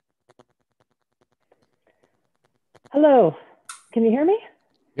 Hello, can you hear me?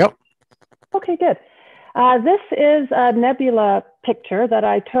 Yep. Okay, good. This is a nebula picture that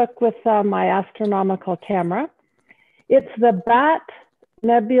I took with my astronomical camera. It's the Bat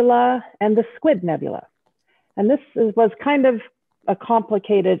Nebula and the Squid Nebula. And this was kind of a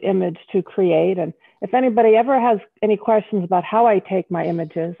complicated image to create. And if anybody ever has any questions about how I take my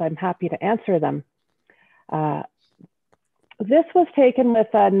images, I'm happy to answer them. This was taken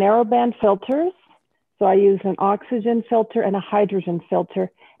with narrowband filters. So I use an oxygen filter and a hydrogen filter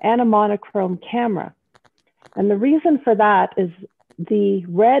and a monochrome camera. And the reason for that is the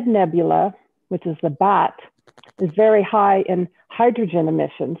red nebula, which is the Bat, is very high in hydrogen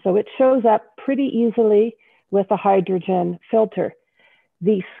emissions. So it shows up pretty easily with a hydrogen filter.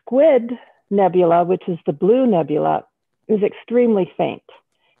 The Squid Nebula, which is the blue nebula, is extremely faint.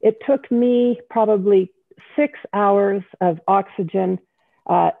 It took me probably 6 hours of oxygen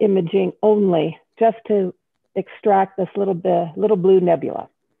imaging only just to extract this little blue nebula.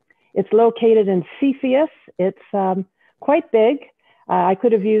 It's located in Cepheus. It's quite big. I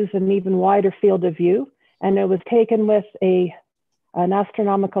could have used an even wider field of view, and it was taken with an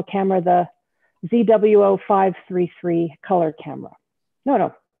astronomical camera, the ZWO 533 color camera.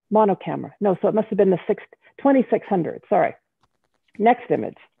 No, mono camera. No, so it must have been the 2600, sorry. Next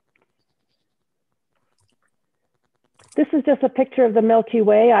image. This is just a picture of the Milky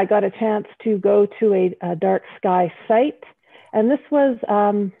Way. I got a chance to go to a dark sky site, and this was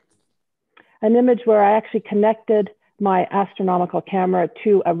an image where I actually connected my astronomical camera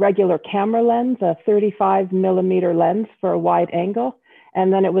to a regular camera lens, a 35 millimeter lens for a wide angle,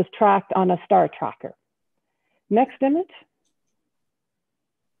 and then it was tracked on a star tracker. Next image.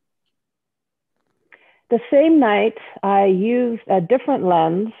 The same night, I used a different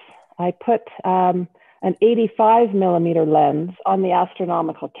lens. I put an 85 millimeter lens on the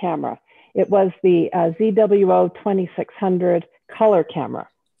astronomical camera. It was the ZWO 2600 color camera.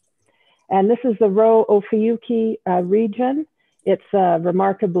 And this is the Rho Ophiuchi region. It's a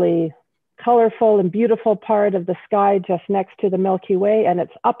remarkably colorful and beautiful part of the sky just next to the Milky Way, and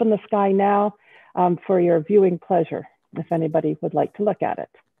it's up in the sky now for your viewing pleasure, if anybody would like to look at it.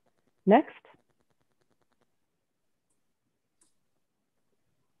 Next.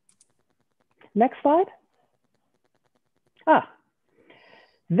 Next slide.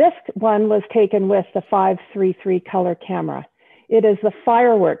 This one was taken with the 533 color camera. It is the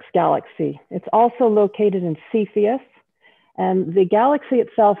Fireworks Galaxy. It's also located in Cepheus, and the galaxy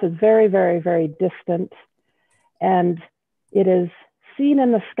itself is very, very, very distant, and it is seen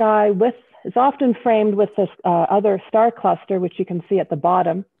in the sky with, it's often framed with this other star cluster, which you can see at the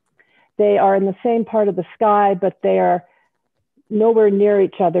bottom. They are in the same part of the sky, but they are nowhere near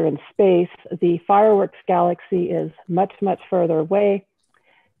each other in space. The Fireworks Galaxy is much, much further away.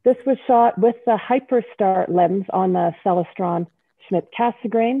 This was shot with the Hyperstar lens on the Celestron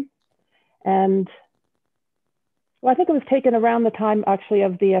Schmidt-Cassegrain. And well, I think it was taken around the time actually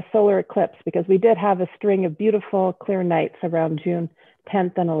of the solar eclipse, because we did have a string of beautiful clear nights around June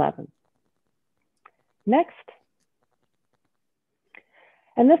 10th and 11th. Next.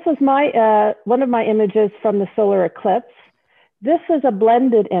 And this was my one of my images from the solar eclipse. This is a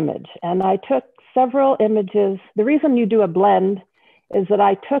blended image, and I took several images. The reason you do a blend is that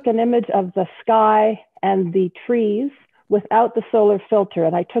I took an image of the sky and the trees without the solar filter,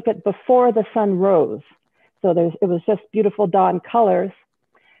 and I took it before the sun rose. So it was just beautiful dawn colors.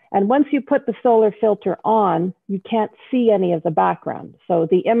 And once you put the solar filter on, you can't see any of the background. So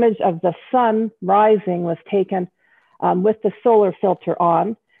the image of the sun rising was taken with the solar filter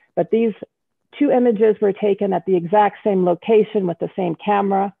on, but these two images were taken at the exact same location with the same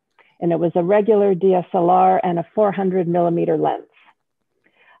camera, and it was a regular DSLR and a 400 millimeter lens.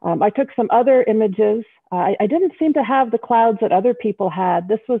 I took some other images. I didn't seem to have the clouds that other people had.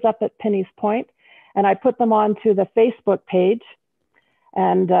 This was up at Penny's Point, and I put them onto the Facebook page.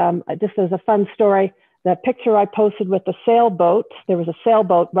 And just as a fun story, the picture I posted with the sailboat, there was a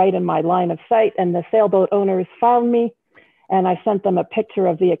sailboat right in my line of sight, and the sailboat owners found me, and I sent them a picture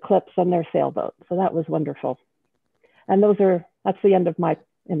of the eclipse and their sailboat. So that was wonderful. And that's the end of my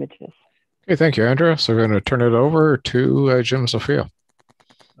images. Okay, thank you, Andrea. So we're going to turn it over to Jim Sophia.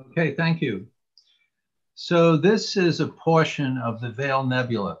 Okay, thank you. So this is a portion of the Veil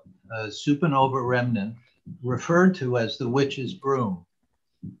Nebula, a supernova remnant referred to as the Witch's Broom,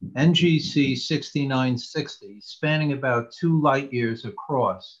 NGC 6960, spanning about 2 light years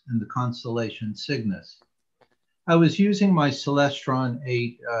across in the constellation Cygnus. I was using my Celestron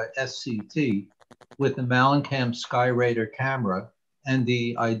 8 SCT with the Mellencamp Skyraider camera and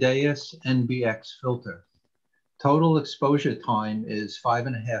the Ideas NBX filter. Total exposure time is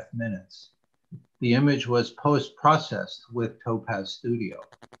 5.5 minutes. The image was post-processed with Topaz Studio.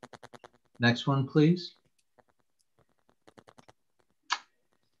 Next one, please.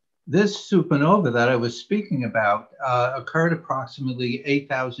 This supernova that I was speaking about occurred approximately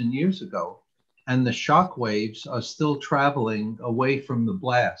 8,000 years ago, and the shock waves are still traveling away from the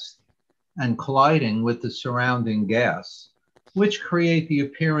blast and colliding with the surrounding gas, which create the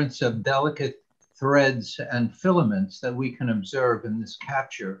appearance of delicate threads and filaments that we can observe in this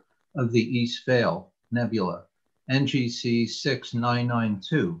capture of the East Veil Nebula, NGC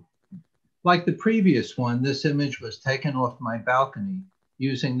 6992. Like the previous one, this image was taken off my balcony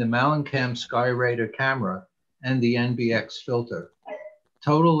using the Mellencamp Skyraider camera and the NBX filter.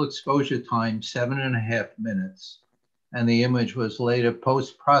 Total exposure time, 7.5 minutes. and the image was later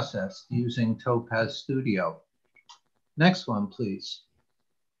post-processed using Topaz Studio. Next one, please.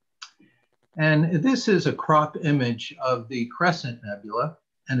 And this is a crop image of the Crescent Nebula,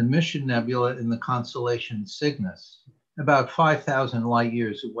 an emission nebula in the constellation Cygnus, about 5,000 light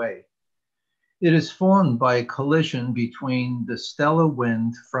years away. It is formed by a collision between the stellar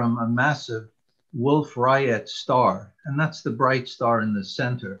wind from a massive Wolf-Rayet star, and that's the bright star in the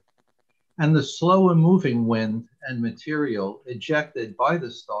center, and the slower moving wind and material ejected by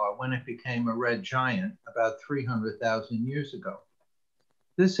the star when it became a red giant about 300,000 years ago.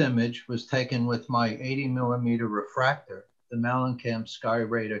 This image was taken with my 80mm refractor, the Mellencamp Sky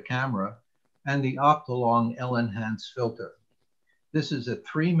Radar camera, and the Optolong L-Enhance filter. This is a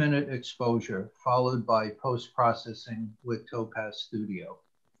 3-minute exposure followed by post-processing with Topaz Studio.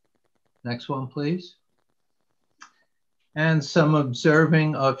 Next one, please. And some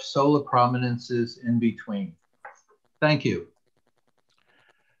observing of solar prominences in between. Thank you.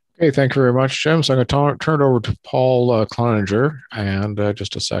 Okay, thank you very much, Jim. So I'm going to turn it over to Paul Cloninger, and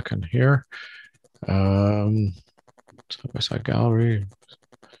just a second here. Side-by-side gallery.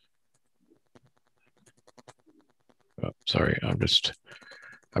 Oh, sorry, I'm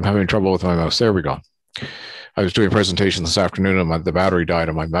having trouble with my mouse. There we go. I was doing a presentation this afternoon and the battery died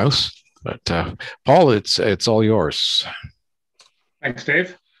on my mouse. But Paul, it's all yours. Thanks,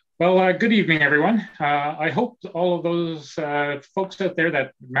 Dave. Well, good evening, everyone. I hope all of those folks out there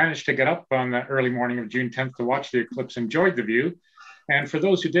that managed to get up on the early morning of June 10th to watch the eclipse enjoyed the view. And for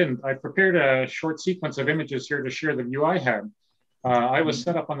those who didn't, I prepared a short sequence of images here to share the view I had. I was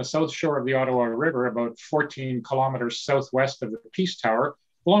set up on the south shore of the Ottawa River, about 14 kilometers southwest of the Peace Tower,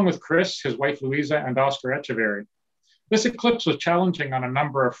 along with Chris, his wife Louisa, and Oscar Echeverry. This eclipse was challenging on a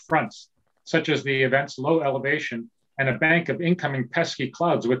number of fronts, such as the event's low elevation and a bank of incoming pesky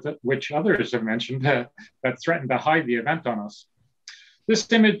clouds, which others have mentioned, that threatened to hide the event on us.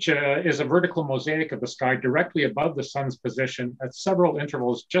 This image is a vertical mosaic of the sky directly above the sun's position at several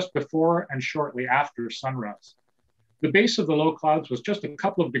intervals just before and shortly after sunrise. The base of the low clouds was just a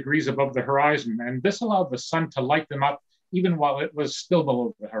couple of degrees above the horizon, and this allowed the sun to light them up even while it was still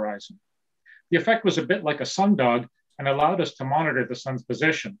below the horizon. The effect was a bit like a sundog and allowed us to monitor the sun's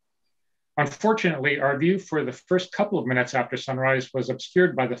position. Unfortunately, our view for the first couple of minutes after sunrise was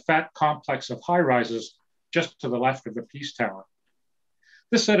obscured by the fat complex of high rises just to the left of the Peace Tower.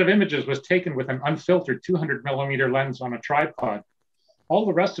 This set of images was taken with an unfiltered 200mm lens on a tripod. All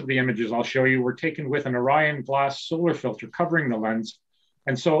the rest of the images I'll show you were taken with an Orion glass solar filter covering the lens,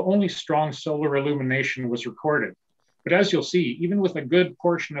 and so only strong solar illumination was recorded. But as you'll see, even with a good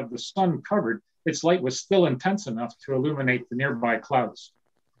portion of the sun covered, its light was still intense enough to illuminate the nearby clouds.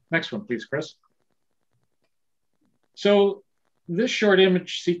 Next one, please, Chris. So this short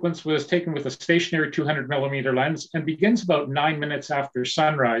image sequence was taken with a stationary 200mm lens and begins about 9 minutes after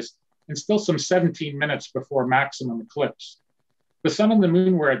sunrise and still some 17 minutes before maximum eclipse. The sun and the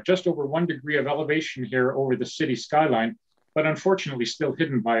moon were at just over 1 degree of elevation here over the city skyline, but unfortunately still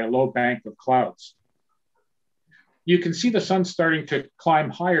hidden by a low bank of clouds. You can see the sun starting to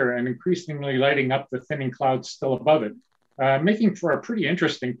climb higher and increasingly lighting up the thinning clouds still above it, making for a pretty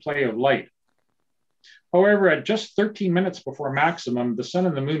interesting play of light. However, at just 13 minutes before maximum, the sun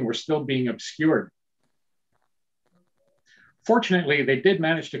and the moon were still being obscured. Fortunately, they did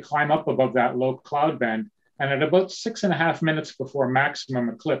manage to climb up above that low cloud band, and at about 6.5 minutes before maximum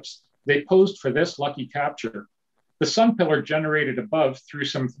eclipse, they posed for this lucky capture. The sun pillar generated above through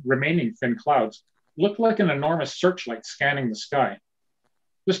some remaining thin clouds looked like an enormous searchlight scanning the sky.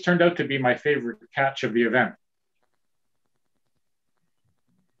 This turned out to be my favorite catch of the event.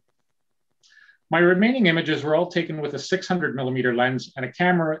 My remaining images were all taken with a 600mm lens and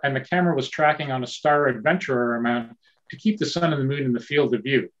the camera was tracking on a Star Adventurer mount to keep the sun and the moon in the field of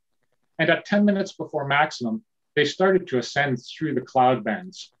view. And at 10 minutes before maximum, they started to ascend through the cloud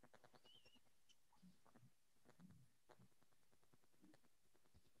bands.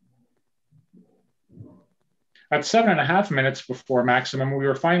 At 7.5 minutes before maximum, we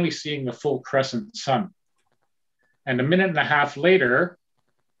were finally seeing the full crescent sun. And 1.5 minutes later,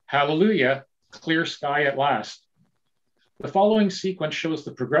 hallelujah, clear sky at last. The following sequence shows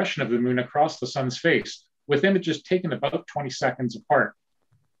the progression of the moon across the sun's face, with images taken about 20 seconds apart.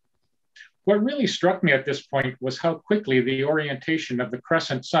 What really struck me at this point was how quickly the orientation of the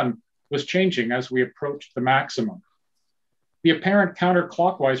crescent sun was changing as we approached the maximum. The apparent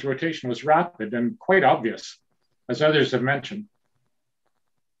counterclockwise rotation was rapid and quite obvious, as others have mentioned.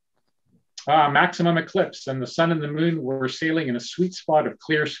 Maximum eclipse, and the sun and the moon were sailing in a sweet spot of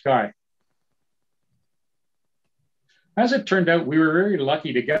clear sky. As it turned out, we were very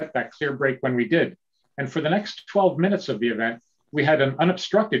lucky to get that clear break when we did, And for the next 12 minutes of the event, we had an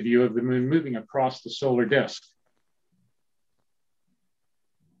unobstructed view of the moon moving across the solar disk.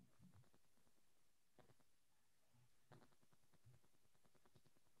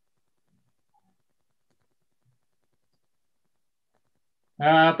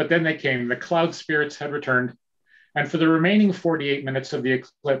 But then they came. The cloud spirits had returned. And for the remaining 48 minutes of the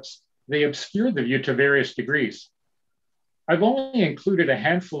eclipse, they obscured the view to various degrees. I've only included a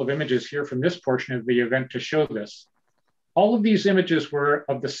handful of images here from this portion of the event to show this. All of these images were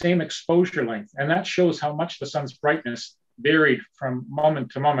of the same exposure length, and that shows how much the sun's brightness varied from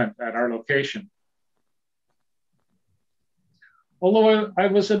moment to moment at our location. Although I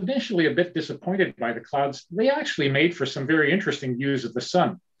was initially a bit disappointed by the clouds, they actually made for some very interesting views of the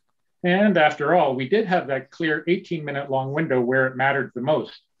sun. And after all, we did have that clear 18-minute long window where it mattered the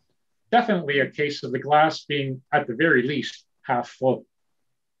most. Definitely a case of the glass being, at the very least, half full.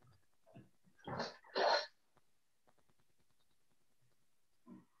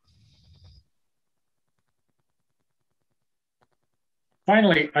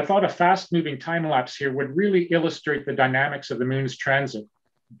 Finally, I thought a fast-moving time lapse here would really illustrate the dynamics of the moon's transit.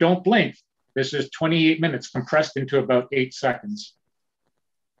 Don't blink. This is 28 minutes compressed into about 8 seconds.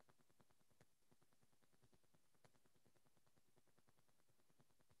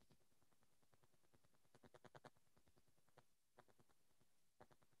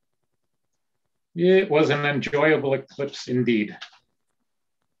 It was an enjoyable eclipse indeed.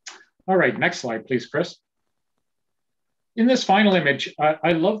 All right, next slide, please, Chris. In this final image,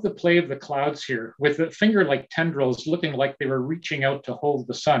 I love the play of the clouds here with the finger-like tendrils looking like they were reaching out to hold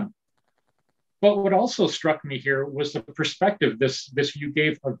the sun. But what also struck me here was the perspective this view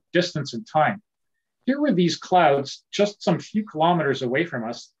gave of distance and time. Here were these clouds just some few kilometers away from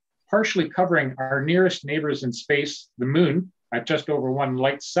us, partially covering our nearest neighbors in space, the moon, at just over 1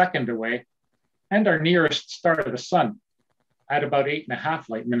 light second away, and our nearest star, the sun, at about 8.5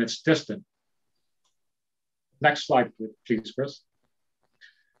 light minutes distant. Next slide, please, Chris.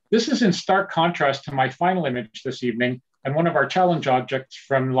 This is in stark contrast to my final image this evening and one of our challenge objects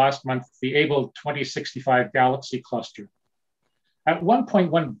from last month, the Able 2065 galaxy cluster. At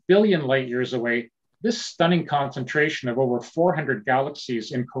 1.1 billion light years away, this stunning concentration of over 400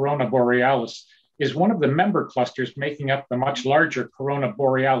 galaxies in Corona Borealis is one of the member clusters making up the much larger Corona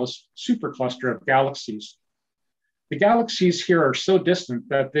Borealis supercluster of galaxies. The galaxies here are so distant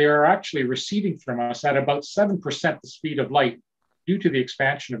that they are actually receding from us at about 7% the speed of light due to the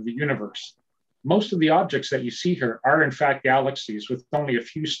expansion of the universe. Most of the objects that you see here are in fact galaxies with only a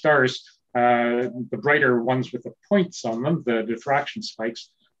few stars, the brighter ones with the points on them, the diffraction spikes,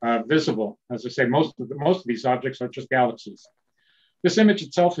 visible. As I say, most of these objects are just galaxies. This image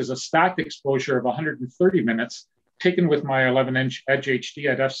itself is a stacked exposure of 130 minutes taken with my 11-inch Edge HD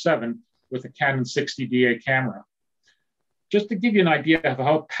at f7 with a Canon 60DA camera. Just to give you an idea of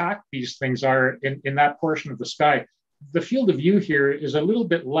how packed these things are in that portion of the sky, the field of view here is a little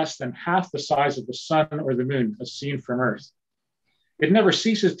bit less than half the size of the sun or the moon as seen from Earth. It never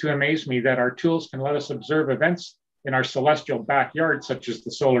ceases to amaze me that our tools can let us observe events in our celestial backyard, such as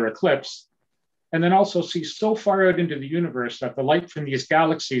the solar eclipse, and then also see so far out into the universe that the light from these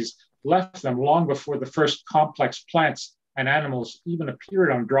galaxies left them long before the first complex plants and animals even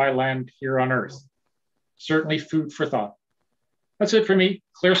appeared on dry land here on Earth. Certainly food for thought. That's it for me.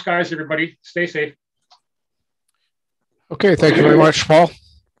 Clear skies, everybody. Stay safe. Okay, thank you very much, Paul.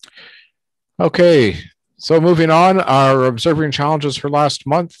 Okay, so moving on, our observing challenges for last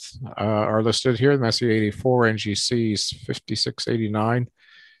month are listed here. The Messier 84, NGC 5689.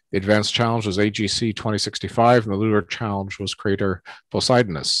 The advanced challenge was AGC 2065, and the lunar challenge was Crater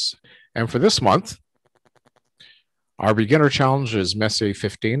Poseidonus. And for this month, our beginner challenge is Messier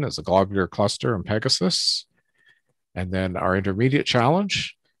 15 as a globular cluster in Pegasus. And then our intermediate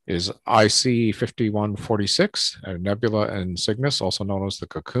challenge is IC 5146, a nebula in Cygnus, also known as the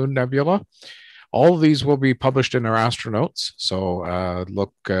Cocoon Nebula. All of these will be published in our Astronotes. So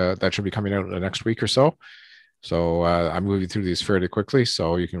that should be coming out in the next week or so. So I'm moving through these fairly quickly,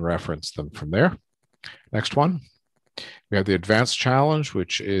 so you can reference them from there. Next one. We have the advanced challenge,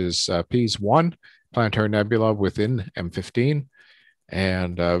 which is PEAS 1, planetary nebula within M15,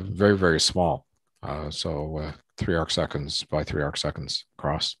 and very, very small. 3 arc seconds by 3 arc seconds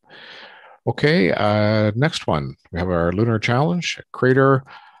across. Okay, next one. We have our lunar challenge, Crater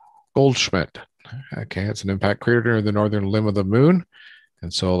Goldschmidt. Okay, it's an impact crater near the northern limb of the moon.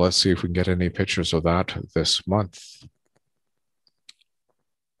 And so let's see if we can get any pictures of that this month.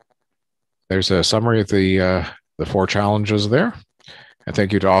 There's a summary of the 4 challenges there. And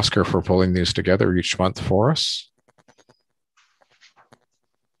thank you to Oscar for pulling these together each month for us.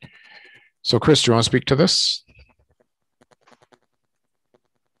 So Chris, do you want to speak to this?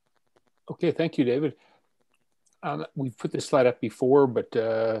 Okay, thank you, David. We've put this slide up before, but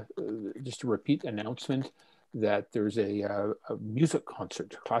just a repeat announcement that there's a music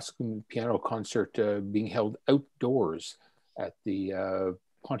concert, classical piano concert being held outdoors at the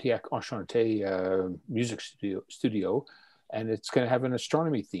Pontiac Enchanté music studio, and it's going to have an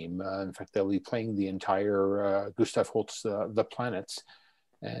astronomy theme. In fact, they'll be playing the entire Gustav Holst's The Planets,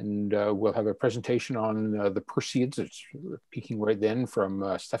 and we'll have a presentation on the Perseids. It's peaking right then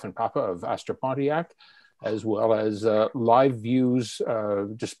from Stefan Papa of Astra Pontiac, as well as live views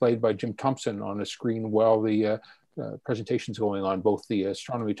displayed by Jim Thompson on a screen while the presentation's going on, both the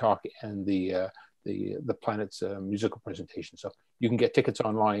astronomy talk and the planet's musical presentation. So you can get tickets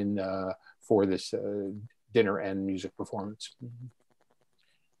online for this dinner and music performance.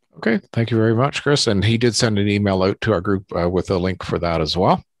 Okay, thank you very much, Chris. And he did send an email out to our group with a link for that as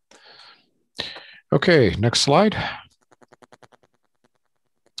well. Okay, next slide.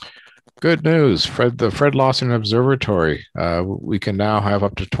 Good news, the Fred Lawson Observatory. We can now have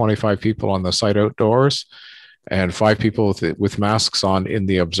up to 25 people on the site outdoors and 5 people with masks on in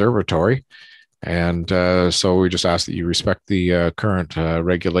the observatory. And so we just ask that you respect the current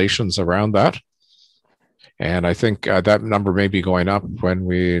regulations around that. And I think that number may be going up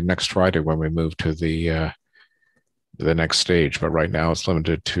next Friday when we move to the next stage. But right now it's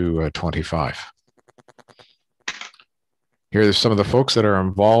limited to 25. Here are some of the folks that are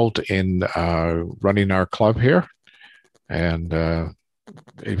involved in running our club here. And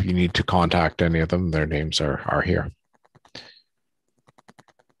if you need to contact any of them, their names are here.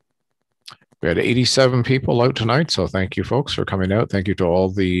 We had 87 people out tonight, so thank you folks for coming out. Thank you to all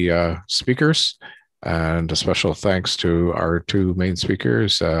the speakers, and a special thanks to our 2 main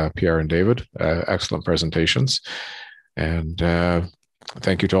speakers, Pierre and David. Excellent presentations. And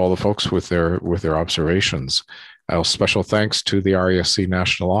thank you to all the folks with their observations. Special thanks to the RASC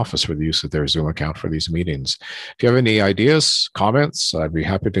National Office for the use of their Zoom account for these meetings. If you have any ideas, comments, I'd be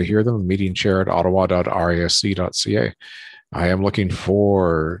happy to hear them. Meeting chair at ottawa.rasc.ca. I am looking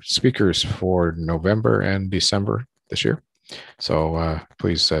for speakers for November and December this year. So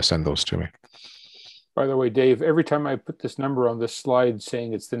please send those to me. By the way, Dave, every time I put this number on this slide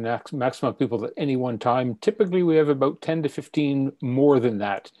saying it's the maximum people at any one time, typically we have about 10 to 15 more than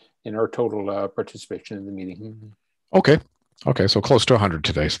that in our total participation in the meeting. Okay. Okay. So close to 100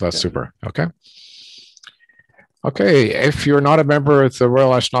 today. So that's super. Okay. Okay. If you're not a member of the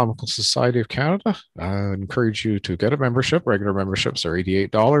Royal Astronomical Society of Canada, I encourage you to get a membership. Regular memberships are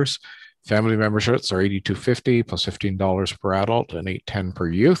 $88. Family memberships are $82.50 plus $15 per adult and $8.10 per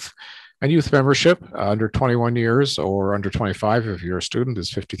youth. And youth membership under 21 years or under 25 if you're a student is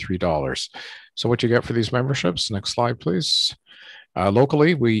 $53. So what you get for these memberships, next slide, please.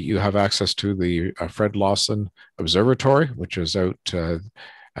 Locally, you have access to the Fred Lawson Observatory, which is out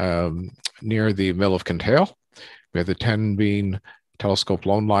near the Mill of Kintail. We have the 10 Bean Telescope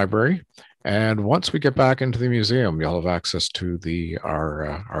Loan Library. And once we get back into the museum, you'll have access to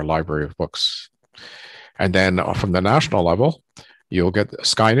our library of books. And then from the national level, you'll get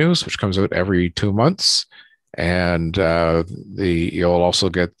Sky News, which comes out every 2 months. And you'll also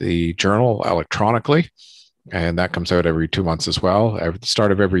get the journal electronically. And that comes out every 2 months as well. At the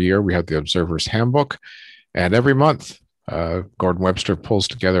start of every year, we have the Observer's Handbook. And every month, Gordon Webster pulls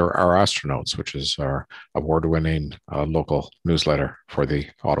together our Astronauts, which is our award-winning local newsletter for the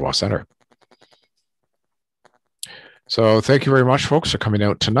Ottawa Centre. So thank you very much, folks, for coming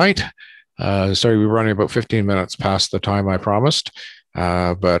out tonight. Sorry, we were running about 15 minutes past the time I promised,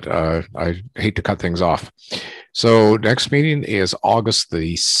 but I hate to cut things off. So next meeting is August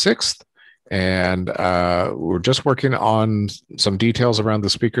the 6th. And we're just working on some details around the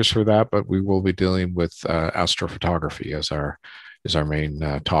speakers for that, but we will be dealing with astrophotography as our main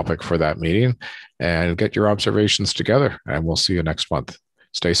topic for that meeting. And get your observations together, and we'll see you next month.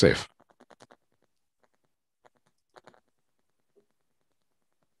 Stay safe.